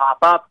seem to pop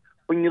up.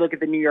 When you look at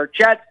the New York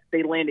Jets,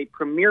 they land a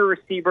premier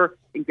receiver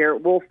in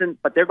Garrett Wilson,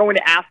 but they're going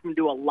to ask him to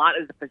do a lot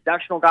as a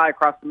possessional guy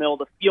across the middle of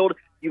the field.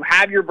 You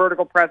have your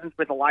vertical presence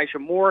with Elijah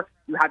Moore.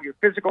 You have your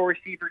physical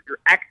receiver, your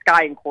X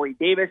guy in Corey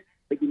Davis,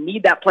 but you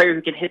need that player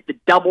who can hit the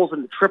doubles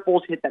and the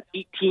triples, hit that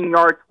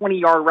 18-yard,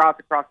 20-yard routes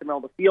across the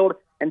middle of the field.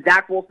 And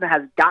Zach Wilson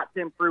has got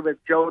to improve as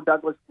Joe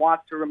Douglas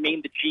wants to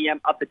remain the GM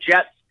of the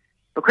Jets.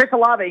 But Chris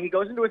Olave, he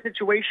goes into a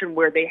situation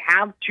where they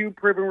have two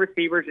proven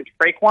receivers. It's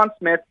Traquan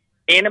Smith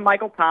and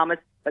Michael Thomas.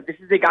 But this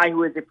is a guy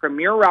who is a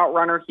premier route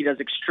runner. He does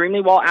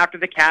extremely well after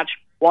the catch.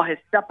 While his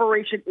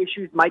separation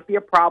issues might be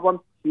a problem,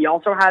 he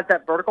also has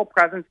that vertical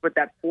presence with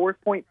that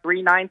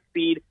 4.39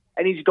 speed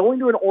and he's going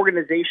to an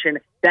organization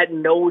that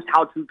knows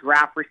how to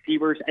draft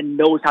receivers and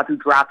knows how to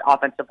draft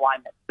offensive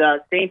linemen.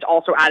 The Saints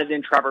also added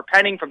in Trevor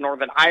Penning from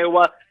Northern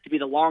Iowa to be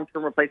the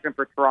long-term replacement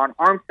for Teron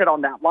Armstead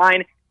on that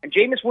line. And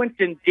Jameis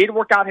Winston did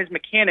work out his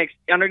mechanics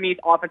underneath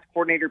offensive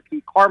coordinator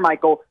Pete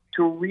Carmichael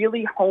to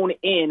really hone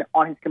in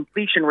on his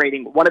completion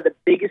rating, one of the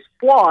biggest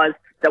flaws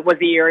that was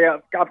the area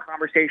of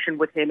conversation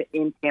with him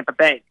in Tampa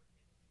Bay.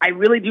 I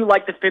really do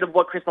like the fit of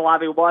what Chris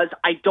Olave was.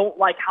 I don't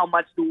like how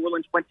much New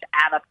Orleans went to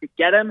add up to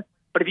get him,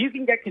 but if you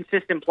can get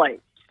consistent plays,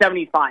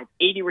 75,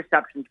 80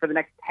 receptions for the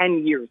next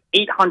 10 years,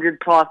 800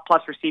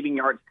 plus receiving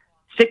yards,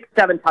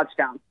 6-7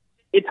 touchdowns,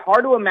 it's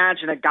hard to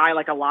imagine a guy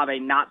like Olave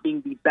not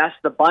being the best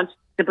of the bunch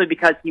simply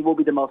because he will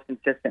be the most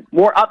consistent.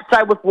 More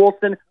upside with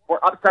Wilson, more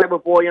upside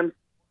with Williams,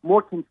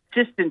 more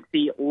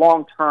consistency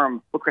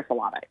long-term with Chris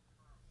Olave.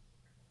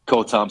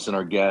 Cole Thompson,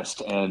 our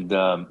guest, and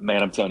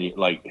man, I'm telling you,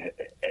 like,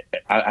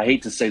 I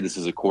hate to say this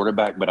as a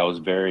quarterback, but I was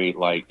very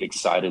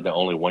excited that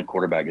only one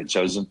quarterback had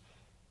chosen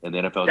in the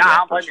NFL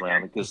draft first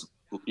round. Because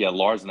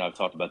Lars and I have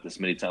talked about this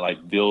many times.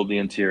 Like, build the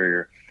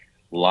interior,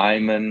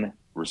 linemen,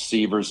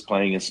 receivers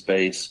playing in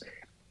space.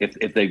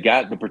 If they've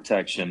got the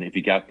protection, if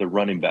you got the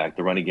running back,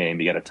 the running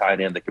game, you got a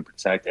tight end that can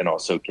protect and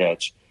also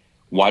catch,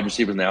 wide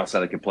receivers on the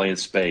outside that can play in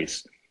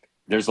space.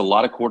 There's a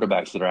lot of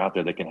quarterbacks that are out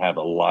there that can have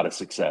a lot of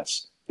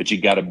success, but you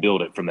got to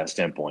build it from that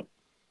standpoint.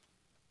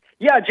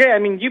 Yeah, Jay, I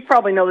mean, you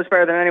probably know this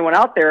better than anyone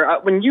out there.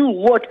 When you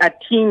look at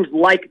teams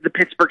like the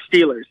Pittsburgh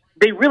Steelers,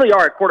 they really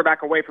are a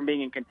quarterback away from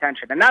being in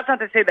contention. And that's not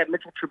to say that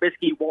Mitchell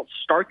Trubisky won't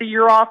start the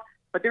year off,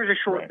 but there's a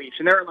short leash,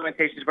 and there are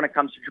limitations when it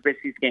comes to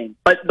Trubisky's game.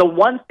 But the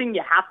one thing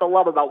you have to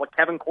love about what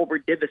Kevin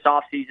Colbert did this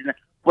offseason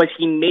was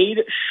he made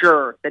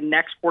sure the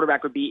next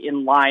quarterback would be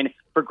in line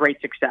for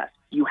great success.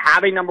 You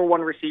have a number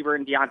one receiver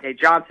in Deontay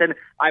Johnson.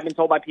 I've been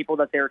told by people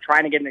that they're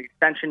trying to get an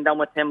extension done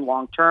with him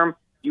long term.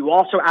 You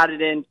also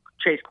added in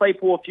Chase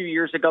Claypool a few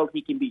years ago.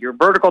 He can be your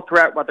vertical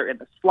threat, whether in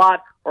the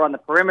slot or on the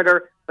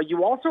perimeter. But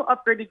you also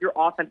upgraded your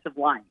offensive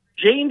line.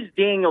 James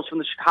Daniels from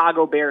the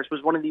Chicago Bears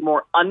was one of the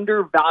more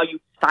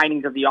undervalued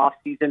signings of the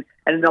offseason,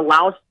 and it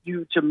allows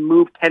you to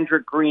move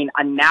Kendrick Green,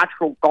 a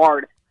natural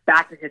guard,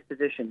 back to his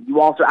position.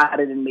 You also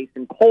added in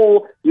Mason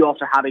Cole. You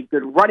also have a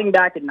good running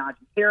back in Najee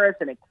Harris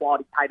and a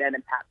quality tight end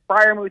in Pat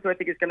Freiermuth, who I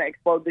think is going to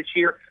explode this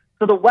year.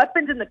 So the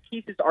weapons and the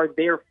pieces are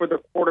there for the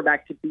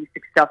quarterback to be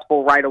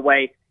successful right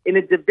away in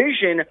a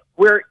division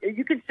where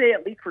you can say,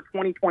 at least for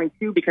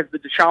 2022, because of the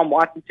Deshaun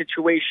Watson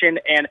situation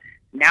and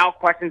now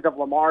questions of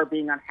Lamar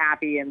being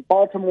unhappy in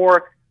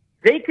Baltimore,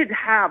 they could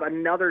have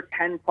another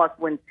 10-plus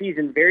win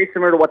season, very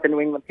similar to what the New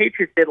England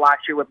Patriots did last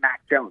year with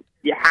Mac Jones.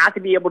 You have to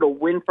be able to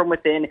win from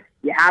within.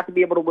 You have to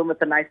be able to win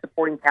with a nice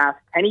supporting cast.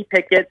 Kenny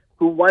Pickett,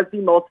 who was the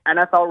most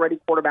NFL-ready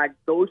quarterback,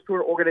 goes to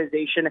an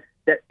organization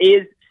that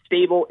is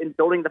stable in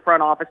building the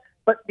front office.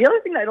 But the other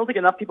thing that I don't think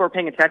enough people are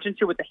paying attention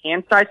to with the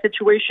hand size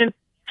situation,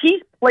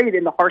 he's played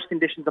in the harsh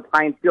conditions of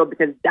Heinz Field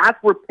because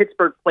that's where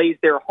Pittsburgh plays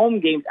their home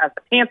games as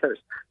the Panthers.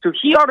 So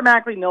he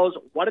automatically knows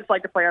what it's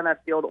like to play on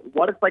that field,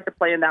 what it's like to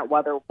play in that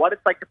weather, what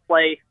it's like to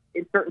play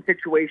in certain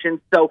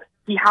situations. So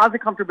he has a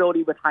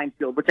comfortability with Heinz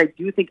Field, which I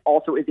do think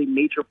also is a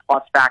major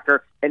plus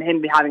factor in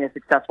him having a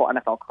successful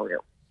NFL career.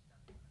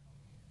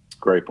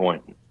 Great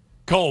point.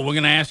 Cole, we're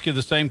going to ask you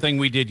the same thing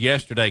we did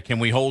yesterday. Can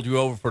we hold you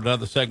over for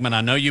another segment?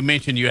 I know you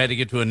mentioned you had to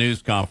get to a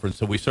news conference,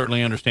 so we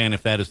certainly understand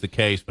if that is the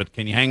case, but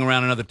can you hang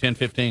around another 10,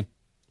 15?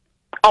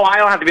 Oh, I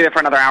don't have to be there for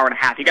another hour and a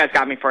half. You guys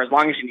got me for as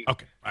long as you need.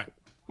 Okay. All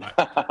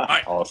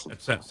right. Awesome.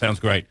 That sounds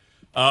great.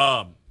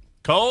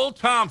 Cole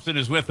Thompson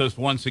is with us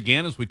once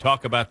again as we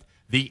talk about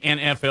the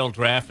NFL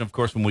draft. And, of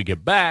course, when we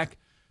get back,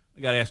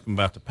 we got to ask him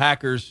about the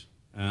Packers.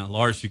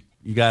 Lars,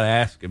 you got to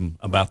ask him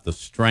about the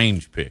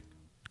Strange pick.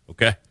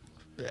 Okay?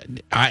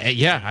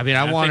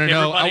 I want to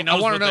know. I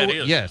want to know.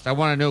 Yes, I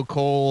want to know,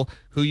 Cole,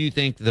 who you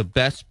think the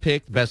best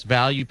pick, best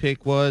value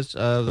pick was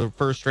of the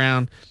first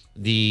round,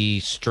 the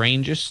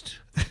strangest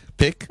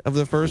pick of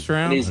the first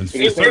round. It was the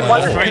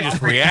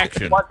strangest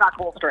reaction. It was not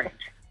Cole Strange.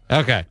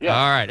 Okay. Yeah.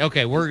 All right.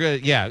 Okay. We're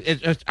good. Yeah.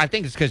 I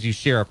think it's because you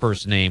share a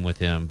first name with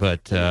him,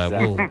 but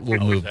we'll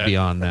move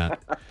beyond that.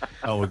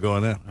 Oh, we're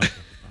going there.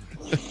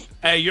 Okay.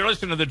 Hey, you're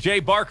listening to the Jay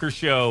Barker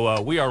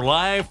Show. We are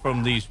live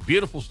from these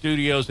beautiful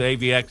studios at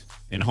AVX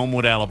in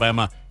Homewood,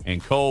 Alabama,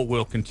 and Cole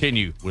will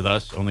continue with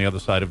us on the other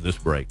side of this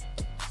break.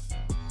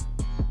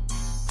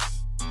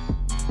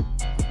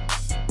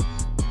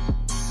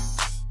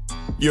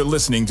 You're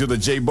listening to The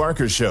Jay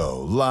Barker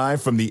Show,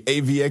 live from the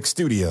AVX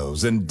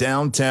studios in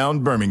downtown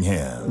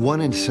Birmingham.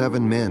 1 in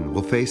 7 men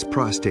will face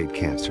prostate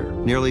cancer.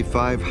 Nearly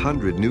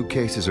 500 new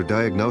cases are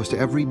diagnosed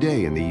every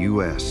day in the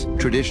U.S.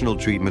 Traditional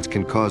treatments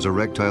can cause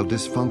erectile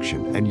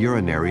dysfunction and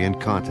urinary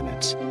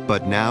incontinence.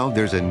 But now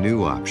there's a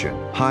new option,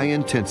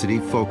 high-intensity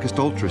focused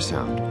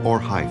ultrasound, or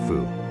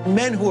HIFU.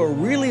 Men who are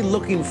really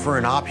looking for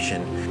an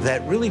option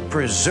that really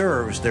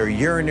preserves their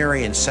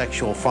urinary and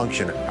sexual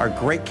function are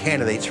great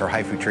candidates for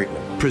HIFU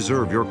treatment.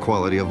 Preserve your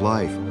quality of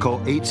life. Call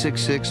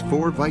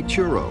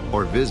 866-4-VITURO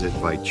or visit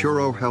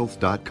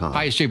VituroHealth.com.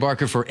 Hi, it's Jay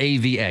Barker for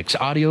AVX,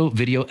 Audio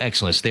Video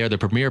Excellence. They are the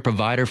premier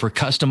provider for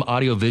custom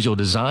audio-visual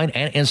design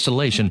and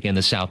installation in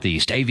the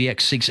Southeast. AVX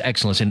seeks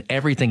excellence in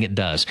everything it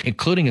does,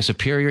 including a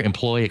superior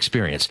employee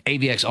experience.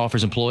 AVX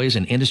offers employees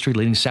an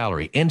industry-leading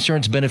salary,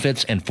 insurance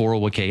benefits, and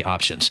 401k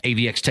options.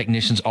 AVX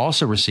technicians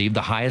also receive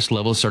the highest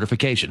level of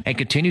certification and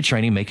continue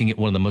training, making it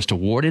one of the most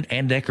awarded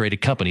and decorated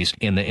companies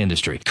in the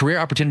industry. Career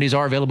opportunities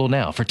are available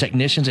now for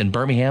technicians in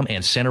Birmingham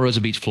and Santa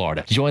Rosa Beach,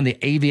 Florida. Join the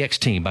AVX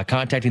team by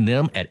contacting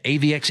them at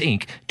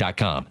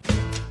avxinc.com.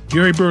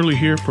 Gary Burley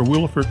here for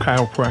Williford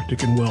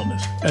Chiropractic and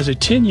Wellness. As a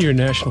 10-year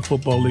National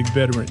Football League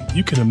veteran,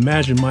 you can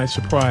imagine my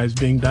surprise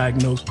being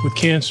diagnosed with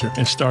cancer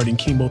and starting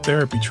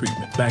chemotherapy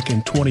treatment back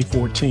in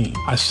 2014.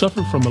 I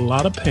suffered from a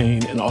lot of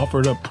pain and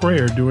offered up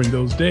prayer during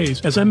those days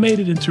as I made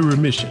it into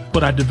remission,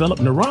 but I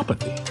developed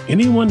neuropathy.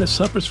 Anyone that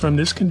suffers from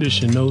this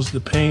condition knows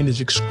the pain is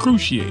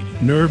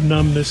excruciating, nerve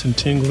numbness and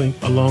tingling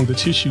along the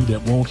tissue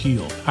that won't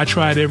heal. I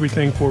tried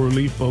everything for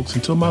relief, folks,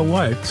 until my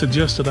wife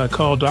suggested I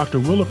call Dr.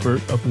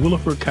 Williford of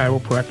Williford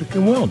Chiropractic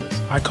and Wellness.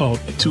 I called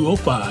at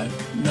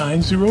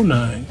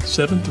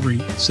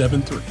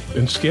 205-909-7373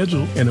 and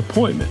scheduled an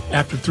appointment.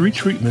 After 3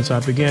 treatments, I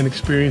began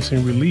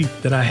experiencing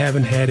relief that I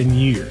haven't had in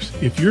years.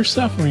 If you're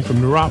suffering from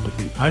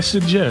neuropathy, I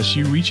suggest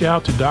you reach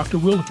out to Dr.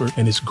 Williford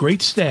and his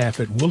great staff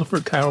at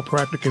Williford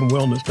Chiropractic and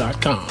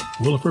Wellness.com.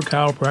 Williford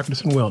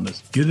Chiropractic and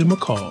Wellness. Give them a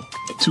call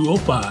at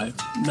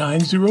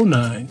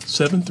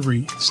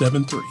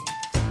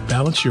 205-909-7373.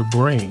 Balance your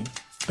brain,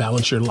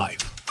 balance your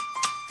life.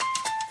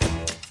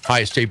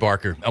 Hi, it's Jay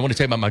Barker. I want to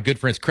tell you about my good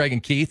friends Craig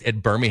and Keith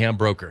at Birmingham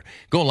Broker.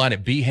 Go online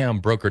at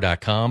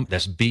bhambroker.com.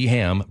 That's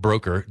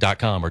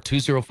bhambroker.com or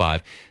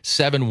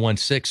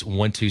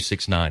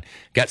 205-716-1269.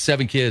 Got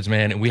 7 kids,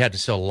 man, and we had to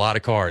sell a lot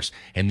of cars.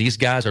 And these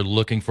guys are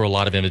looking for a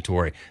lot of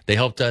inventory. They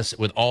helped us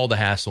with all the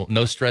hassle.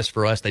 No stress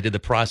for us. They did the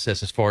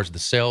process as far as the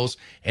sales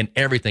and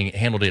everything.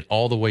 Handled it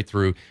all the way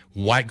through.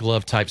 White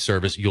glove type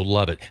service. You'll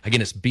love it.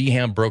 Again, it's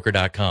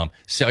bhambroker.com.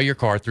 Sell your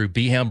car through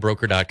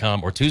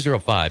bhambroker.com or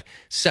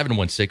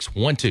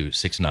 205-716-1269.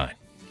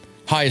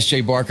 Hi, it's Jay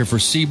Barker for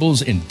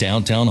Siebel's in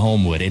downtown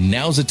Homewood, and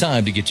now's the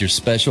time to get your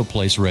special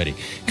place ready.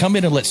 Come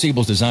in and let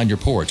Siebel's design your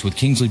porch with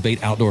Kingsley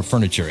Bait Outdoor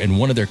Furniture and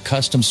one of their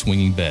custom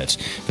swinging beds.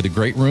 For the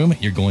great room,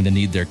 you're going to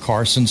need their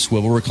Carson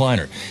swivel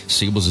recliner.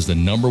 Siebel's is the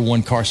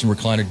 #1 Carson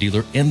recliner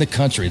dealer in the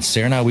country, and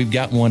Sarah and I, we've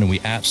got one, and we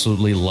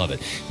absolutely love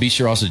it. Be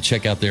sure also to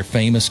check out their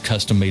famous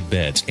custom-made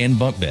beds and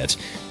bunk beds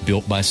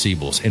built by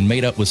Siebel's and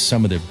made up with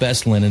some of their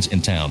best linens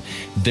in town.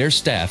 Their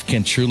staff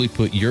can truly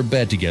put your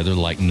bed together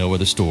like no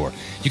other store.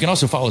 You can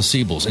also follow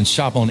Siebel's and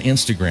shop on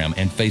Instagram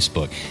and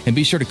Facebook. And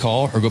be sure to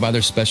call or go by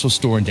their special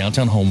store in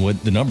downtown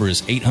Homewood. The number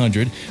is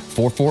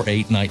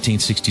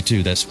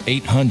 800-448-1962. That's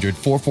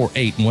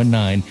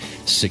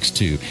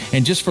 800-448-1962.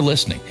 And just for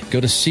listening, go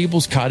to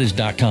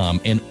SiebelsCottage.com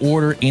and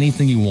order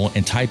anything you want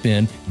and type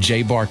in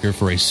Jay Barker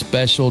for a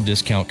special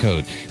discount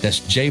code.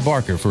 That's Jay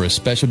Barker for a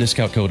special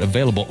discount code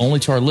available only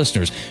to our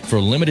listeners for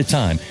a limited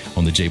time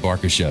on The Jay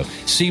Barker Show.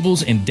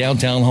 Siebel's in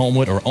downtown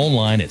Homewood or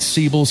online at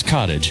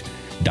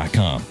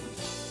SiebelsCottage.com.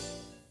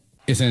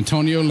 It's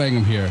Antonio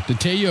Langham here to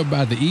tell you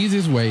about the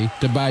easiest way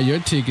to buy your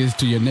tickets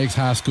to your next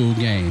high school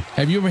game.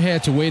 Have you ever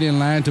had to wait in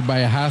line to buy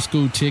a high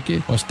school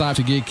ticket or stop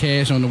to get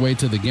cash on the way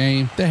to the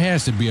game? There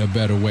has to be a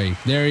better way.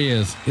 There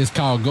is. It's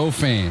called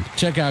GoFan.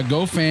 Check out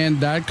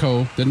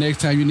GoFan.co the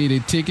next time you need a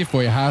ticket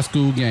for a high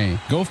school game.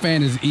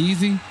 GoFan is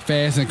easy,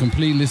 fast, and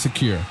completely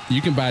secure.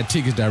 You can buy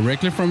tickets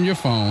directly from your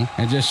phone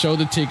and just show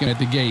the ticket at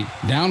the gate.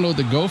 Download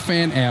the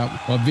GoFan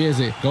app or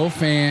visit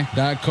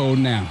GoFan.co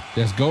now.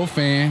 That's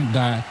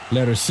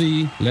GoFan.C.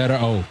 letter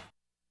O.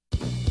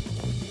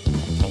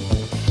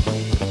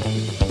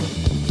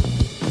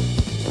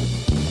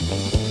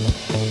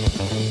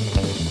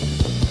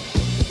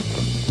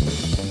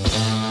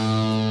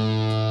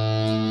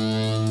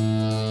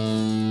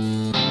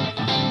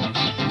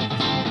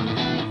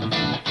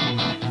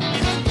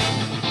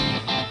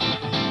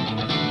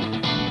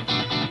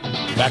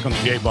 Back on the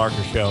Jay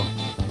Barker Show.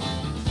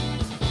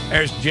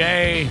 There's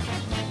Jay,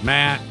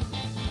 Matt.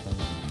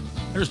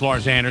 There's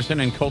Lars Anderson,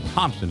 and Cole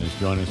Thompson is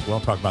joining us. We'll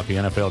talk about the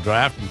NFL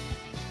draft. And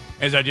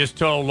as I just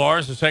told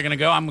Lars a second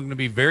ago, I'm going to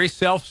be very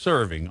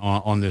self-serving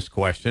on this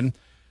question.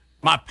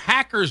 My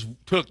Packers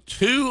took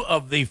 2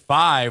 of the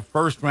 5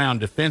 first-round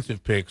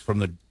defensive picks from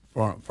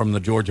the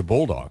Georgia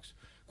Bulldogs,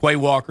 Quay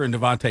Walker and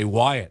Devontae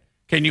Wyatt.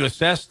 Can you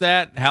assess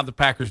that, how the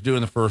Packers do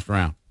in the first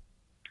round?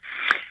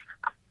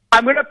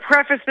 I'm going to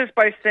preface this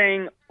by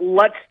saying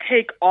let's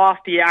take off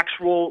the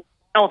actual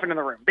elephant in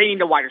the room. They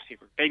need a wide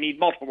receiver. They need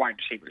multiple wide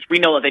receivers. We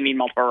know that they need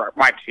multiple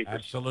wide receivers.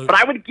 Absolutely. But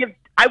I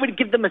would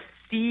give them a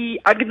C.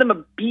 I'd give them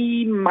a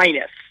B-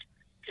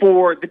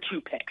 for the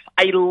 2 picks.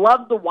 I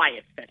love the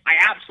Wyatt fit. I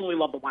absolutely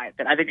love the Wyatt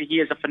fit. I think that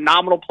he is a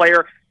phenomenal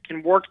player,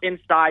 can work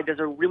inside, does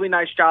a really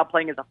nice job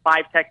playing as a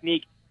 5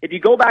 technique. If you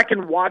go back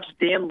and watch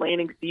Dan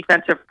Lanning's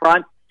defensive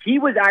front, he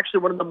was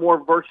actually one of the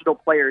more versatile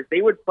players.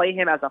 They would play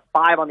him as a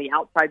 5 on the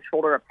outside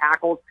shoulder of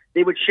tackles.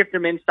 They would shift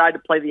him inside to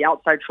play the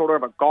outside shoulder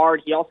of a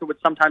guard. He also would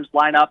sometimes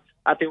line up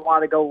if they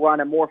wanted to go run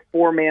a more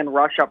 4-man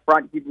rush up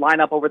front. He'd line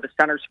up over the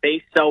center's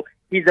face. So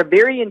he's a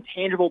very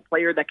intangible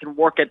player that can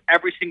work at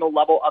every single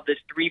level of this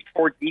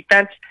 3-4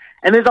 defense.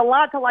 And there's a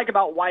lot to like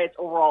about Wyatt's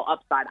overall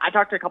upside. I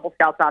talked to a couple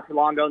scouts not too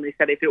long ago, and they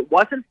said if it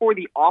wasn't for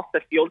the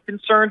off-the-field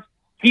concerns,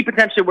 he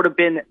potentially would have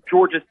been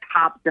Georgia's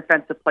top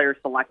defensive player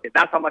selected.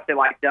 That's how much they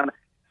liked him.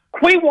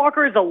 Quay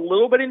Walker is a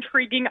little bit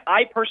intriguing.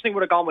 I personally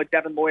would have gone with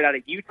Devin Lloyd out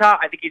of Utah.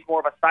 I think he's more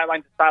of a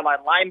sideline-to-sideline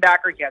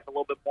linebacker. He has a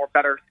little bit more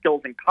better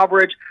skills in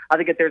coverage. I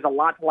think that there's a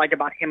lot to like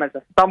about him as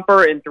a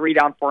thumper in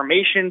 3-down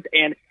formations.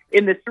 And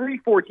in the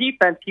 3-4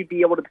 defense, he'd be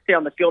able to stay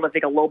on the field, I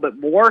think, a little bit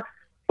more.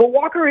 But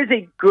Walker is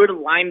a good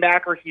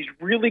linebacker. He's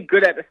really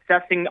good at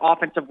assessing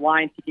offensive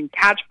lines. He can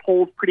catch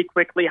pulls pretty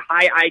quickly,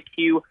 high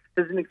IQ,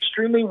 does an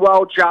extremely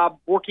well job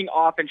working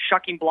off and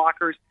shucking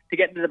blockers to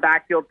get into the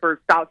backfield for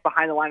stops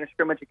behind the line of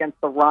scrimmage against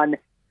the run.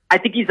 I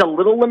think he's a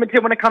little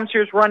limited when it comes to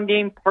his run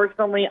game.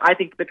 Personally, I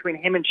think between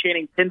him and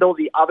Channing Tindall,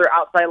 the other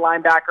outside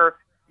linebacker,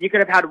 you could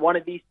have had one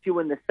of these two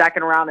in the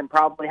second round and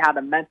probably had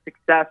immense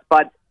success.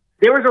 But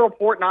there was a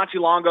report not too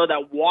long ago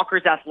that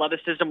Walker's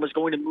athleticism was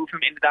going to move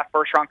him into that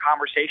first-round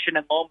conversation,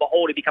 and lo and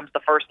behold, he becomes the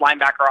first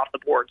linebacker off the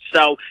board.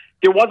 So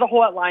there was a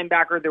hole at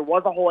linebacker. There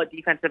was a hole at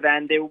defensive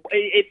end.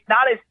 It's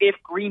not as if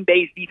Green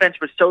Bay's defense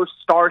was so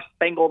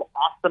star-spangled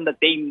awesome that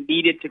they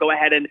needed to go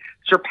ahead and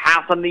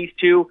surpass on these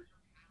two.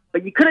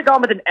 But you could have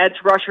gone with an edge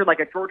rusher like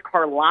a George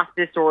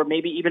Karlaftis or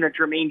maybe even a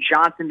Jermaine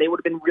Johnson. They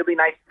would have been really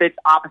nice fits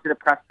opposite of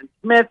Preston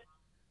Smith.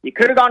 You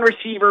could have gone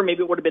receiver.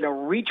 Maybe it would have been a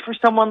reach for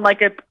someone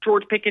like a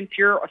George Pickens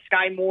here or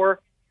Sky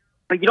Moore.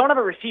 But you don't have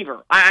a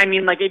receiver. I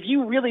mean, like, if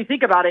you really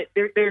think about it,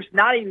 there's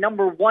not a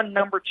number 1,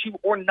 number 2,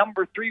 or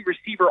number 3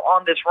 receiver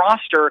on this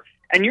roster.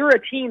 And you're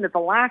a team that the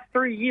last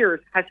 3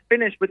 years has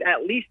finished with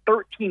at least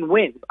 13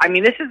 wins. I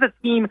mean, this is a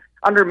team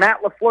under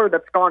Matt LaFleur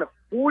that's gone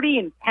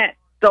 40-10.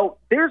 So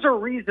there's a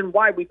reason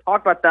why we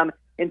talk about them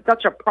in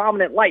such a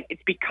prominent light.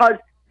 It's because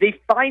they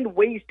find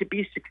ways to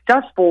be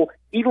successful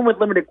even with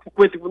limited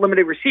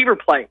receiver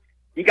play.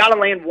 You got to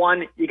land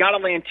 1, you got to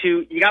land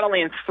 2, you got to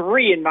land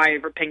 3, in my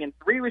opinion,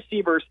 3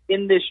 receivers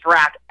in this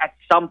draft at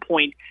some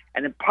point,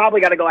 and then probably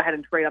got to go ahead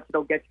and trade up to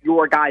go get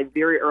your guy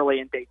very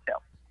early in day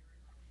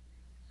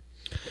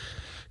 2.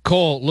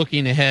 Cole,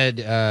 looking ahead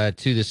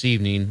to this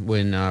evening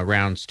when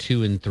rounds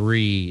 2 and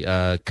 3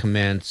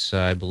 commence,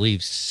 I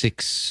believe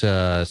 6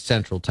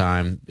 Central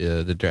Time,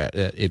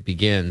 it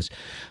begins.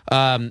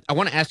 I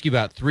want to ask you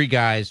about 3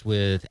 guys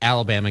with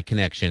Alabama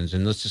connections,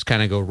 and let's just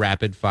kind of go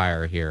rapid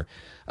fire here.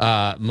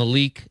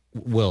 Malik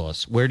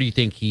Willis, where do you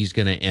think he's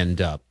going to end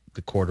up,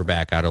 the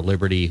quarterback out of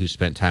Liberty who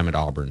spent time at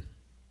Auburn?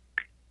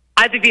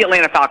 I think the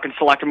Atlanta Falcons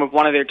select him with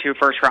one of their 2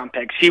 first-round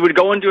picks. He would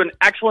go into an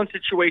excellent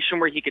situation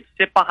where he could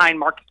sit behind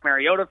Marcus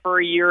Mariota for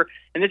a year,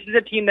 and this is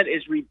a team that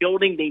is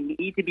rebuilding. They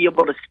need to be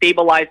able to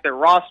stabilize their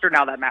roster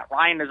now that Matt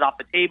Ryan is off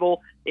the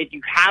table. If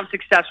you have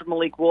success with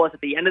Malik Willis at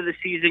the end of the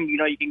season, you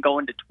know you can go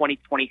into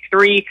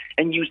 2023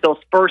 and use those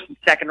first and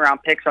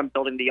second-round picks on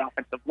building the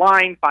offensive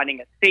line,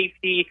 finding a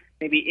safety,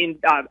 maybe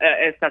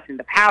assessing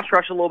the pass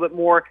rush a little bit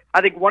more.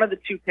 I think one of the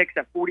 2 picks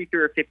at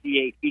 43 or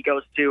 58 he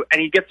goes to,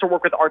 and he gets to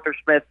work with Arthur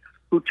Smith,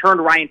 who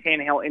turned Ryan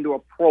Tannehill into a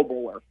Pro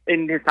Bowler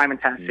in his time in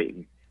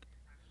Tennessee.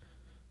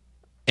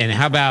 And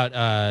how about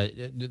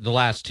the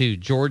last 2?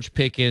 George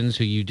Pickens,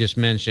 who you just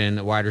mentioned,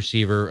 a wide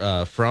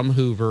receiver from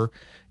Hoover,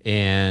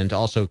 and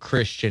also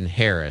Christian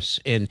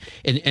Harris. And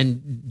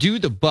do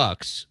the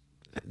Bucs,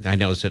 I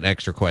know it's an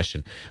extra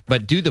question,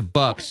 but do the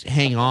Bucs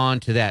hang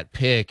on to that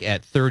pick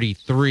at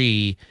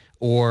 33,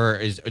 or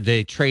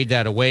they trade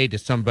that away to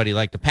somebody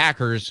like the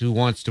Packers who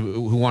want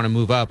to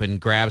move up and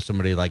grab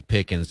somebody like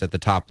Pickens at the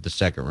top of the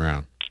second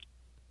round?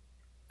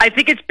 I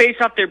think it's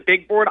based off their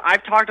big board.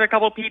 I've talked to a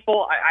couple of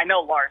people. I know,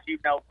 Lars, you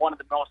know one of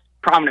the most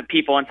prominent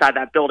people inside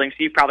that building, so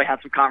you've probably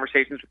had some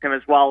conversations with him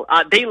as well.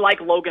 They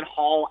like Logan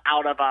Hall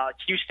out of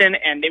Houston,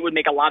 and they would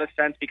make a lot of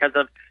sense because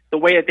of the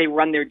way that they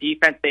run their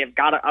defense. They have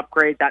got to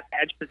upgrade that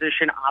edge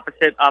position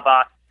opposite of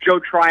Joe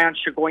Tryon,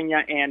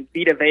 Chagonia, and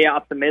Vita Vea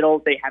up the middle.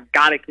 They have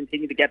got to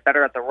continue to get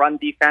better at the run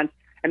defense.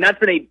 And that's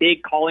been a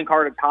big calling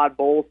card of Todd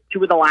Bowles.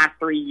 2 of the last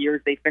 3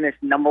 years, they finished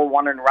number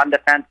 1 in run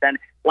defense. And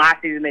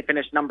last season, they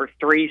finished number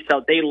 3.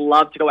 So they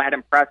love to go ahead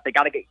and press. They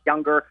got to get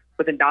younger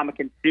with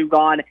Ndamukong Suh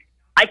gone.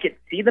 I could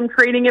see them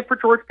trading it for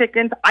George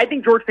Pickens. I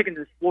think George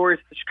Pickens' floor is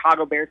the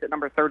Chicago Bears at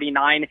number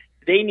 39.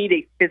 They need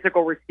a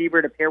physical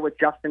receiver to pair with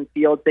Justin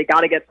Fields. They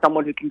got to get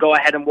someone who can go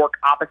ahead and work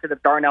opposite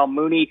of Darnell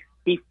Mooney.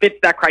 He fits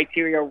that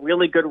criteria.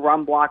 Really good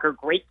run blocker,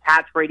 great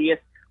catch radius.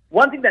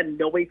 One thing that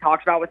nobody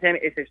talks about with him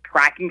is his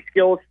tracking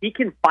skills. He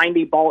can find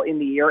a ball in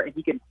the air, and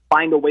he can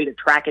find a way to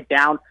track it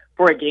down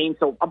for a gain.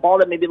 So a ball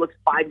that maybe looks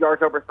 5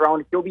 yards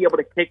overthrown, he'll be able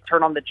to kick,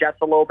 turn on the jets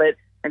a little bit,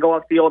 and go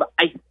upfield.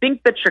 I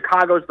think that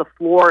Chicago's the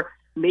floor.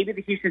 Maybe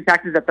the Houston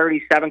Texans at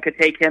 37 could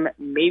take him.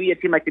 Maybe a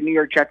team like the New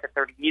York Jets at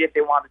 38, if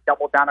they wanted to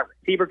double down at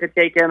receiver, could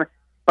take him.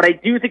 But I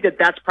do think that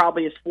that's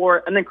probably his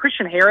floor. And then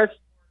Christian Harris,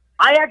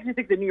 I actually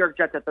think the New York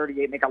Jets at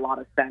 38 make a lot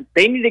of sense.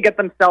 They need to get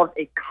themselves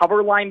a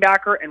cover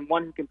linebacker and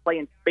one who can play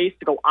in space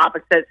to go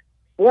opposite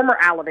former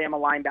Alabama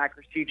linebacker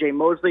C.J.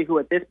 Mosley, who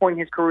at this point in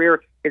his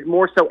career is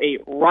more so a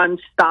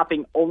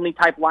run-stopping only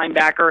type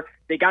linebacker.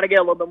 They got to get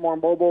a little bit more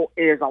mobile.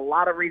 There's a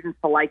lot of reasons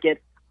to like it.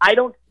 I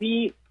don't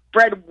see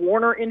Fred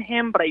Warner in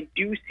him, but I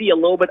do see a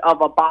little bit of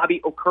a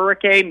Bobby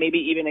Okereke, maybe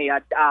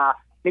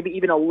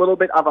even a little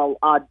bit of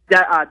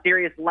a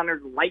Darius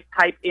Leonard light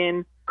type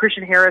in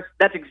Christian Harris.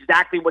 That's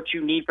exactly what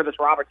you need for this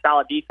Robert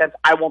Saleh defense.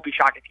 I won't be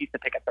shocked if he's the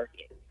pick at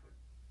 38.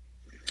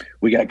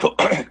 We got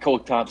Cole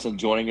Thompson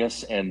joining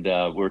us, and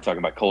we were talking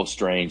about Cole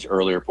Strange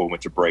earlier before we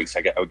went to breaks.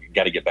 I got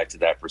to get back to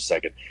that for a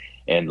second.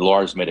 And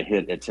Lars made a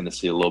hit at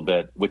Tennessee a little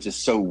bit, which is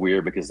so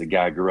weird because the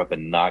guy grew up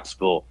in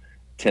Knoxville,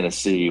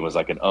 Tennessee, was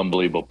like an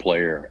unbelievable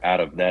player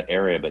out of that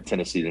area, but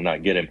Tennessee did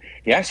not get him.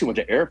 He actually went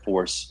to Air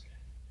Force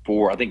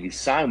I think he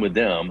signed with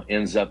them,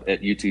 ends up at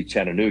UT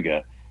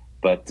Chattanooga.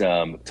 But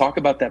talk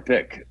about that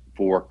pick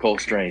for Cole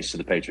Strange to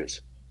the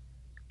Patriots.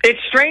 It's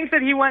strange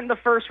that he went in the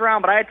first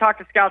round, but I had talked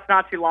to scouts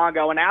not too long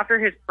ago, and after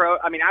his pro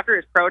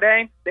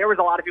day, there was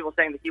a lot of people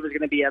saying that he was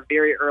going to be a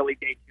very early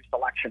day 2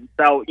 selection.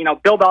 So,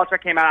 Bill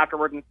Belichick came out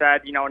afterwards and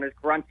said, in his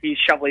grunty,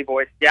 shovelly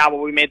voice, yeah,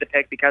 well, we made the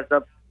pick because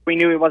we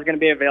knew he wasn't going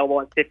to be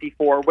available at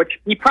 54, which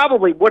he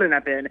probably wouldn't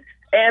have been.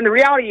 And the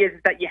reality is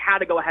that you had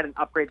to go ahead and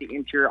upgrade the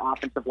interior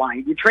offensive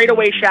line. You trade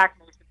away Shaq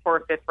Mason for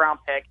a 5th round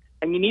pick,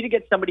 and you need to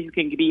get somebody who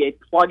can be a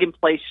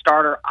plug-and-play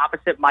starter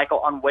opposite Michael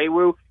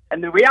Onwenu.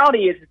 And the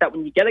reality is that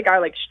when you get a guy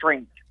like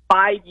Strange,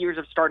 5 years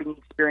of starting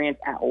experience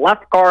at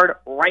left guard,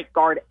 right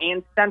guard,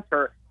 and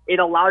center, it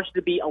allows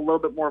you to be a little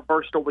bit more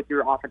versatile with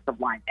your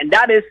offensive line. And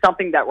that is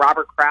something that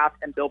Robert Kraft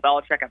and Bill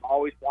Belichick have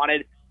always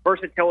wanted.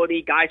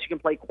 Versatility, guys who can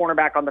play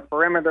cornerback on the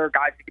perimeter,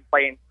 guys who can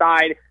play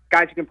inside,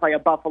 guys who can play a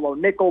Buffalo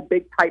nickel,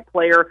 big type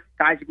player,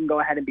 guys who can go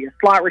ahead and be a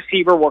slot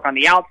receiver, work on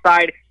the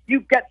outside.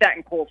 You get that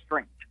in Cole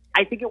Strange.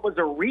 I think it was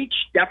a reach,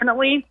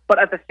 definitely, but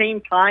at the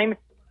same time,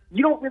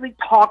 you don't really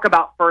talk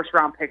about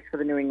first-round picks for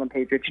the New England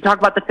Patriots. You talk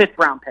about the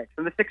 5th-round picks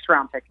and the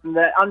 6th-round picks and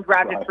the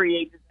undrafted free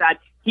agents that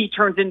he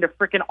turns into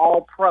freaking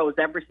all-pros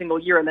every single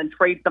year and then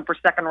trades them for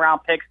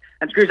second-round picks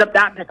and screws up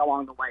that pick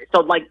along the way.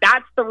 So,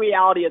 that's the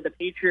reality of the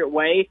Patriot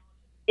way.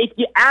 If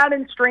you add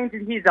in Strange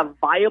and he's a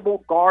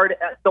viable guard,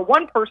 the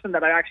one person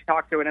that I actually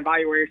talked to, an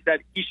evaluator, said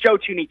he's Joe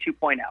Thuney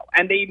 2.0,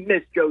 and they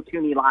missed Joe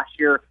Thuney last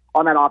year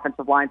on that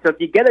offensive line. So if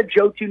you get a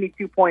Joe Thuney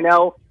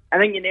 2.0, I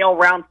think you nail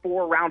round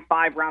 4, round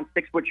 5, round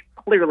 6, which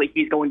clearly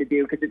he's going to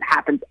do because it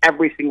happens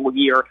every single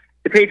year.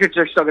 The Patriots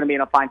are still going to be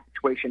in a fine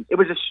situation. It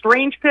was a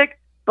strange pick,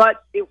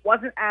 but it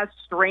wasn't as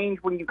strange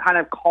when you kind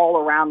of call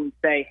around and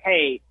say,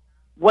 hey,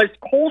 was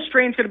Cole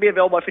Strange going to be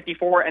available at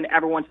 54? And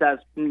everyone says,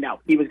 no,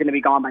 he was going to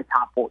be gone by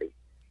top 40.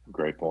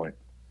 Great point.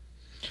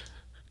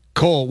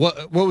 Cole,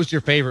 what was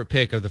your favorite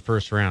pick of the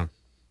first round?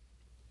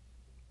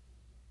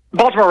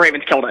 Baltimore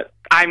Ravens killed it.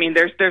 I mean,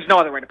 there's no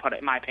other way to put it,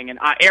 in my opinion.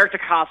 Eric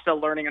DeCosta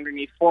learning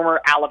underneath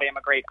former Alabama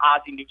great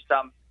Ozzie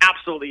Newsome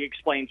absolutely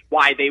explains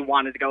why they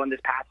wanted to go in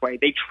this pathway.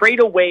 They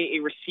trade away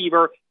a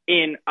receiver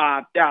in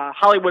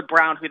Hollywood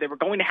Brown, who they were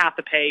going to have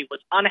to pay,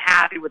 was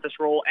unhappy with this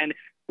role, and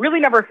really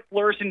never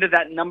flourished into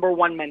that number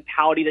one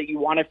mentality that you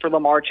wanted for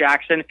Lamar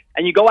Jackson.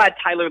 And you go at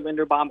Tyler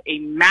Linderbaum, a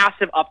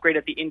massive upgrade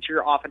at the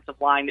interior offensive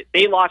line.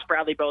 They lost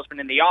Bradley Bozeman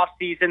in the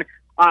offseason.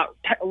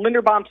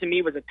 Linderbaum, to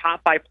me, was a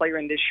top 5 player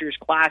in this year's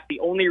class. The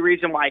only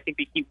reason why I think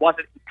that he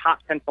wasn't a top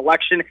 10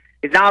 selection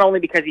is not only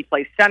because he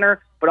plays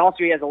center, but also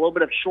he has a little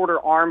bit of shorter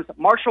arms.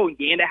 Marshall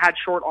Yanda had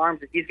short arms,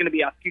 and he's going to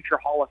be a future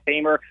Hall of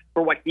Famer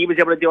for what he was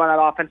able to do on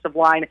that offensive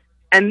line.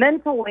 And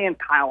then to land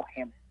Kyle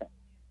Hamilton,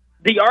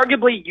 the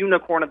arguably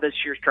unicorn of this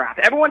year's draft.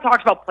 Everyone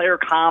talks about player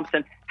comps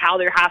and how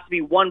there has to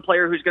be one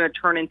player who's going to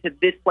turn into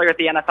this player at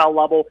the NFL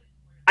level.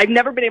 I've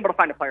never been able to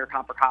find a player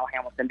comp for Kyle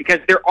Hamilton because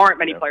there aren't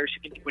many players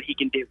who can do what he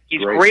can do.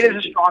 He's great as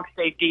a strong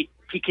safety.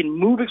 He can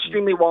move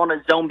extremely well in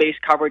a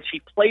zone-based coverage. He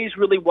plays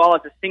really well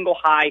as a single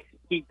high.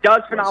 He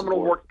does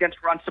phenomenal work against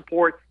run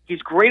support. He's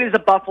great as a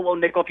Buffalo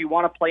nickel if you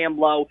want to play him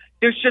low.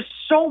 There's just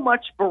so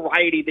much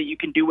variety that you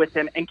can do with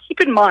him. And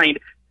keep in mind,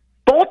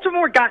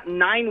 Baltimore got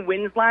 9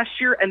 wins last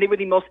year, and they were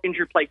the most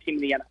injured play team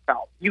in the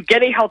NFL. You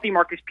get a healthy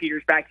Marcus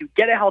Peters back. You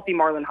get a healthy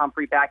Marlon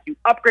Humphrey back. You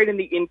upgrade in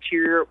the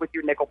interior with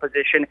your nickel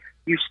position.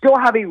 You still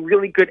have a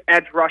really good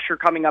edge rusher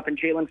coming up in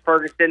Jalen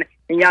Ferguson,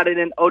 and you added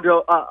in Ode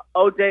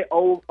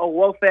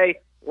Owofe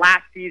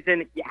last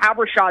season. You have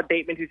Rashad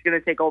Bateman, who's going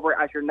to take over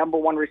as your number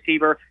 1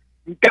 receiver.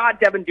 You've got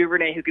Devin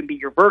Duvernay, who can be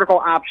your vertical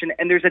option,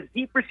 and there's a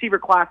deep receiver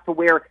class to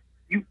where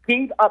you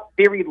gave up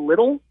very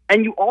little,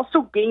 and you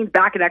also gained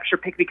back an extra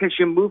pick because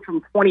you moved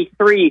from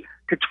 23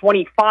 to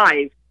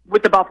 25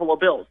 with the Buffalo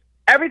Bills.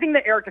 Everything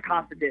that Eric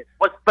DeCosta did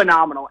was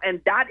phenomenal,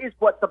 and that is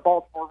what the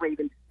Baltimore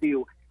Ravens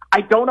do. I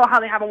don't know how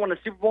they haven't won a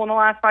Super Bowl in the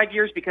last 5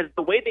 years because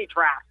the way they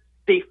draft,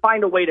 they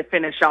find a way to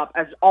finish up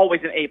as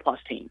always an A-plus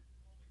team.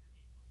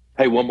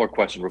 Hey, one more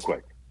question real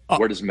quick.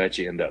 Where does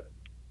Mechie end up?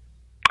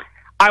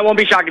 I won't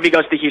be shocked if he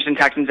goes to the Houston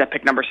Texans at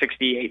pick number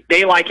 68.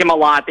 They like him a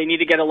lot. They need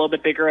to get a little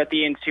bit bigger at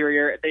the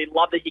interior. They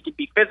love that he can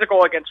be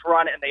physical against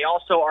run, and they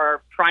also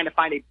are trying to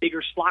find a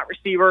bigger slot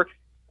receiver.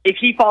 If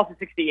he falls to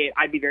 68,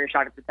 I'd be very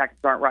shocked if the Texans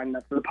aren't running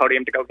up to the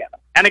podium to go get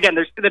him. And again,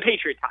 there's the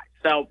Patriot tie.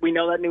 So we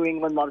know that New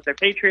England loves their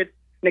Patriots.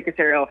 Nick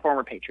Caserio, a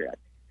former Patriot.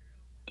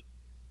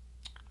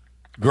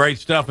 Great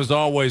stuff as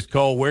always,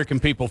 Cole. Where can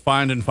people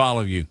find and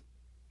follow you?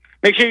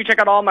 Make sure you check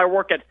out all my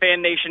work at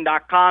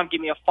fannation.com. Give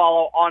me a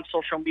follow on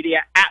social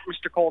media at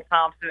Mr. Cole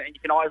Thompson. And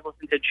you can always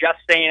listen to Just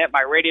Saying It,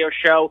 my radio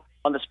show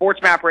on the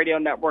Sports Map Radio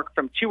Network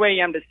from 2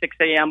 a.m. to 6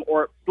 a.m.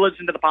 or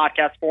listen to the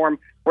podcast form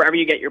wherever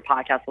you get your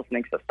podcast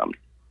listening systems.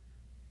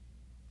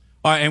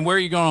 All right, and where are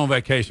you going on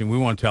vacation? We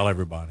want to tell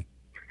everybody.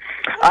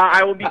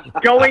 I will be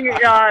going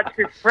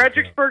to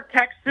Fredericksburg,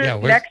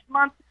 Texas next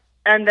month.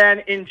 And then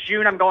in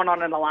June, I'm going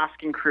on an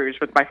Alaskan cruise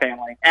with my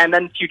family. And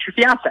then future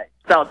fiance.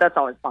 So that's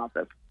always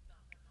positive.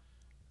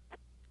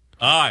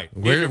 All right.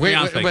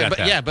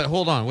 But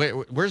hold on.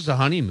 Where's the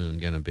honeymoon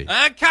going to be?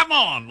 Come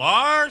on,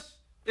 Lars.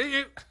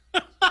 I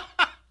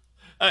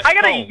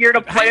got a year to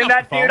plan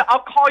that, dude. I'll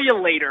call you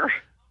later.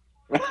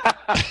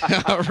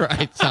 All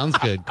right. Sounds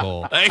good,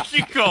 Cole. Thank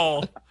you,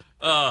 Cole.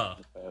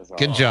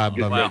 Good job,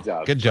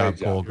 Bubba. Good job,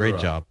 Cole. Great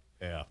job.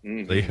 Yeah.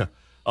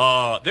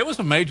 There was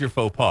a major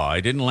faux pas.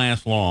 It didn't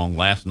last long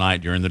last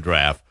night during the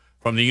draft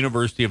from the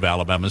University of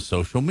Alabama's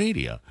social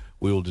media.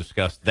 We will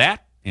discuss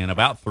that in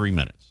about 3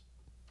 minutes.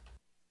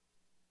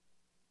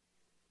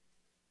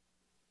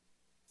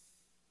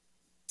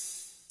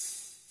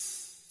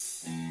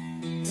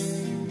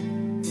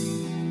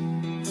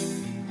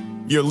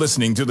 You're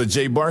listening to The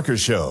Jay Barker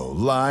Show,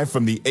 live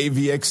from the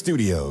AVX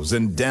studios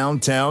in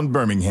downtown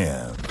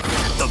Birmingham.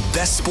 The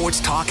best sports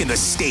talk in the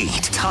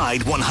state.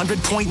 Tide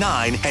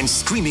 100.9 and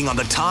streaming on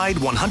the Tide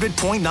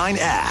 100.9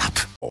 app.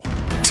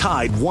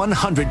 Tide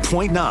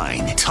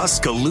 100.9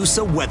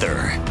 Tuscaloosa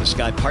weather. The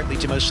sky partly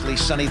to mostly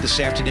sunny this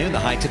afternoon. The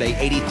high today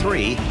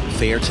 83.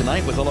 Fair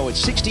tonight with a low at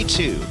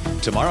 62.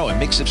 Tomorrow a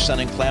mix of sun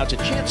and clouds. A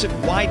chance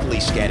of widely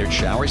scattered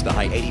showers. The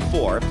high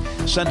 84.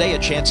 Sunday a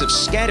chance of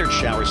scattered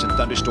showers and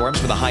thunderstorms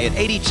with a high at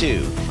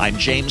 82. I'm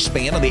James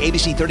Spann on the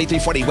ABC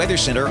 3340 Weather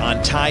Center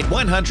on Tide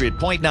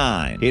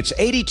 100.9. It's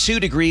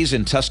 82 degrees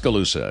in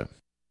Tuscaloosa.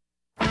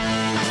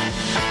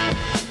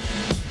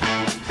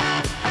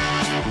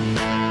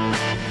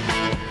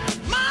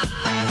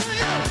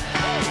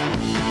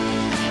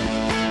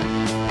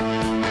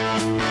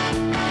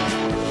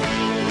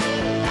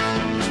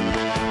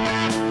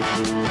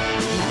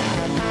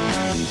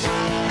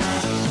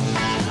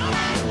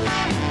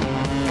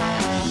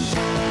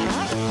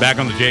 Back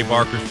on the Jay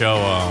Barker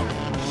Show.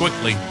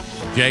 Quickly,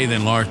 Jay,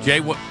 then Lars. Jay,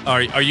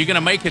 are you going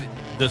to make it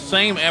the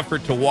same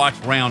effort to watch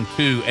round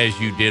 2 as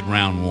you did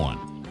round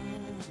 1?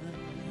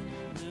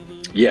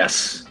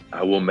 Yes,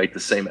 I will make the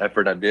same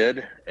effort I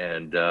did,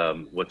 and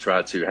we'll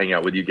try to hang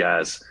out with you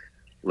guys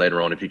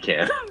later on if you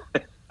can.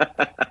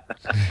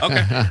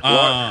 Okay.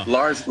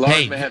 Lars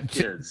may have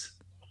kids.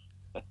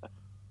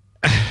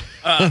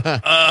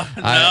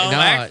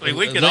 Actually,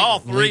 we could all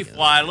three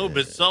fly a little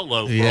bit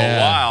solo for a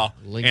while.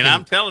 And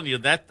I'm telling you,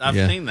 that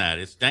I've seen that.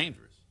 It's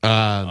dangerous.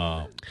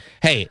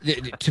 Hey,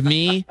 to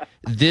me,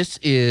 this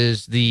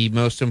is the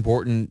most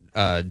important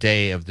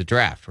day of the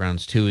draft,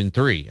 rounds 2 and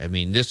 3. I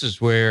mean, this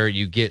is where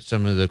you get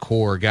some of the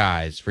core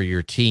guys for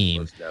your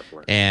team.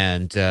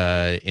 And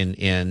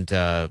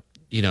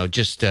you know,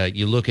 just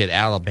you look at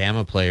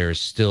Alabama players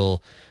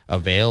still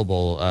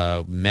available,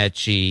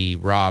 Mechie,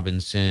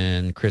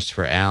 Robinson,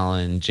 Christopher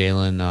Allen,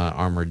 Jalen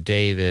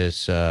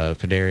Armour-Davis,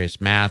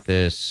 Fedarius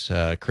Mathis,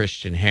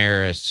 Christian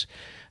Harris.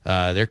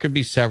 There could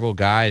be several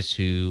guys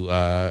who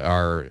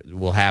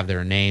will have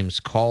their names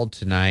called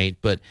tonight.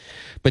 But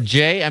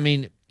Jay, I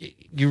mean,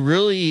 you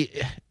really,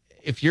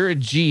 if you're a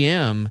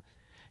GM,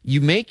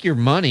 you make your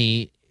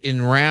money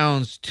in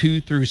rounds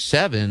 2 through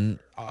 7.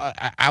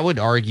 I would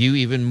argue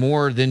even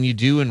more than you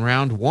do in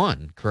round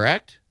 1,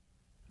 correct?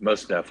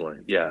 Most definitely.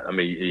 Yeah. I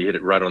mean, you hit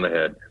it right on the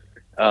head.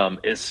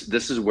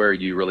 This is where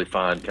you really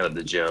find kind of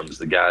the gems,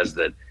 the guys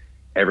that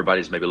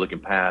everybody's maybe looking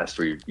past,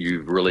 or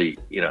you've really,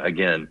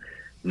 again,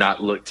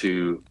 not look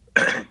to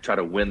try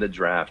to win the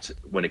draft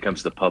when it comes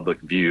to the public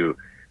view,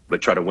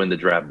 but try to win the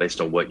draft based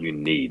on what you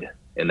need.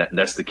 And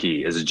that's the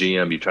key. As a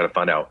GM, you try to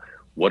find out,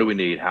 what do we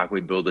need? How can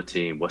we build a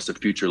team? What's the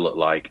future look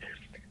like?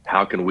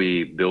 How can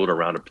we build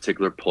around a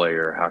particular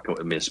player?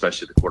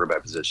 Especially the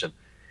quarterback position.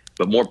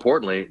 But more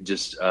importantly,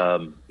 just,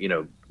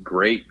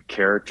 great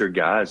character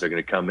guys are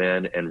going to come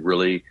in and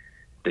really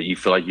that you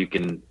feel like you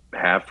can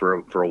have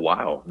for a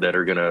while, that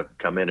are going to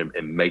come in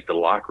and make the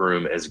locker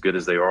room as good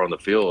as they are on the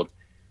field.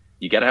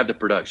 You got to have the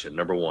production,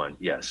 number one,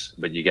 yes,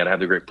 but you got to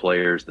have the great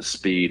players, the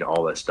speed,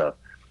 all that stuff.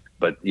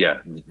 But yeah,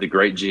 the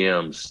great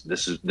GMs,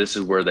 this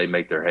is where they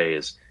make their hay,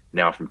 is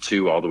now from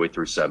 2 all the way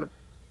through 7.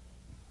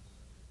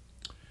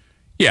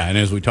 Yeah, and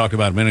as we talked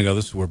about a minute ago,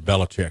 this is where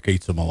Belichick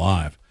eats them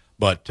alive.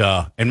 But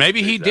and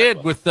maybe he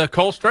did with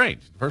Cole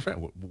Strange. First,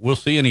 we'll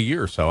see in a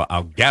year or so.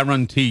 I'll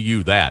guarantee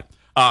you that.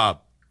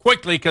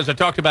 Quickly, because I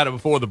talked about it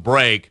before the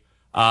break,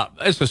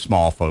 It's a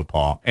small faux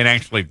pas, and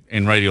actually,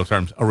 in radio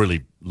terms, a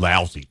really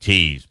lousy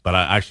tease, but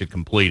I should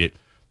complete it.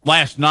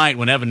 Last night,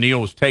 when Evan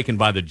Neal was taken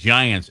by the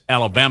Giants,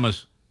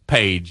 Alabama's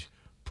page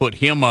put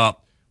him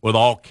up with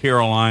all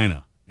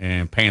Carolina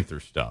and Panther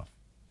stuff.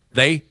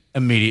 They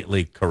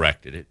immediately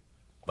corrected it,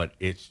 but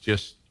it's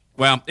just,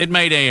 well, it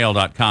made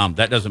AL.com.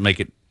 That doesn't make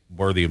it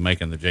worthy of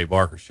making the Jay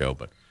Barker Show,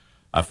 but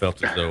I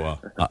felt as though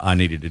I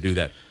needed to do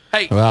that.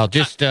 Hey, well,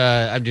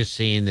 I'm just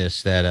seeing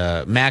this,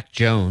 that Mac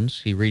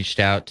Jones, he reached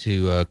out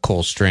to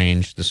Cole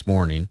Strange this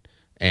morning,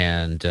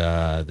 and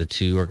the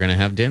two are going to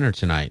have dinner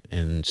tonight.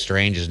 And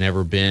Strange has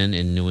never been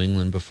in New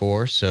England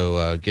before,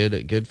 so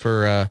good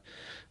for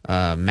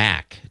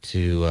Mac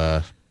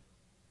to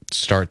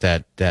start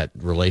that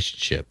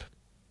relationship.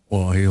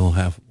 Well, he'll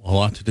have a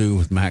lot to do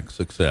with Mac's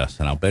success,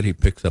 and I'll bet he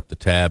picks up the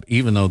tab,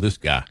 even though this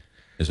guy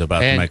is about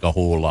to make a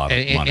whole lot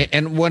of money.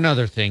 And one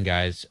other thing,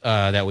 guys,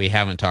 that we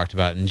haven't talked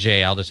about, and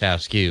Jay, I'll just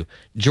ask you,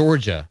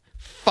 Georgia,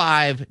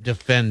 5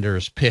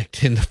 defenders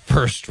picked in the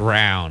first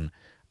round.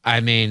 I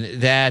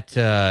mean, that,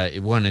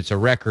 one, it's a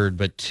record,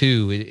 but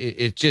 2,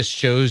 it just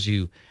shows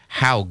you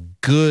how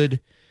good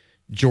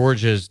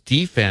Georgia's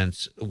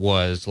defense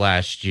was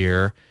last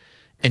year,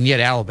 and yet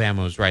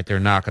Alabama was right there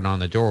knocking on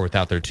the door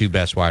without their 2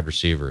 best wide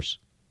receivers.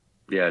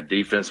 Yeah,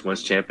 defense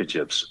wins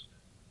championships.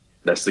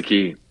 That's the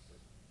key.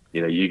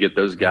 You know, you get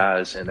those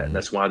guys, and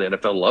that's why the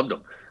NFL loved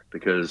them,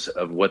 because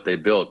of what they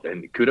built.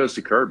 And kudos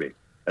to Kirby.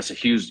 That's a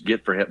huge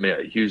get for him,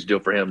 a huge deal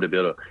for him to be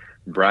able to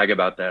brag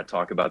about that,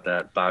 talk about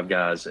that. 5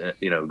 guys,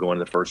 going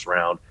to the first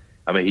round.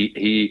 I mean,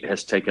 he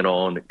has taken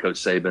on Coach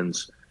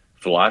Saban's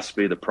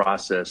philosophy, the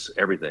process,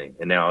 everything.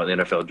 And now the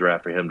NFL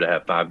draft, for him to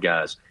have 5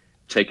 guys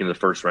taken the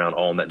first round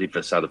all on that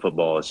defense side of the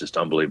football is just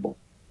unbelievable.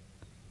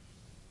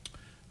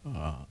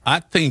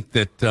 I think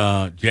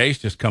that Jay's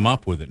just come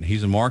up with it, and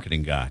he's a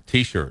marketing guy.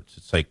 T-shirts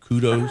that say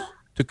kudos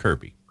to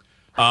Kirby.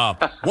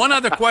 One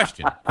other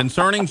question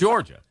concerning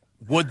Georgia.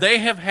 Would they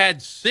have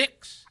had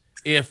 6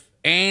 if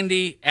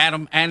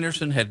Adam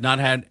Anderson had not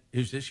had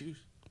his issues?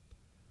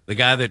 The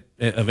guy that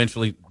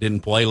eventually didn't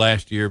play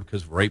last year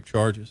because of rape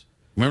charges.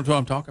 Remember what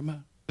I'm talking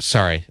about?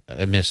 Sorry,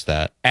 I missed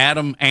that.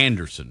 Adam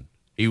Anderson.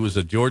 He was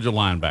a Georgia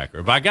linebacker.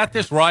 If I got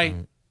this right,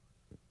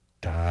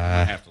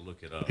 I have to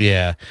look it up.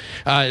 Yeah.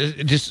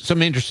 Just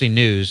some interesting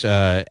news.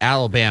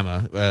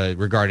 Alabama,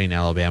 regarding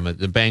Alabama,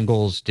 the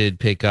Bengals did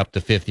pick up the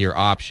 5th-year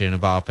option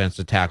of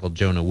offensive tackle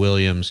Jonah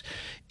Williams.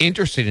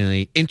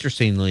 Interestingly,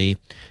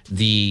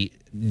 the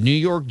New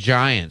York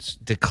Giants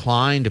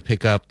declined to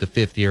pick up the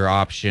 5th-year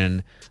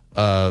option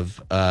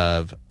of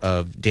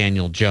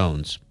Daniel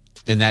Jones.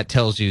 And that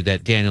tells you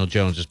that Daniel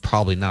Jones is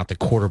probably not the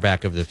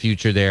quarterback of the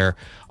future there.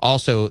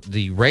 Also,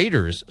 the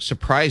Raiders,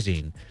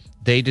 surprising,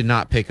 they did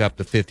not pick up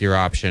the 5th-year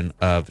option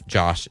of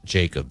Josh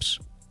Jacobs.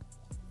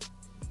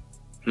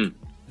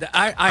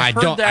 I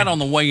heard that on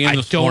the way in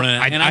this morning,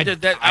 and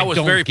I was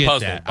very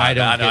puzzled. I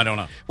don't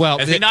know. Well,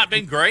 has he not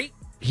been great?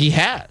 He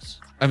has.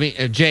 I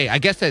mean, Jay, I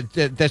guess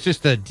that's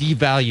just the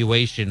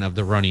devaluation of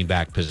the running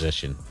back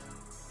position.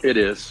 It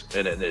is,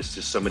 and it's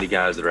just so many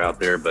guys that are out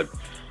there, but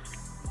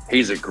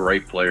he's a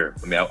great player.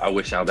 I mean, I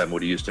wish Alabama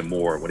would have used him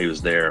more when he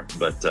was there,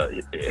 but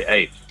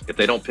hey, if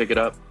they don't pick it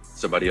up,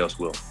 somebody else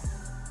will.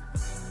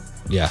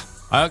 Yeah.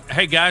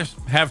 Hey, guys,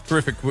 have a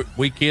terrific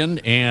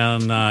weekend,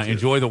 and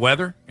enjoy the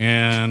weather,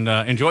 and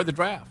enjoy the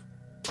draft.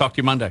 Talk to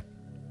you Monday.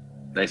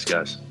 Thanks,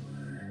 guys.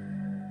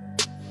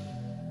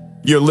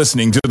 You're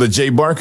listening to the Jay Barker